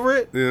accent over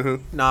it,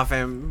 nah,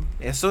 fam.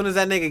 As soon as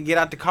that nigga get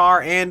out the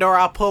car or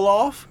I pull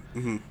off,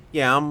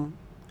 yeah,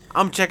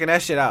 I'm checking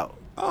that shit out.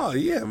 Oh,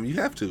 yeah, you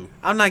have to.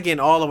 I'm not getting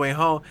all the way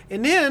home.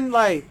 And then,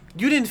 like,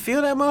 you didn't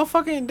feel that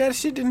motherfucker, and that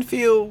shit didn't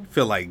feel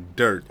like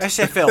dirt. That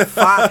shit felt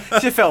fine.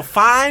 Shit felt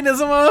fine as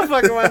a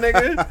motherfucker, my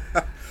nigga.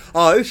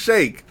 Oh, it's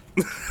shake.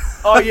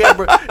 Oh, yeah,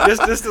 bro.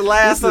 This the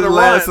last of the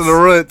last of the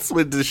runts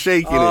with the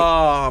shake in it.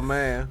 Oh,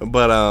 man.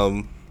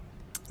 But,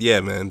 yeah,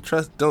 man.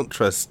 Don't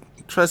trust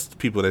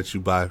people that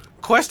you buy.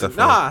 Question.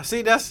 Nah,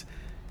 see,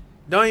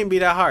 don't even be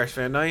that harsh,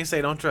 fam. Don't even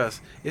say don't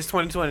trust. It's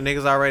 2020.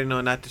 Niggas already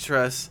know not to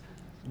trust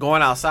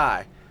going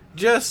outside.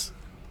 Just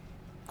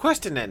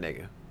question that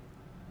nigga.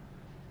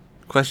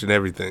 Question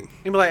everything.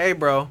 You be like, hey,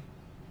 bro,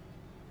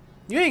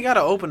 you ain't got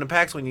to open the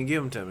packs when you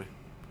give them to me.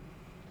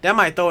 That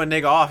might throw a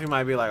nigga off. He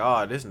might be like,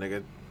 oh, this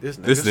nigga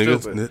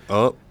stupid.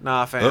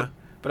 Nah, fam.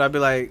 But I'd be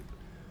like,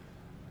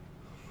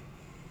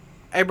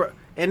 hey, bro.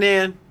 And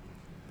then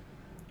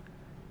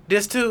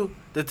this, too,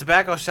 the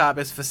tobacco shop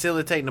is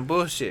facilitating the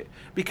bullshit.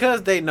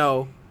 Because they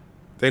know.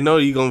 They know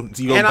you gonna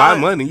buy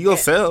money. You gonna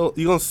sell.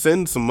 You gonna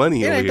send some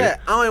money over here.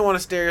 That. I don't even want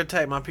to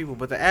stereotype my people,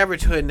 but the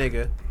average hood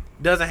nigga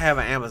doesn't have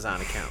an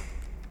Amazon account.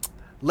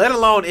 Let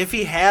alone if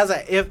he has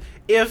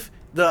if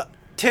the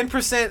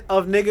 10%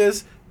 of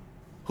niggas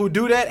who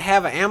do that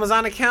have an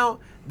Amazon account,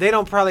 they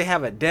don't probably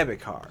have a debit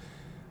card.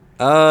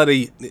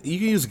 You can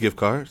use gift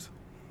cards.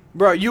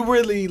 Bro, you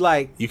really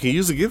like... You can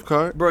use a gift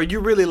card. Bro, you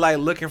really like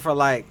looking for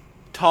like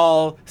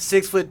tall,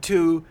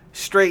 6'2",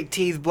 straight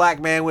teeth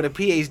black man with a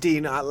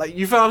PhD. Like,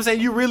 you feel what I'm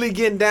saying? You really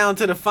getting down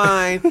to the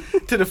fine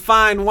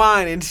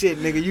wine and shit,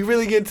 nigga. You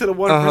really getting to the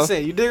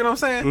 1%. You dig what I'm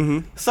saying?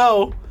 Mm-hmm.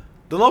 So,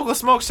 the local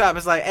smoke shop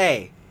is like,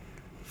 hey,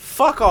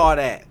 fuck all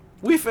that.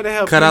 We finna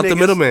help Cut you out niggas. the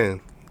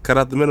middleman. Cut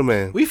out the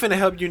middleman. We finna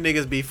help you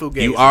niggas be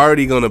fugazi. You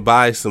already gonna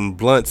buy some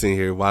blunts in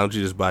here. Why don't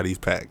you just buy these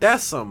packs?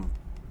 That's some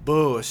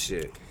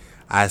bullshit.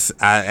 I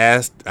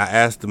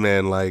asked the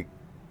man, like,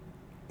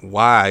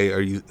 why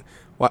are you...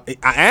 I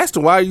asked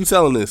him, why are you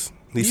selling this?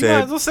 He said,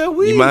 might as well sell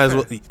weed. You might as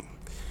well...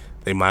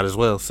 They might as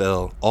well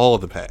sell all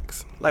the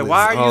packs. Like,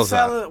 why are you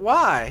selling...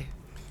 Why?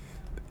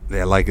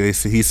 Yeah, like he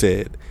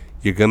said,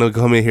 you're going to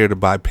come in here to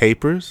buy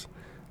papers,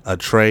 a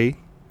tray,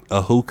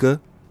 a hookah,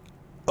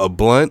 a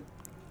blunt.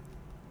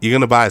 You're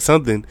going to buy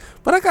something,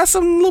 but I got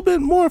something a little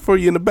bit more for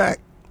you in the back.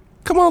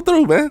 Come on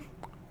through, man.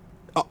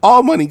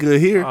 All money good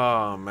here.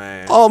 Oh,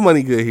 man. All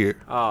money good here.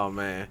 Oh,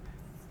 man.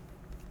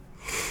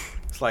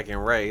 It's like in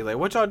Ray. Like,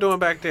 what y'all doing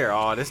back there?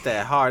 Oh, this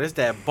that hard. This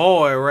that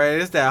boy, Ray.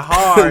 This that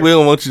hard. We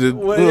don't want you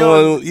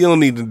to... you don't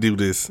need to do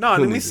this. No,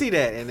 let me see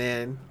that. And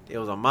then it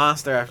was a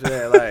monster after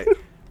that. Like,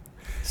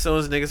 as soon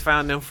as niggas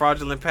found them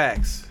fraudulent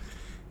packs.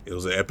 It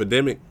was an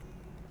epidemic.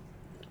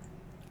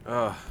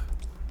 Ugh.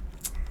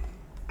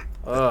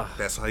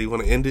 That's how you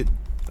want to end it?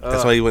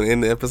 That's how you want to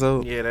end the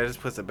episode? Yeah, that just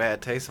puts a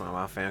bad taste in my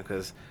mouth, fam,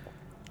 because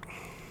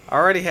I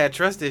already had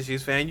trust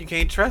issues, fam. You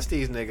can't trust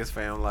these niggas,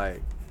 fam.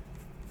 Like,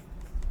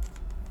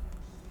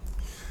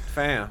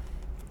 fam.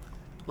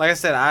 Like I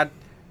said, I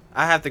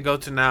have to go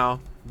to now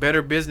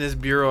Better Business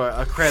Bureau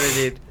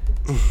accredited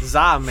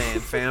ZA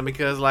man, fam,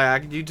 because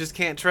like you just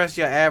can't trust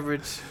your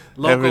average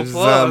local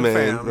plug,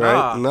 fam.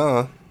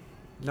 Right?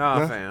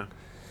 Nah, fam.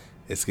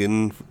 It's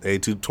getting to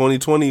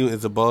 2020.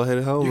 It's a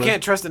ball-headed hole. You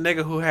can't trust a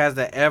nigga who has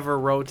the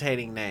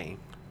ever-rotating name.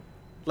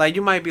 Like,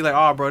 you might be like,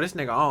 oh, bro, this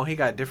nigga, he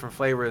got different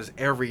flavors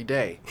every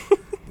day.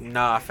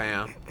 Nah,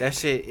 fam. That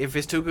shit, if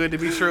it's too good to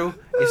be true,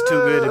 it's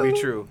too good to be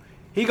true.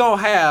 He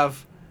gonna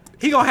have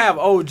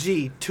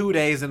OG 2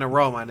 days in a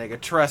row, my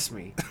nigga. Trust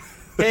me.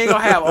 He ain't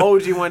gonna have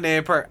OG one day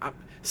in per.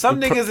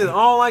 Some niggas is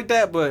on like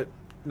that, but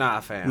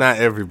nah, fam. Not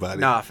everybody.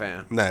 Nah,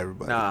 fam. Not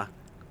everybody. Nah.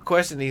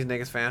 Question these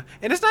niggas, fam.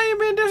 And it's not even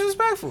being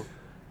disrespectful.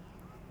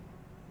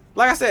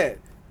 Like I said,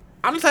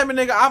 I'm the type of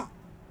nigga,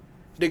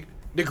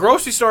 the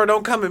grocery store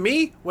don't come at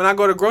me when I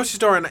go to the grocery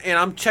store and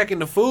I'm checking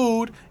the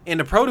food in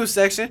the produce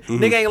section.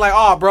 Mm-hmm. Nigga ain't like,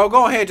 oh, bro,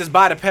 go ahead, just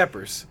buy the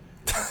peppers.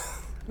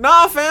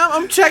 Nah, fam,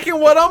 I'm checking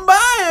what I'm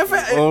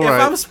buying. If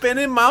I'm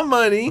spending my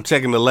money. I'm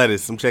checking the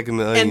lettuce. I'm checking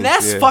the onions. And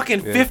that's fucking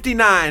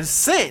 59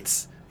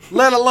 cents.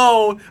 Let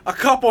alone a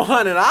couple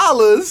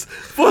 $100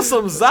 for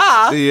some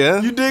za. Yeah.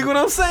 You dig what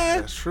I'm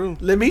saying? That's true.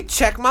 Let me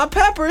check my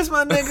peppers,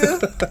 my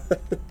nigga.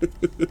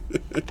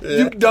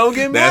 You don't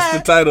get mad. That's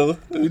the title.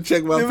 Let me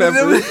check my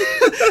peppers.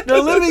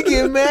 Don't let me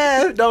get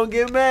mad. Don't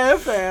get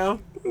mad, fam.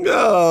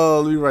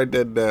 No, let me write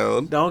that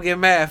down. Don't get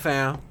mad,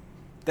 fam.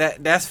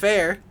 That's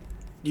fair.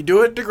 You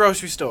do it at the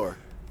grocery store.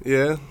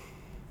 Yeah.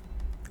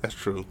 That's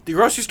true. The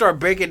grocery store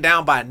break it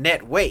down by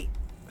net weight.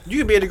 You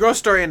can be at the grocery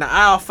store in the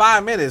aisle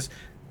 5 minutes,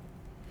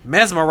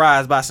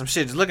 mesmerized by some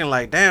shit, just looking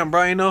like, damn,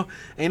 bro, ain't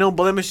no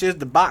blemishes.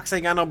 The box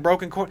ain't got no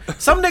broken corner.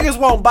 Some niggas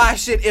won't buy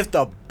shit if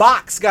the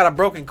box got a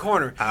broken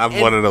corner. I'm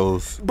one of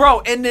those, bro.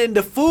 And then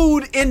the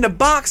food in the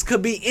box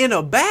could be in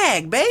a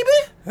bag, baby.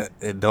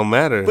 It don't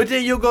matter. But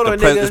then you go to a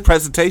nigga. This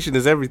presentation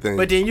is everything.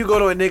 But then you go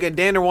to a nigga,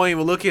 Danner won't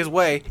even look his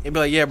way and be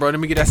like, yeah, bro, let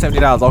me get that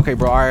 $70. Okay,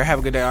 bro, all right, have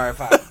a good day. All right,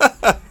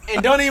 fine.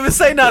 And don't even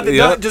say nothing.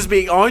 Yep. Don't just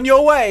be on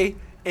your way.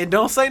 And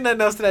don't say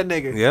nothing else to that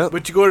nigga. Yep.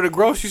 But you go to the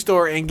grocery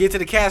store and get to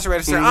the cash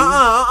register. You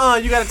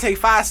got to take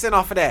 5 cents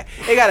off of that.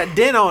 It got a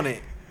dent on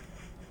it.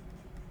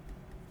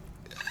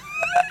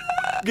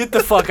 Get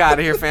the fuck out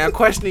of here, fam.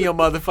 Questioning your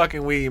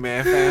motherfucking weed,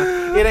 man,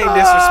 fam. It ain't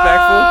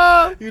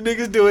disrespectful. You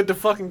niggas do it at the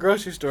fucking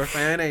grocery store,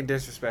 fam. It ain't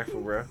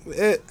disrespectful, bro.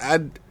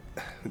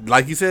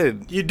 Like you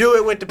said. You do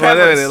it with the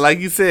peppers. Like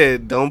you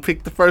said, don't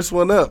pick the first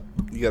one up.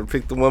 You got to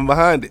pick the one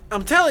behind it.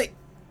 I'm telling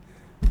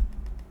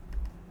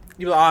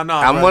you. Like, oh, no,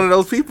 I'm one of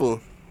those people.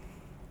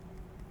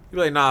 You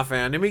like, nah,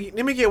 fam. Let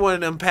me get one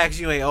of them packs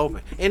you ain't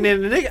open. And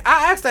then the nigga,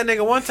 I asked that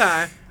nigga one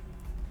time.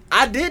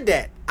 I did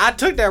that. I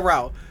took that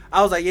route.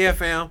 I was like, yeah,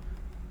 fam.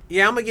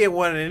 Yeah, I'm gonna get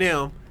one of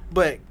them,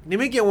 but let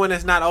me get one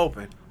that's not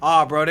open.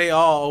 Oh, bro, they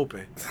all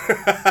open.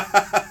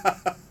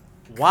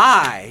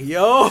 Why,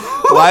 yo?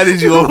 Why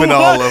did you open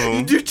all of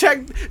them?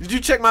 Did you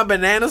check my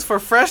bananas for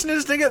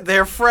freshness, nigga?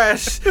 They're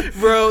fresh,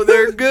 bro.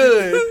 They're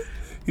good.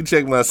 You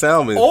check my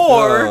salmon.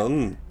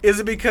 Or is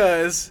it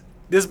because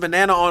this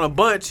banana on a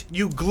bunch,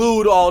 you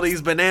glued all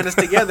these bananas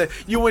together?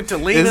 You went to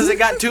Lena's and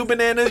got 2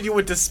 bananas. You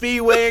went to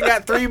Speedway and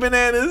got 3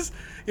 bananas.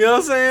 You know what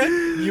I'm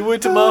saying? You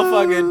went to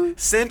motherfucking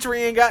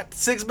Century and got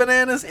 6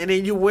 bananas. And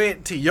then you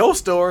went to your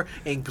store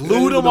and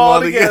glued them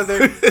all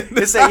together.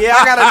 And said, yeah,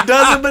 I got a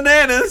dozen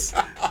bananas.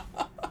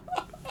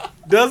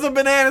 Dozen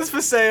bananas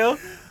for sale.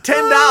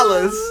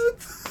 $10.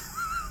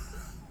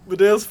 But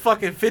there's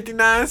fucking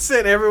 59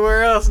 cents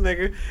everywhere else,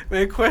 nigga.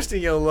 Man,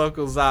 question your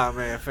local Za,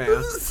 man,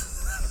 fam.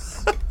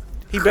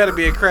 He better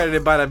be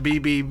accredited by the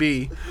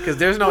BBB, because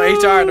there's no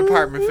HR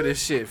department for this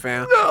shit,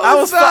 fam. No,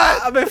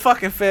 I've been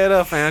fucking fed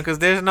up, fam, because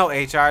there's no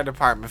HR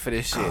department for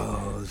this shit.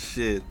 Oh,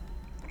 shit.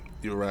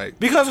 You're right.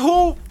 Because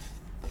who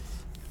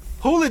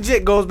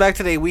legit goes back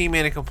to their weed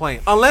man and complain?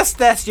 Unless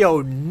that's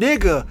your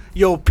nigga,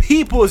 your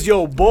people's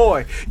your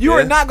boy. You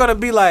are not going to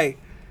be like,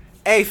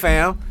 hey,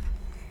 fam,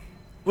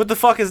 what the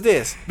fuck is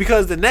this?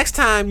 Because the next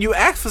time you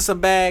ask for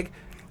some bag,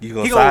 he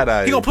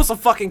gonna put some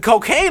fucking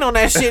cocaine on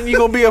that shit and you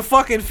gonna be a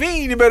fucking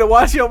fiend. You better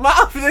watch your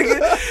mouth,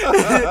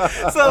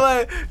 nigga. So,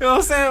 like, you know what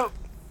I'm saying?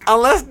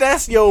 Unless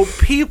that's your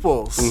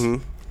people's,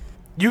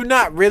 you're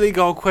not really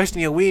gonna question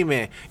your weed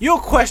man. You'll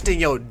question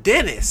your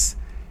dentist.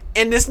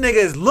 And this nigga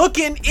is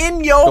looking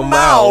in your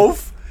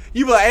mouth.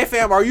 You be like, hey,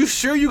 fam, are you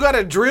sure you got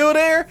a drill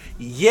there?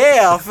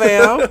 Yeah,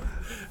 fam.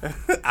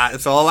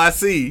 It's all I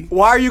see.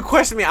 Why are you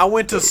questioning me? I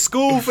went to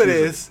school for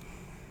this.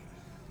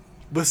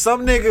 But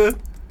some nigga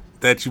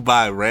that you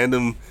buy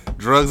random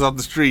drugs off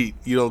the street,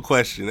 you don't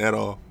question at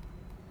all.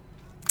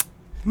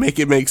 Make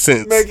it make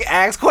sense.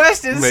 Ask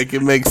questions. Make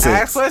it make sense.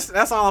 Ask questions.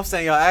 That's all I'm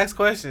saying, y'all. Ask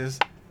questions.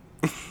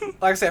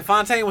 Like I said,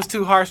 Fontaine was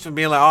too harsh for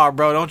being like, oh,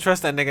 bro, don't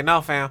trust that nigga.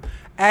 No, fam.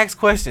 Ask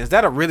questions.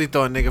 That'll really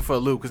throw a nigga for a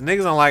loop, because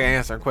niggas don't like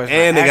answering questions.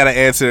 And they got to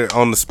answer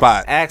on the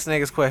spot. Ask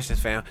niggas questions,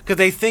 fam. Because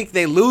they think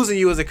they losing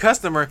you as a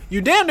customer.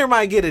 You damn near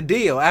might get a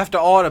deal after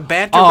all the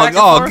banter back and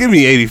forth. Give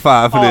me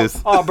 85 for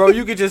this. Oh, bro,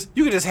 you could just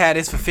have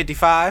this for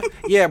 55.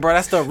 Yeah, bro,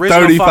 that's the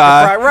original 35,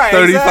 fucking price. Right,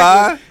 35.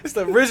 Exactly. It's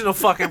the original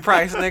fucking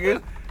price,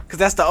 nigga. Because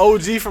that's the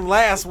OG from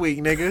last week,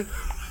 nigga.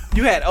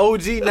 You had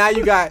OG, now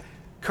you got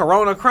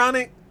Corona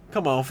Chronic.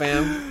 Come on,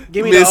 fam.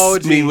 Give me the OG.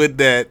 Miss me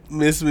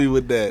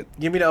with that.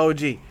 Give me the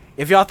OG.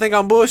 If y'all think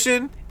I'm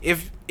bullshitting,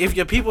 if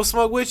your people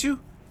smoke with you,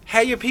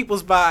 have your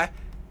peoples buy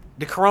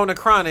the Corona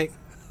Chronic,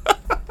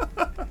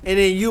 and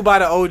then you buy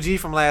the OG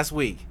from last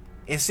week,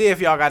 and see if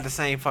y'all got the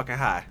same fucking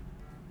high.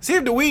 See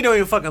if the weed don't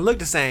even fucking look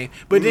the same,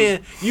 but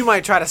then you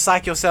might try to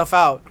psych yourself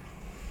out,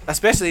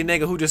 especially a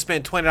nigga who just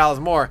spent $20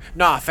 more.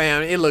 Nah,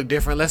 fam, it look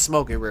different. Let's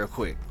smoke it real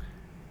quick.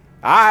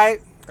 All right.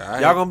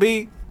 Y'all gonna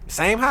be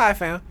same high,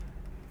 fam.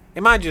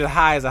 And mind you, the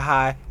high is a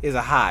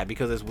high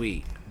because it's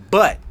weed.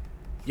 But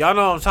y'all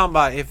know what I'm talking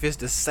about. If it's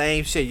the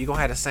same shit, you're going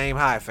to have the same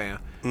high, fam.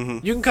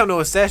 You can come to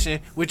a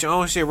session with your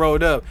own shit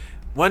rolled up.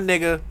 One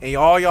nigga, and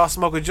all y'all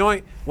smoke a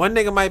joint, one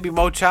nigga might be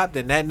more chopped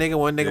than that nigga,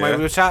 one nigga might be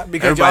more chopped,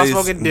 because y'all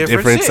smoking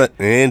different shit.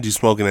 And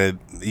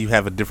you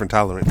have a different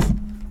tolerance.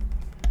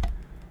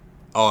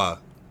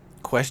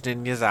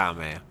 Question your eye,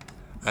 man.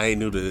 I ain't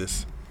new to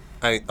this.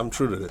 I'm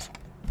true to this.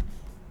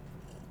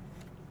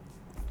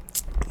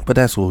 But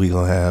that's what we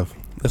going to have.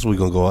 That's what we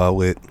going to go out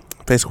with.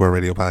 Basic Word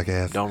Radio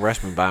Podcast. Don't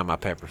rush me buying my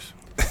peppers.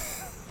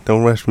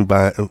 Don't rush me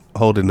by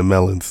holding the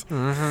melons.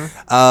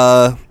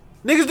 Niggas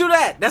do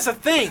that. That's a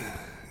thing.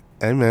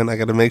 Hey, man, I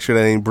got to make sure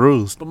that ain't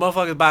bruised. But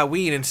motherfuckers buy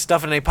weed and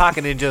stuff in their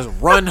pocket and just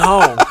run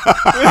home.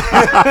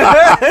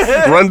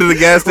 Run to the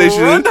gas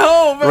station. Run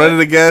home, man. Run to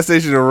the gas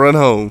station and run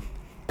home.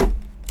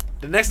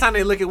 The next time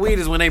they look at weed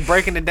is when they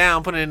breaking it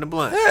down, putting it in the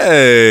blunt.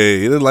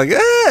 Hey, they're like,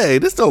 hey,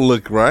 this don't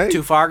look right.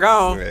 Too far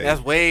gone. Right.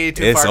 That's way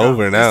too far gone. It's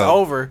over now. It's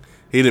over.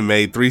 He done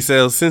made 3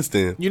 sales since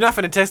then. You're not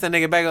finna text that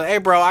nigga back like, hey,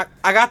 bro,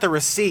 I got the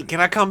receipt.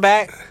 Can I come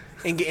back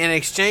and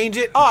exchange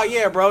it? Oh,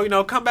 yeah, bro. You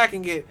know, come back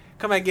and get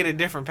a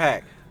different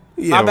pack.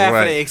 Yeah, my bad right.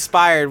 for the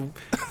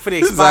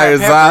expired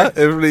Za.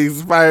 For the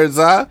expired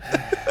Za.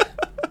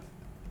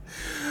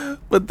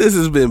 But this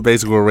has been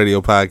Basic Word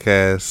Radio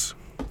Podcast.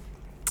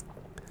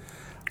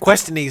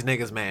 Question these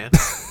niggas, man.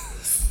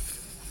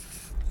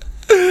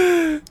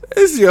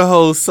 It's your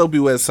host, Soapy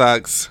Wet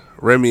Socks.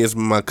 Remy is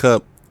my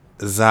cup.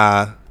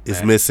 Za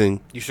is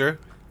missing. You sure?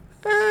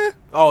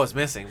 Oh, it's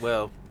missing.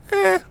 Well,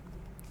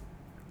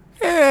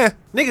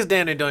 niggas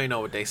damn near don't even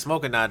know what they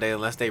smoking nowadays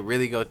unless they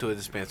really go to a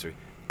dispensary.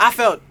 I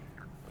felt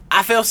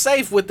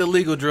safe with the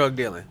legal drug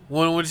dealing.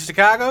 When I went to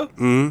Chicago,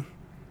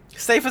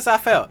 safe as I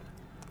felt.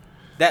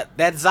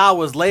 That Za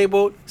was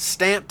labeled,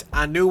 stamped.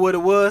 I knew what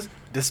it was.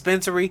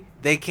 Dispensary,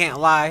 they can't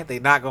lie. They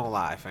not gonna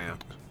lie, fam.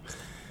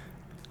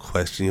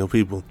 Question your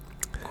people.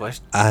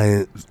 Question.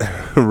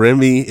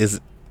 Remy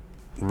is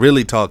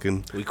really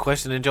talking. We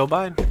questioning Joe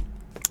Biden.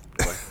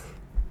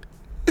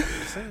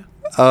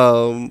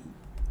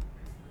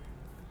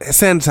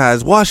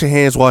 Sanitize. Wash your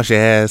hands. Wash your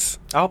ass.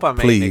 I hope I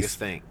made Please. niggas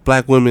think.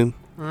 Black women,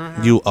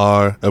 you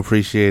are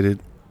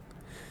appreciated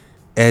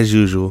as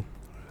usual,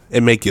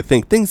 and make you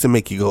think things that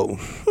make you go.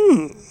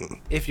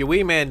 If your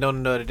weed man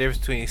don't know the difference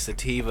between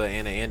sativa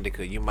and an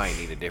indica, you might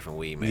need a different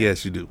weed man.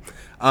 Yes, you do.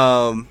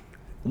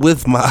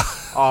 With my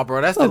bro,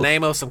 that's the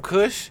name of some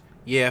Kush.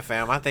 Yeah,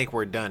 fam, I think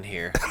we're done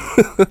here.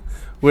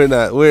 we're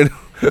not. I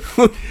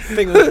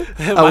think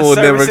my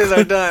services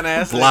are done.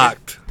 Ass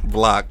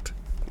blocked.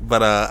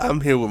 But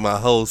I'm here with my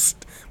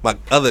host, my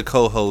other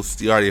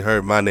co-host. You already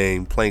heard my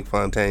name, Plank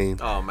Fontaine.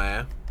 Oh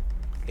man,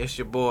 it's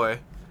your boy.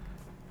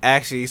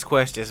 Ask these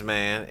questions,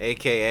 man.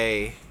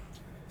 AKA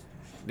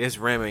this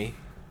Remy.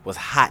 was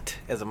hot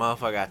as a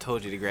motherfucker, I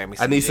told you to grab me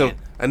some I need gin.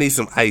 I need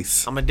some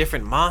ice. I'm a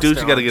different monster. Dude,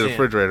 you gotta get a gin.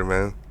 refrigerator,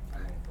 man.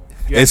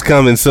 It's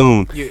coming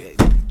soon.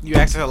 You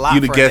asking a lot.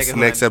 You the for guest a nigga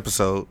next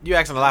episode. You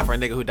asking a lot for a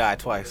nigga who died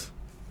twice.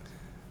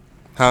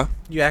 Huh?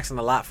 You asking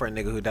a lot for a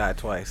nigga who died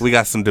twice. We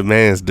got some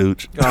demands,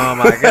 dude. Oh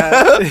my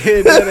god. That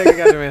nigga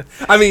got demands.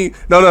 I mean,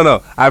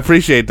 no. I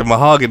appreciate the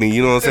mahogany.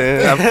 You know what I'm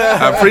saying?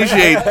 I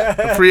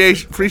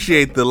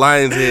appreciate the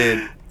lion's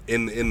head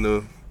in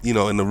the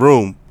in the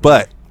room,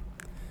 but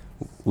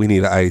we need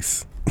an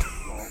ice.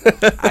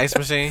 Ice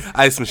machine.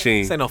 Ice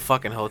machine. This ain't no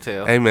fucking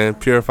hotel. Hey man,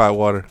 purified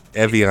water,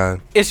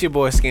 Evian. It's your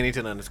boy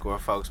Skinnyton _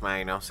 folks, man.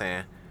 You know what I'm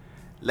saying?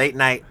 Late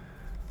night,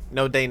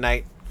 no day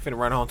night. Finna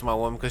run home to my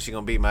woman because she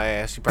gonna beat my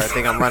ass. She probably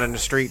think I'm running the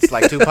streets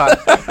like Tupac.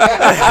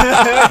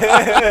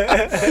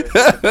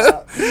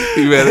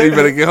 You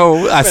better get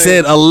home. I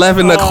said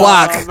 11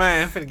 o'clock. Oh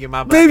man, I'm finna get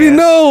my baby ass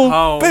no,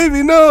 home.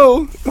 baby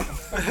no.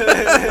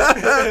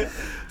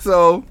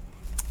 So.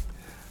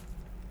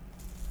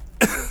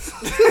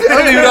 I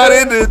don't even know how to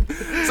end it.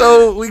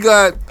 So we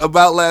got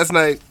About Last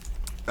Night.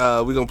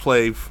 We're gonna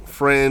play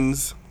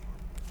Friends.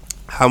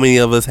 How many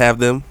of us have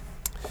them?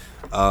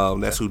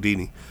 That's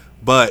Houdini.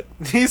 But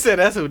he said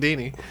that's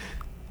Houdini.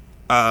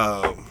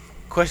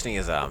 Questioning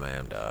is out,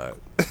 man, dog.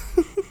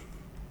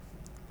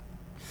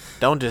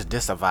 Don't just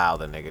disavow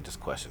the nigga. Just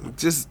question him.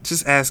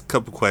 Just ask a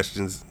couple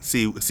questions.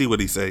 See what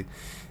he say.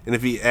 And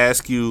if he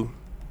ask you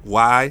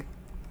why,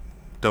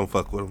 don't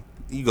fuck with him.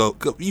 You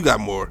got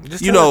more.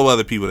 Just you know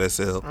other people that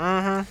sell.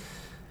 Mm-hmm.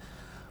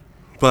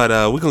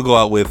 But we're gonna go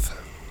out with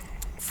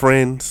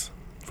Friends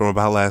from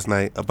About Last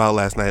Night. About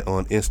Last Night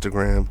on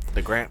Instagram.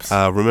 The Gramps.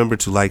 Remember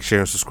to like, share,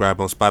 and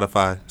subscribe on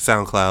Spotify,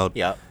 SoundCloud,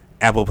 yep.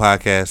 Apple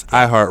Podcasts,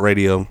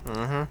 iHeartRadio,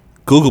 mm-hmm.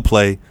 Google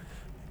Play,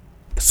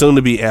 soon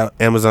to be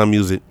Amazon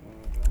Music,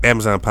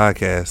 Amazon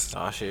Podcasts.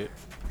 Oh shit.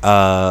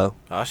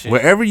 Shit.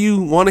 Wherever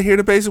you want to hear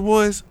the Basic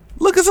Boys,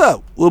 look us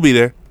up. We'll be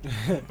there.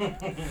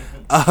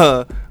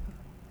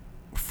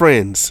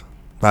 Friends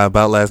by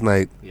About Last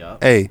Night.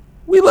 Yep. Hey,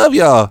 we love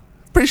y'all.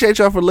 Appreciate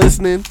y'all for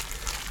listening.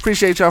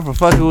 Appreciate y'all for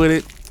fucking with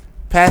it.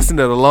 Passing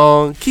it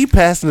along. Keep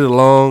passing it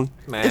along.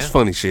 Man. It's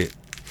funny shit.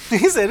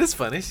 He said it's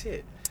funny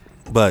shit.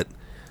 But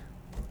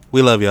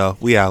we love y'all.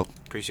 We out.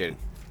 Appreciate it.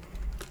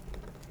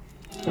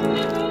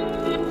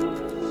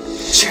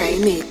 Trey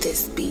made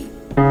this beat.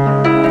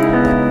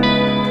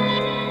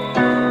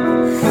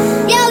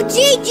 Yo,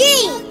 GG!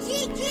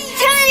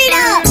 Turn it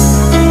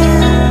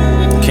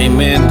up! Came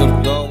in through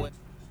the doorway.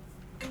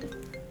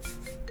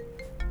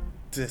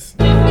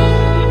 Just on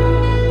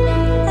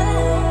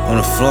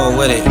the floor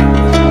with it.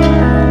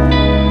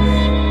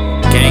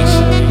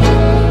 Gangsta.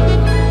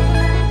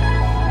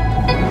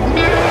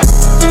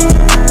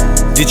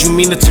 Did you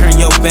mean to turn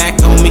your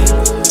back on me?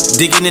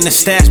 Digging in the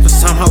stash, but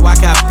somehow I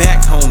got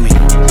back, homie.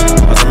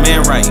 I was a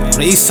man right,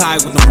 on the east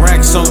side with them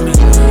racks on me.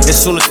 As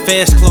soon as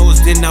fast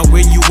closed in, now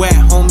where you at,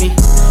 homie?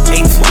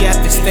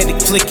 ATF is steady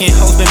clicking,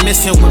 hoes been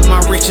missing with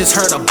my riches.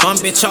 Heard a bum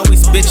bitch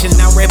always bitching,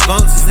 now Red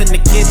Bones is in the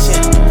kitchen.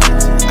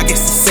 I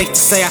guess it's safe to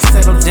say I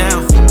settled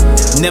down.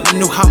 Never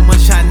knew how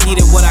much I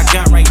needed what I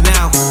got right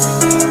now.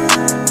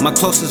 My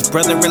closest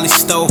brother really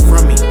stole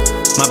from me.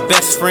 My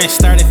best friend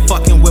started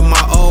fucking with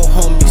my old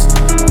homies.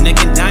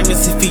 Necking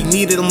diamonds if he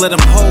needed them, let him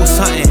hold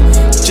something.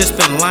 Just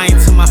been lying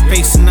to my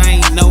face and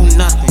I ain't know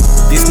nothing.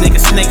 These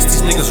niggas snakes,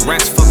 these niggas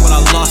rats. Fuck what I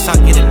lost, I'll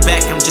get it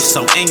back. I'm just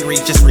so angry,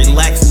 just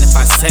relaxing. If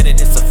I said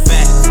it, it's a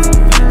fact.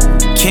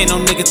 Can't no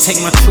nigga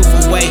take my truth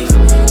away.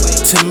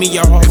 To me,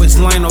 you're always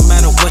lying no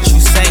matter what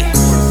you say.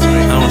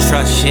 I don't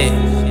trust shit,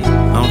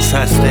 I don't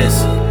trust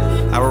this.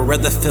 I would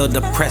rather feel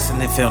depressed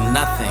than feel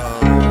nothing.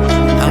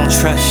 I don't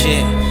trust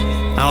shit,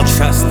 I don't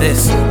trust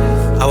this.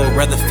 I would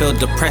rather feel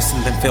depressed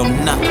than feel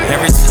nothing.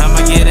 Every time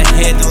I get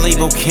ahead, the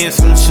label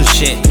canceling some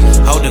shit.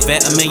 Hold the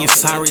vet, a million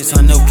sorries,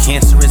 I know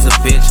cancer is a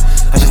bitch.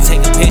 I should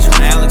take a page from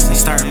Alex and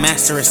start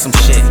mastering some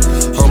shit.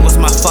 Or was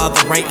my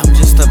father right? I'm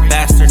just a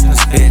bastard in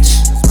this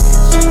bitch.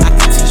 I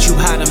can teach you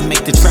how to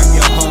make the trap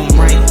your home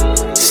right.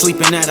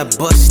 Sleeping at a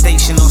bus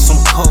station on some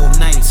cold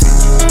nights.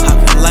 How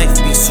can life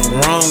be so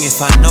wrong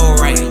if I know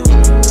right?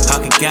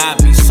 How can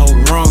God be so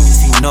wrong if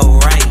you know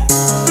right?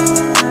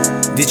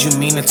 Did you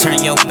mean to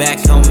turn your back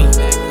on me?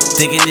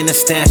 Digging in the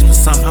stash, but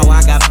somehow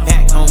I got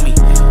back on me.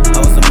 I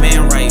was a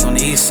man right on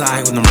the east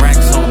side with them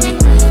racks on me.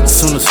 As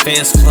soon as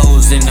fans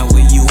closed in, now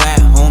where you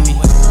at, homie?